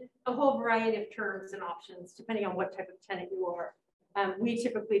then a whole variety of terms and options, depending on what type of tenant you are. We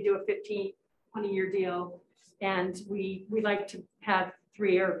typically do a 15, 20-year deal, and we like to have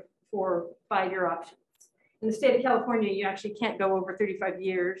 3 or 4 or 5-year options. In the state of California, you actually can't go over 35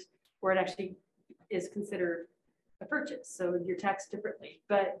 years where it actually is considered a purchase. So you're taxed differently.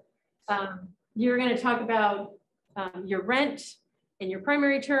 But you're going to talk about your rent and your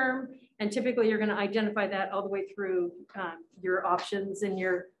primary term. And typically you're going to identify that all the way through your options and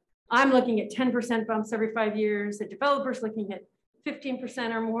I'm looking at 10% bumps every 5 years. The developer's looking at 15%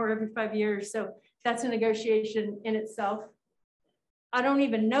 or more every 5 years. So that's a negotiation in itself. I don't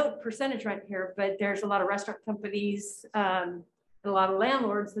even note percentage rent here, but there's a lot of restaurant companies and a lot of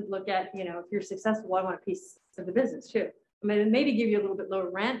landlords that look at, if you're successful, I want a piece of the business too. I mean, maybe give you a little bit lower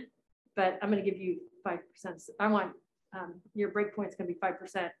rent, but I'm going to give you 5%. I want your break point's going to be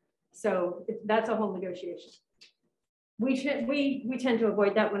 5%. So that's a whole negotiation. We tend to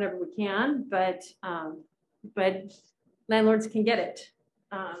avoid that whenever we can, but landlords can get it.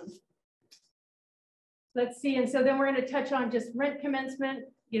 Let's see, and so then we're going to touch on just rent commencement.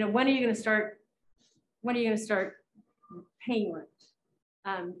 When are you going to start? When are you going to start paying rent?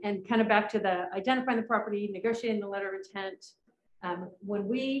 And kind of back to the identifying the property, negotiating the letter of intent. When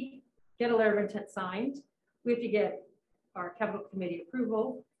we get a letter of intent signed, we have to get our capital committee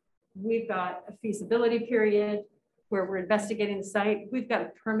approval. We've got a feasibility period where we're investigating the site. We've got a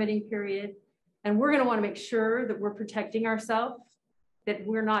permitting period, and we're going to want to make sure that we're protecting ourselves, that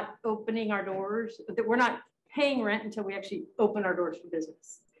we're not opening our doors, that we're not paying rent until we actually open our doors for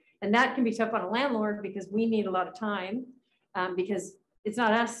business. And that can be tough on a landlord because we need a lot of time because it's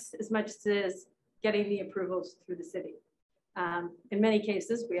not us as much as getting the approvals through the city. In many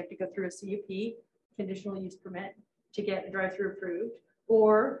cases, we have to go through a CUP, conditional use permit, to get a drive-through approved.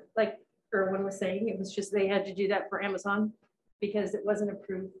 Or like Erwin was saying, it was just they had to do that for Amazon because it wasn't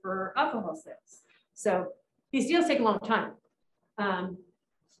approved for alcohol sales. So these deals take a long time.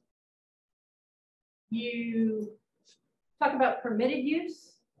 You talk about permitted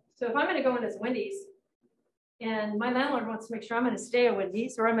use. So if I'm going to go in as Wendy's and my landlord wants to make sure I'm going to stay at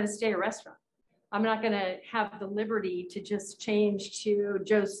Wendy's or I'm going to stay at a restaurant, I'm not going to have the liberty to just change to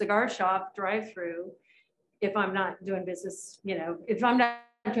Joe's Cigar Shop drive-through if I'm not doing business, if I'm not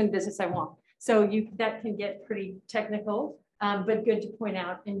doing business I want. So that can get pretty technical, but good to point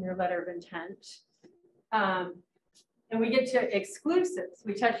out in your letter of intent. And we get to exclusives.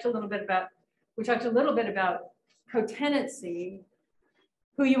 We talked a little bit about co-tenancy,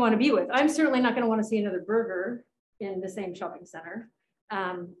 who you want to be with. I'm certainly not going to want to see another burger in the same shopping center.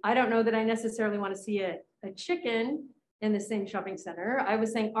 I don't know that I necessarily want to see a chicken in the same shopping center. I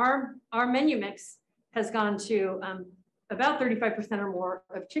was saying our menu mix has gone to about 35% or more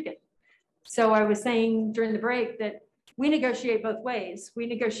of chicken. So I was saying during the break that we negotiate both ways. We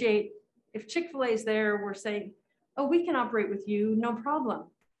negotiate, if Chick-fil-A is there, we're saying, oh, we can operate with you, no problem.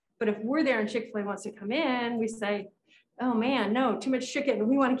 But if we're there and Chick-fil-A wants to come in, we say, oh man, no, too much chicken,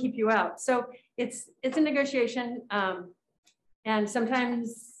 we want to keep you out. So it's a negotiation. And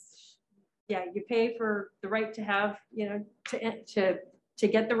sometimes yeah, you pay for the right to have, you know, to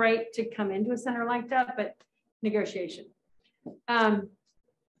get the right to come into a center like that, but negotiation. And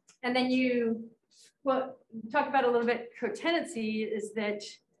then talk about a little bit co-tenancy is that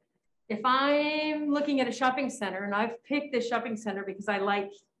if I'm looking at a shopping center and I've picked this shopping center because I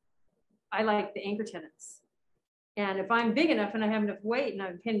like the anchor tenants. And if I'm big enough and I have enough weight and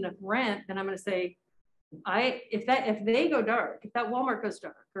I'm paying enough rent, then I'm going to say, if they go dark, if that Walmart goes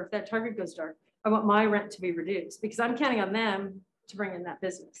dark, or if that Target goes dark, I want my rent to be reduced because I'm counting on them to bring in that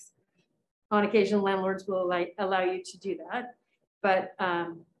business. On occasion, landlords will allow you to do that. But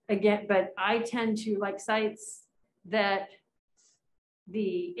but I tend to like sites that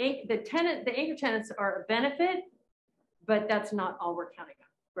the anchor tenants are a benefit, but that's not all we're counting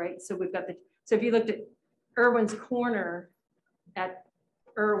on, right? So we've got so if you looked at Irwin's Corner at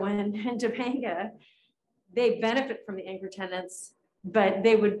Irwin and Topanga, they benefit from the anchor tenants, but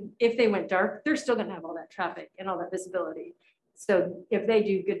they would, if they went dark, they're still going to have all that traffic and all that visibility. So if they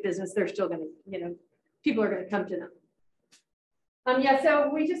do good business, they're still going to, you know, people are going to come to them. Yeah, so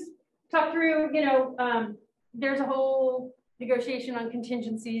we just talked through, you know, there's a whole negotiation on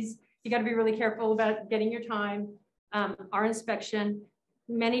contingencies. You got to be really careful about getting your time. Our inspection,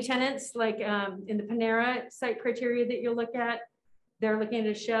 many tenants, like in the Panera site criteria that you'll look at, they're looking at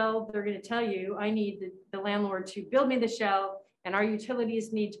a shell. They're going to tell you, I need the landlord to build me the shell, and our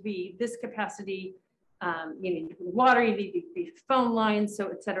utilities need to be this capacity. You need water, you need to be phone lines, so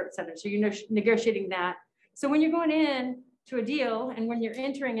et cetera, et cetera. So you're negotiating that. So when you're going in to a deal and when you're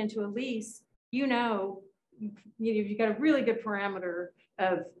entering into a lease, you know, you've got a really good parameter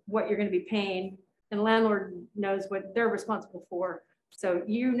of what you're going to be paying, and the landlord knows what they're responsible for. So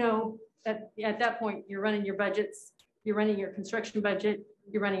you know that at that point you're running your budgets, you're running your construction budget,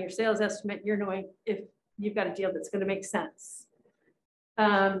 you're running your sales estimate, you're knowing if you've got a deal that's going to make sense.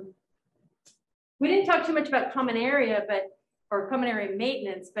 We didn't talk too much about common area, or common area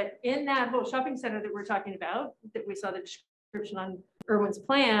maintenance, but in that whole shopping center that we're talking about, that we saw the description on Irwin's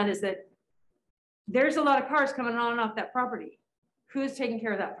plan, is that there's a lot of cars coming on and off that property. Who's taking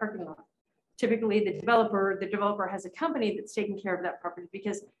care of that parking lot? Typically the developer has a company that's taking care of that property,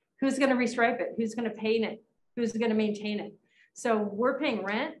 because who's going to restripe it? Who's going to paint it? Who's going to maintain it? So we're paying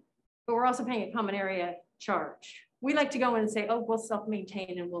rent, but we're also paying a common area charge. We like to go in and say, oh, we'll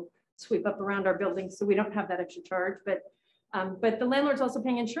self-maintain and we'll sweep up around our buildings so we don't have that extra charge. But the landlord's also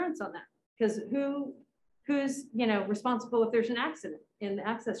paying insurance on that, because who's, you know, responsible if there's an accident in the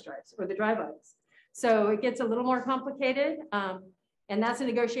access drives or the drive-bys. So it gets a little more complicated, and that's a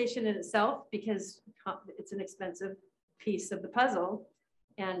negotiation in itself, because it's an expensive piece of the puzzle.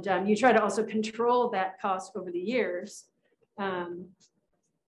 And you try to also control that cost over the years. So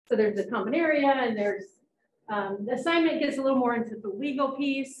there's the common area, and there's the assignment gets a little more into the legal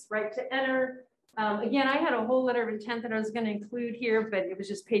piece, right to enter. Again, I had a whole letter of intent that I was going to include here, but it was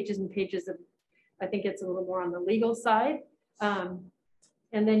just pages and pages of, I think it's a little more on the legal side. And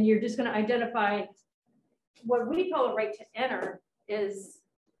then you're just going to identify what we call a right to enter. It's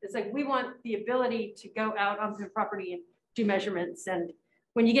like we want the ability to go out onto the property and do measurements. And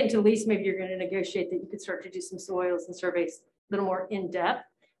when you get into lease, maybe you're going to negotiate that you could start to do some soils and surveys a little more in depth,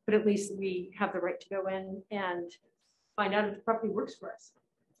 but at least we have the right to go in and find out if the property works for us.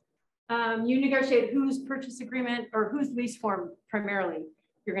 You negotiate whose purchase agreement or whose lease form primarily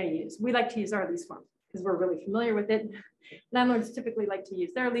you're going to use. We like to use our lease form because we're really familiar with it. Landlords typically like to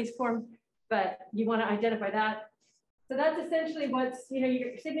use their lease form, but you want to identify that. So that's essentially what's, you know, you get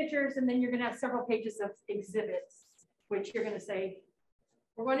your signatures, and then you're going to have several pages of exhibits, which you're going to say,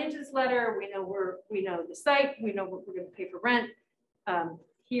 we're going into this letter. We know the site. We know what we're going to pay for rent.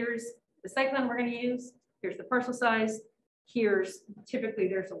 Here's the site plan we're going to use. Here's the parcel size. Here's typically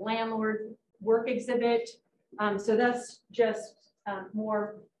there's a landlord work exhibit. So that's just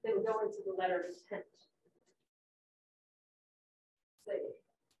more that will go into the letter of intent.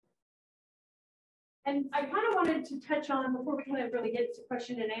 And I kind of wanted to touch on, before we kind of really get to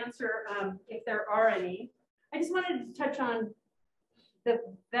question and answer, if there are any, I just wanted to touch on the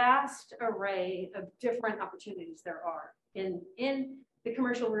vast array of different opportunities there are in the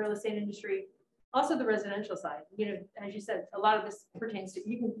commercial real estate industry, also the residential side. You know, as you said, a lot of this pertains to,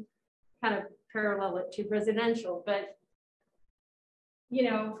 you can kind of parallel it to residential, but you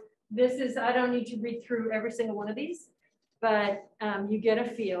know, this is, I don't need to read through every single one of these, but you get a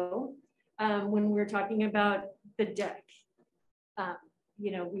feel when we're talking about the deck.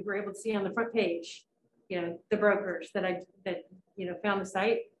 You know, we were able to see on the front page, you know, the brokers that you know, found the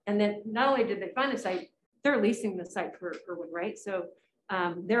site. And then not only did they find the site, they're leasing the site for Irwin, right? So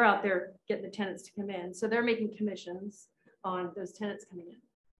they're out there getting the tenants to come in. So they're making commissions on those tenants coming in.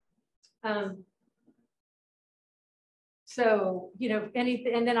 So, you know,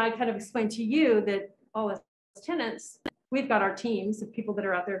 anything, and then I kind of explained to you that all as tenants, we've got our teams of people that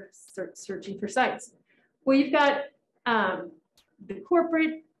are out there searching for sites. Well, you've got the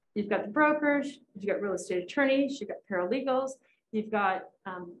corporate, you've got the brokers, you've got real estate attorneys, you've got paralegals, you've got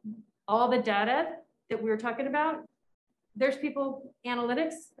all the data that we were talking about. There's people,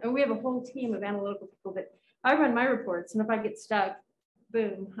 analytics, and we have a whole team of analytical people that I run my reports, and if I get stuck,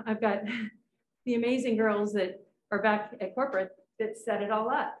 boom, I've got the amazing girls that are back at corporate that set it all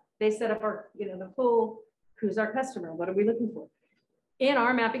up. They set up our, you know, the full, who's our customer? What are we looking for? In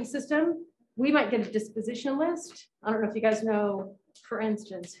our mapping system, we might get a disposition list. I don't know if you guys know, for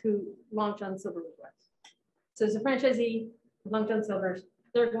instance, who Long John Silver was. So as a franchisee, Long John Silver's,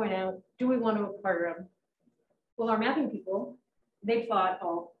 they're going out. Do we want to acquire them? Well, our mapping people, they plot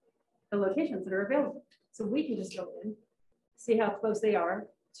all the locations that are available. So we can just go in, see how close they are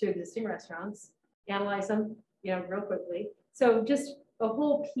to existing restaurants, analyze them, you know, real quickly. So just a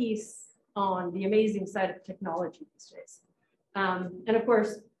whole piece on the amazing side of technology these days. And of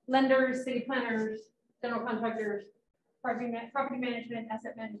course, lenders, city planners, general contractors, property management,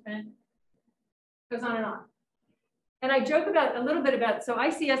 asset management, goes on and on. And I joke about a little bit about, so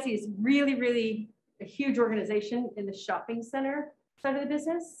ICSC is really, really a huge organization in the shopping center side of the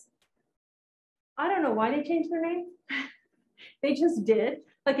business. I don't know why they changed their name. They just did,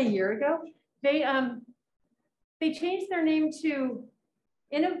 like a year ago. They changed their name to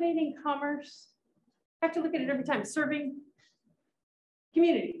Innovating Commerce. I have to look at it every time, serving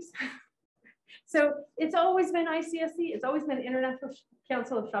communities. So it's always been ICSC. It's always been International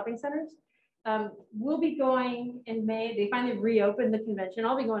Council of Shopping Centers. We'll be going in May. They finally reopened the convention.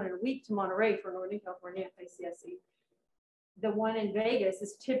 I'll be going in a week to Monterey for Northern California ICSC. The one in Vegas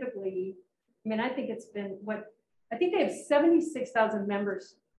is typically, I mean, I think it's been I think they have 76,000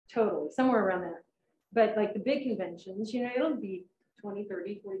 members total, somewhere around there. But like the big conventions, you know, it'll be 20,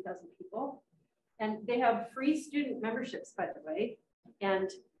 30, 40,000 people. And they have free student memberships, by the way.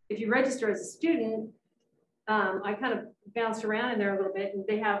 And if you register as a student, I kind of bounced around in there a little bit, and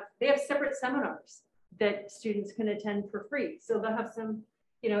they have separate seminars that students can attend for free. So they'll have some,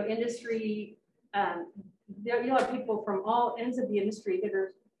 you know, industry, you'll have people from all ends of the industry that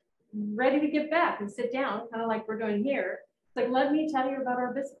are ready to get back and sit down, kind of like we're doing here. It's like, let me tell you about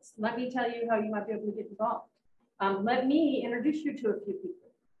our business. Let me tell you how you might be able to get involved. Let me introduce you to a few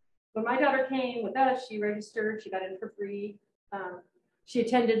people. When my daughter came with us, she registered, she got in for free. She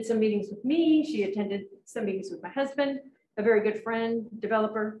attended some meetings with me. She attended some meetings with my husband, a very good friend,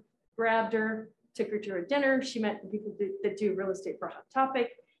 developer, grabbed her, took her to a dinner. She met the people that do real estate for Hot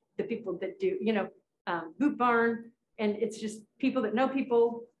Topic, the people that do, you know, Boot Barn. And it's just people that know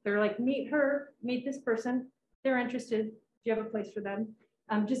people. They're like, meet her, meet this person. They're interested. Do you have a place for them?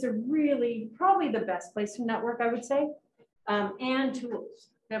 Just a really, probably the best place to network, I would say. And tools.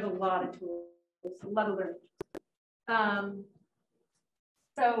 They have a lot of tools, a lot of learning.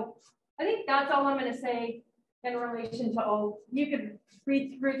 So I think that's all I'm going to say in relation to all. You could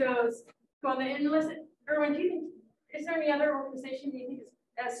read through those, go on there and listen. Erwin, do you think, is there any other organization you think is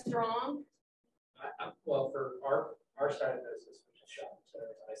as strong? Well, for our side of business, which is shopping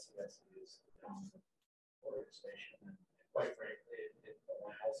centers, ICSC is the dominant organization, and quite frankly, it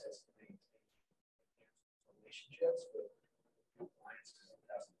allows us to maintain relationships with clients and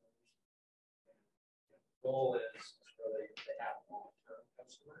customers. The goal is really to have long-term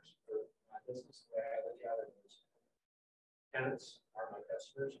customers for my business. The way I look at it is, tenants are my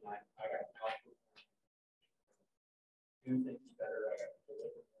customers, and I got to do things better. I got to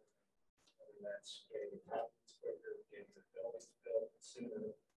deliver more. Whether that's getting the profits quicker, getting the buildings built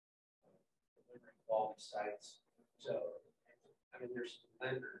sooner, delivering quality sites. So, I mean, there's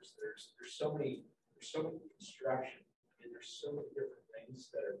lenders. There's so many construction. I mean, there's so many different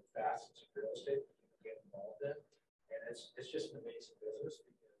things that are facets of real estate that you can get involved in. And it's just an amazing business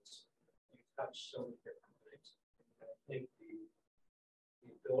because you touch so many different things. And I think the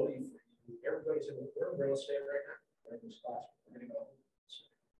ability for you, everybody's we're in real estate right now. We're in this class. We're going to go.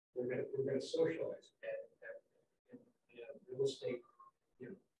 We're going to socialize and real estate, you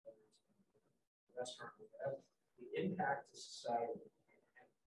know, restaurant, whatever. The impact to society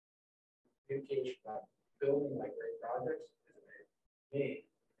and communication about building like great projects is amazing.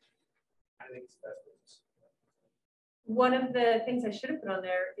 I think it's the best business. One of the things I should have put on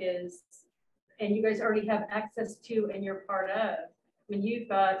there is, and you guys already have access to and you're part of, I mean, you've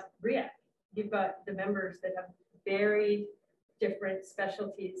got REACT, you've got the members that have very different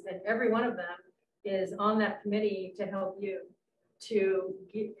specialties, and every one of them is on that committee to help you, to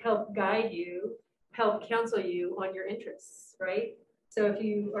help guide you, help counsel you on your interests, right? So if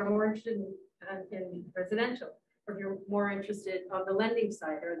you are more interested in residential, or if you're more interested on the lending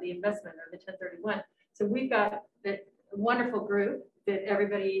side or the investment or the 1031. So we've got a wonderful group that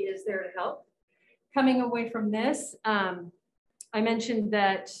everybody is there to help. Coming away from this, I mentioned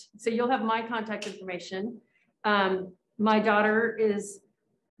that, so you'll have my contact information. My daughter is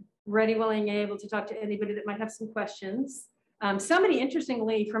ready, willing, and able to talk to anybody that might have some questions. Somebody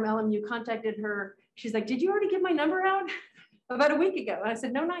interestingly from LMU contacted her. She's like, did you already give my number out? About a week ago. I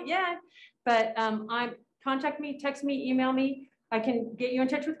said, no, not yet. But contact me, text me, email me. I can get you in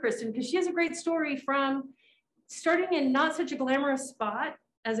touch with Kristen because she has a great story from starting in not such a glamorous spot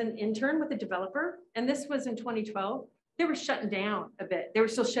as an intern with a developer. And this was in 2012. They were shutting down a bit. They were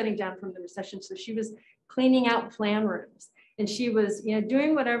still shutting down from the recession. So she was cleaning out plan rooms and she was,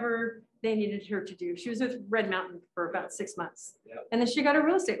 doing whatever they needed her to do. She was with Red Mountain for about 6 months. Yep. And then she got a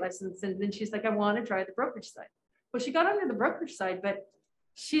real estate license. And then she's like, I want to try the brokerage side. Well, she got onto the brokerage side, but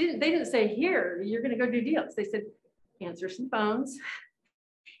they didn't say, here, you're going to go do deals. They said, answer some phones,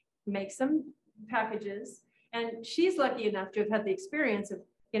 make some packages. And she's lucky enough to have had the experience of,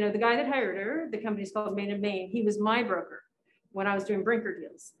 the guy that hired her, the company's called Main and Main. He was my broker when I was doing brinker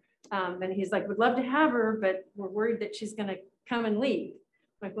deals. And he's like, would love to have her, but we're worried that she's going to come and leave.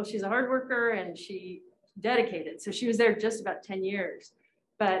 I'm like, well, she's a hard worker and she dedicated. So she was there just about 10 years.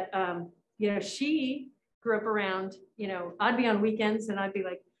 But, she grew up around, I'd be on weekends and I'd be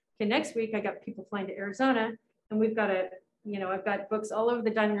like, okay, next week I got people flying to Arizona and we've got I've got books all over the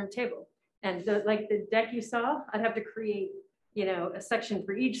dining room table. And the deck you saw, I'd have to create, a section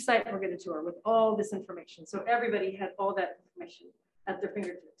for each site we're going to tour with all this information. So everybody had all that information at their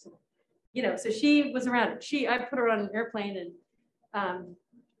fingertips. So she was around it. I put her on an airplane and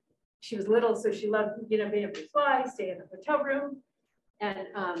she was little, so she loved, being able to fly, stay in a hotel room. And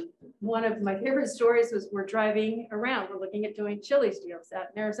one of my favorite stories was we're driving around, we're looking at doing Chili's deals out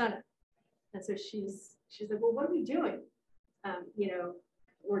in Arizona. And so she's like, well, what are we doing?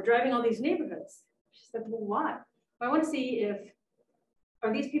 We're driving all these neighborhoods. She said, well, why? Well, I want to see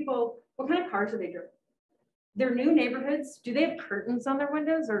are these people, what kind of cars are they driving? They're new neighborhoods. Do they have curtains on their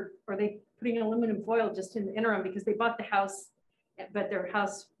windows or are they putting aluminum foil just in the interim because they bought the house, but their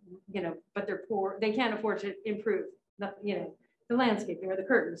house, but they're poor. They can't afford to improve the landscaping or the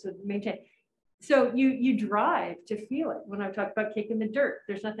curtains to maintain. So you drive to feel it. When I talked about kicking the dirt,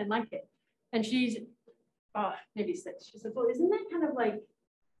 there's nothing like it. And she's, maybe 6. She said, well, isn't that kind of like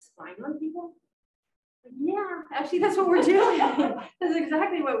spying on people? Like, yeah, actually, that's what we're doing. That's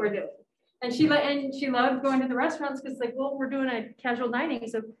exactly what we're doing. And she loved going to the restaurants because like, well, we're doing a casual dining.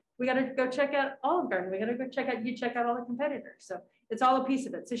 So we got to go check out Olive Garden. We got to go check out all the competitors. So it's all a piece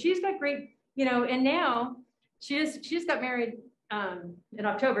of it. So she's got great, and now she just got married in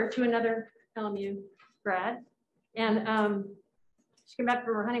October to another LMU grad. And she came back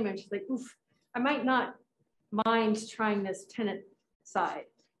from her honeymoon. She's like, oof, I might not mind trying this tenant side.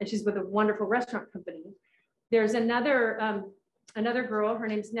 And she's with a wonderful restaurant company. There's another girl, her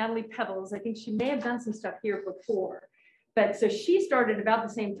name's Natalie Pebbles. I think she may have done some stuff here before. But so she started about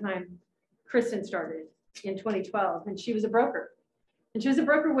the same time Kristen started in 2012. And she was a broker. And she was a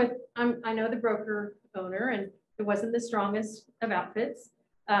broker with, I know the broker owner, and it wasn't the strongest of outfits.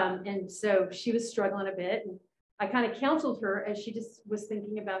 And so she was struggling a bit. And I kind of counseled her as she just was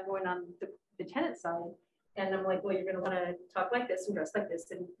thinking about going on the tenant side. And I'm like, well, you're going to want to talk like this and dress like this.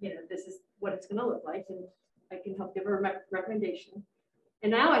 And, this is what it's going to look like. And I can help give her a recommendation.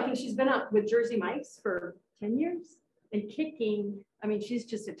 And now I think she's been up with Jersey Mike's for 10 years and kicking. I mean, she's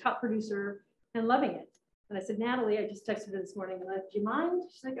just a top producer and loving it. And I said, Natalie, I just texted her this morning. I'm like, do you mind?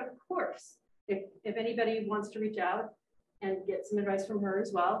 She's like, of course. If anybody wants to reach out and get some advice from her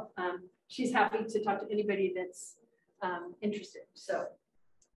as well, she's happy to talk to anybody that's interested. So,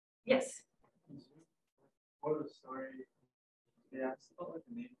 yes. What was the story? Yeah, what was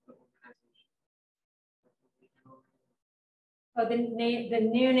the name of the organization? Oh, the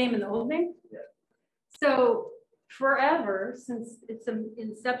new name and the old name? Yeah. So forever, since its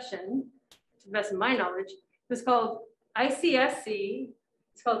inception, to the best of my knowledge, it was called ICSC.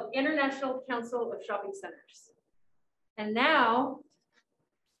 It's called International Council of Shopping Centers. And now,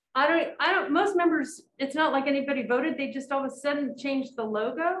 most members, it's not like anybody voted. They just all of a sudden changed the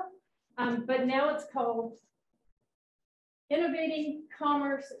logo. But now it's called Innovating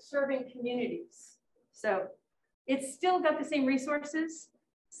Commerce Serving Communities. So it's still got the same resources,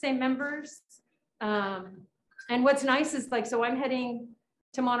 same members. And what's nice is so I'm heading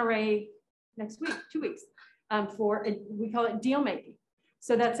to Monterey next week, 2 weeks, we call it deal making.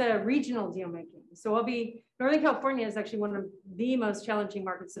 So that's a regional deal making. So Northern California is actually one of the most challenging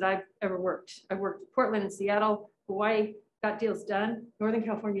markets that I've ever worked. I've worked Portland and Seattle, Hawaii, got deals done. Northern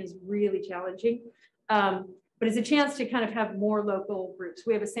California is really challenging. But it's a chance to kind of have more local groups.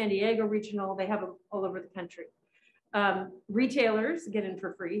 We have a San Diego regional, they have them all over the country. Retailers get in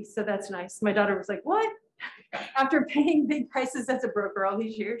for free, so that's nice. My daughter was like, what? After paying big prices as a broker all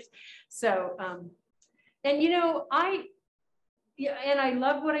these years. So, and you know, I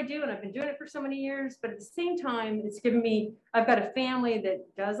love what I do, and I've been doing it for so many years, but at the same time, it's given me, I've got a family that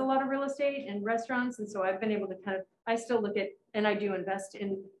does a lot of real estate and restaurants. And so I've been able to kind of, I still look at, and I do invest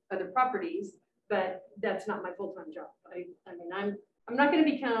in other properties, but that's not my full-time job. I mean, I'm not going to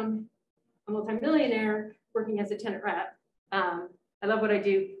become a multimillionaire working as a tenant rep. I love what I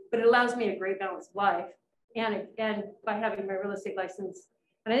do, but it allows me a great balance of life. And by having my real estate license,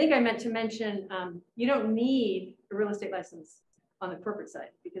 and I think I meant to mention, you don't need a real estate license on the corporate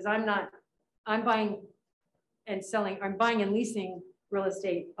side, because I'm buying and leasing real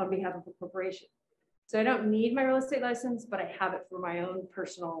estate on behalf of a corporation. So I don't need my real estate license, but I have it for my own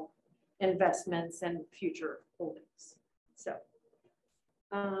personal investments and future holdings. So,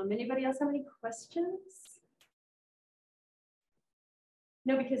 anybody else have any questions?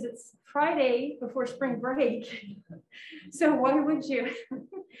 No, because it's Friday before spring break. So why would you?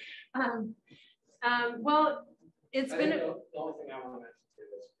 Well, it's been. The only thing I want to mention too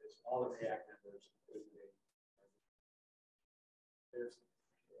is all the React members. There's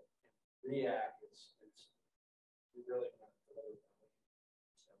React is really not for everybody.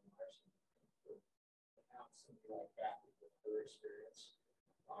 Something like that with her experience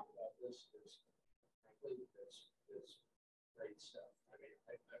talk about this is frankly this great stuff. I mean,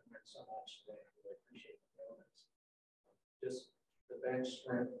 I've learned so much today. I really appreciate the moments. Just the bench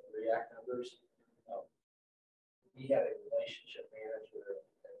strength, React numbers. We had a relationship manager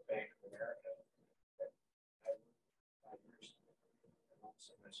at Bank of America that I 5 years ago, and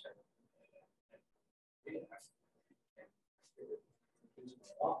also my second, and he's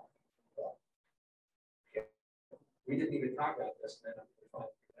my law. We didn't even talk about this, and then we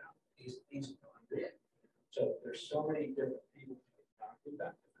finally found he's gone in. So there's so many different people talking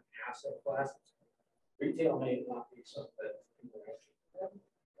about different asset classes. Retail may not be something that people actually have,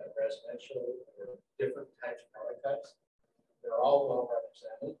 but residential or different types of product types, they're all well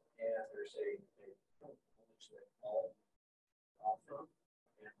represented, and there's a which they all from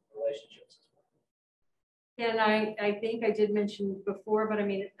and relationships as well. And I think I did mention before, but I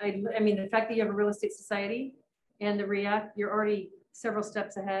mean the fact that you have a real estate society and the React, you're already several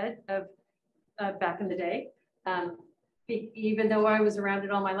steps ahead of back in the day. Even though I was around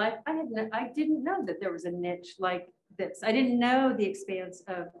it all my life, I didn't know that there was a niche like this. I didn't know the expanse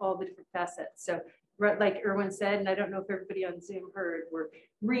of all the different facets. So like Erwin said, and I don't know if everybody on Zoom heard, we're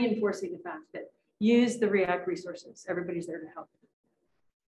reinforcing the fact that use the React resources. Everybody's there to help.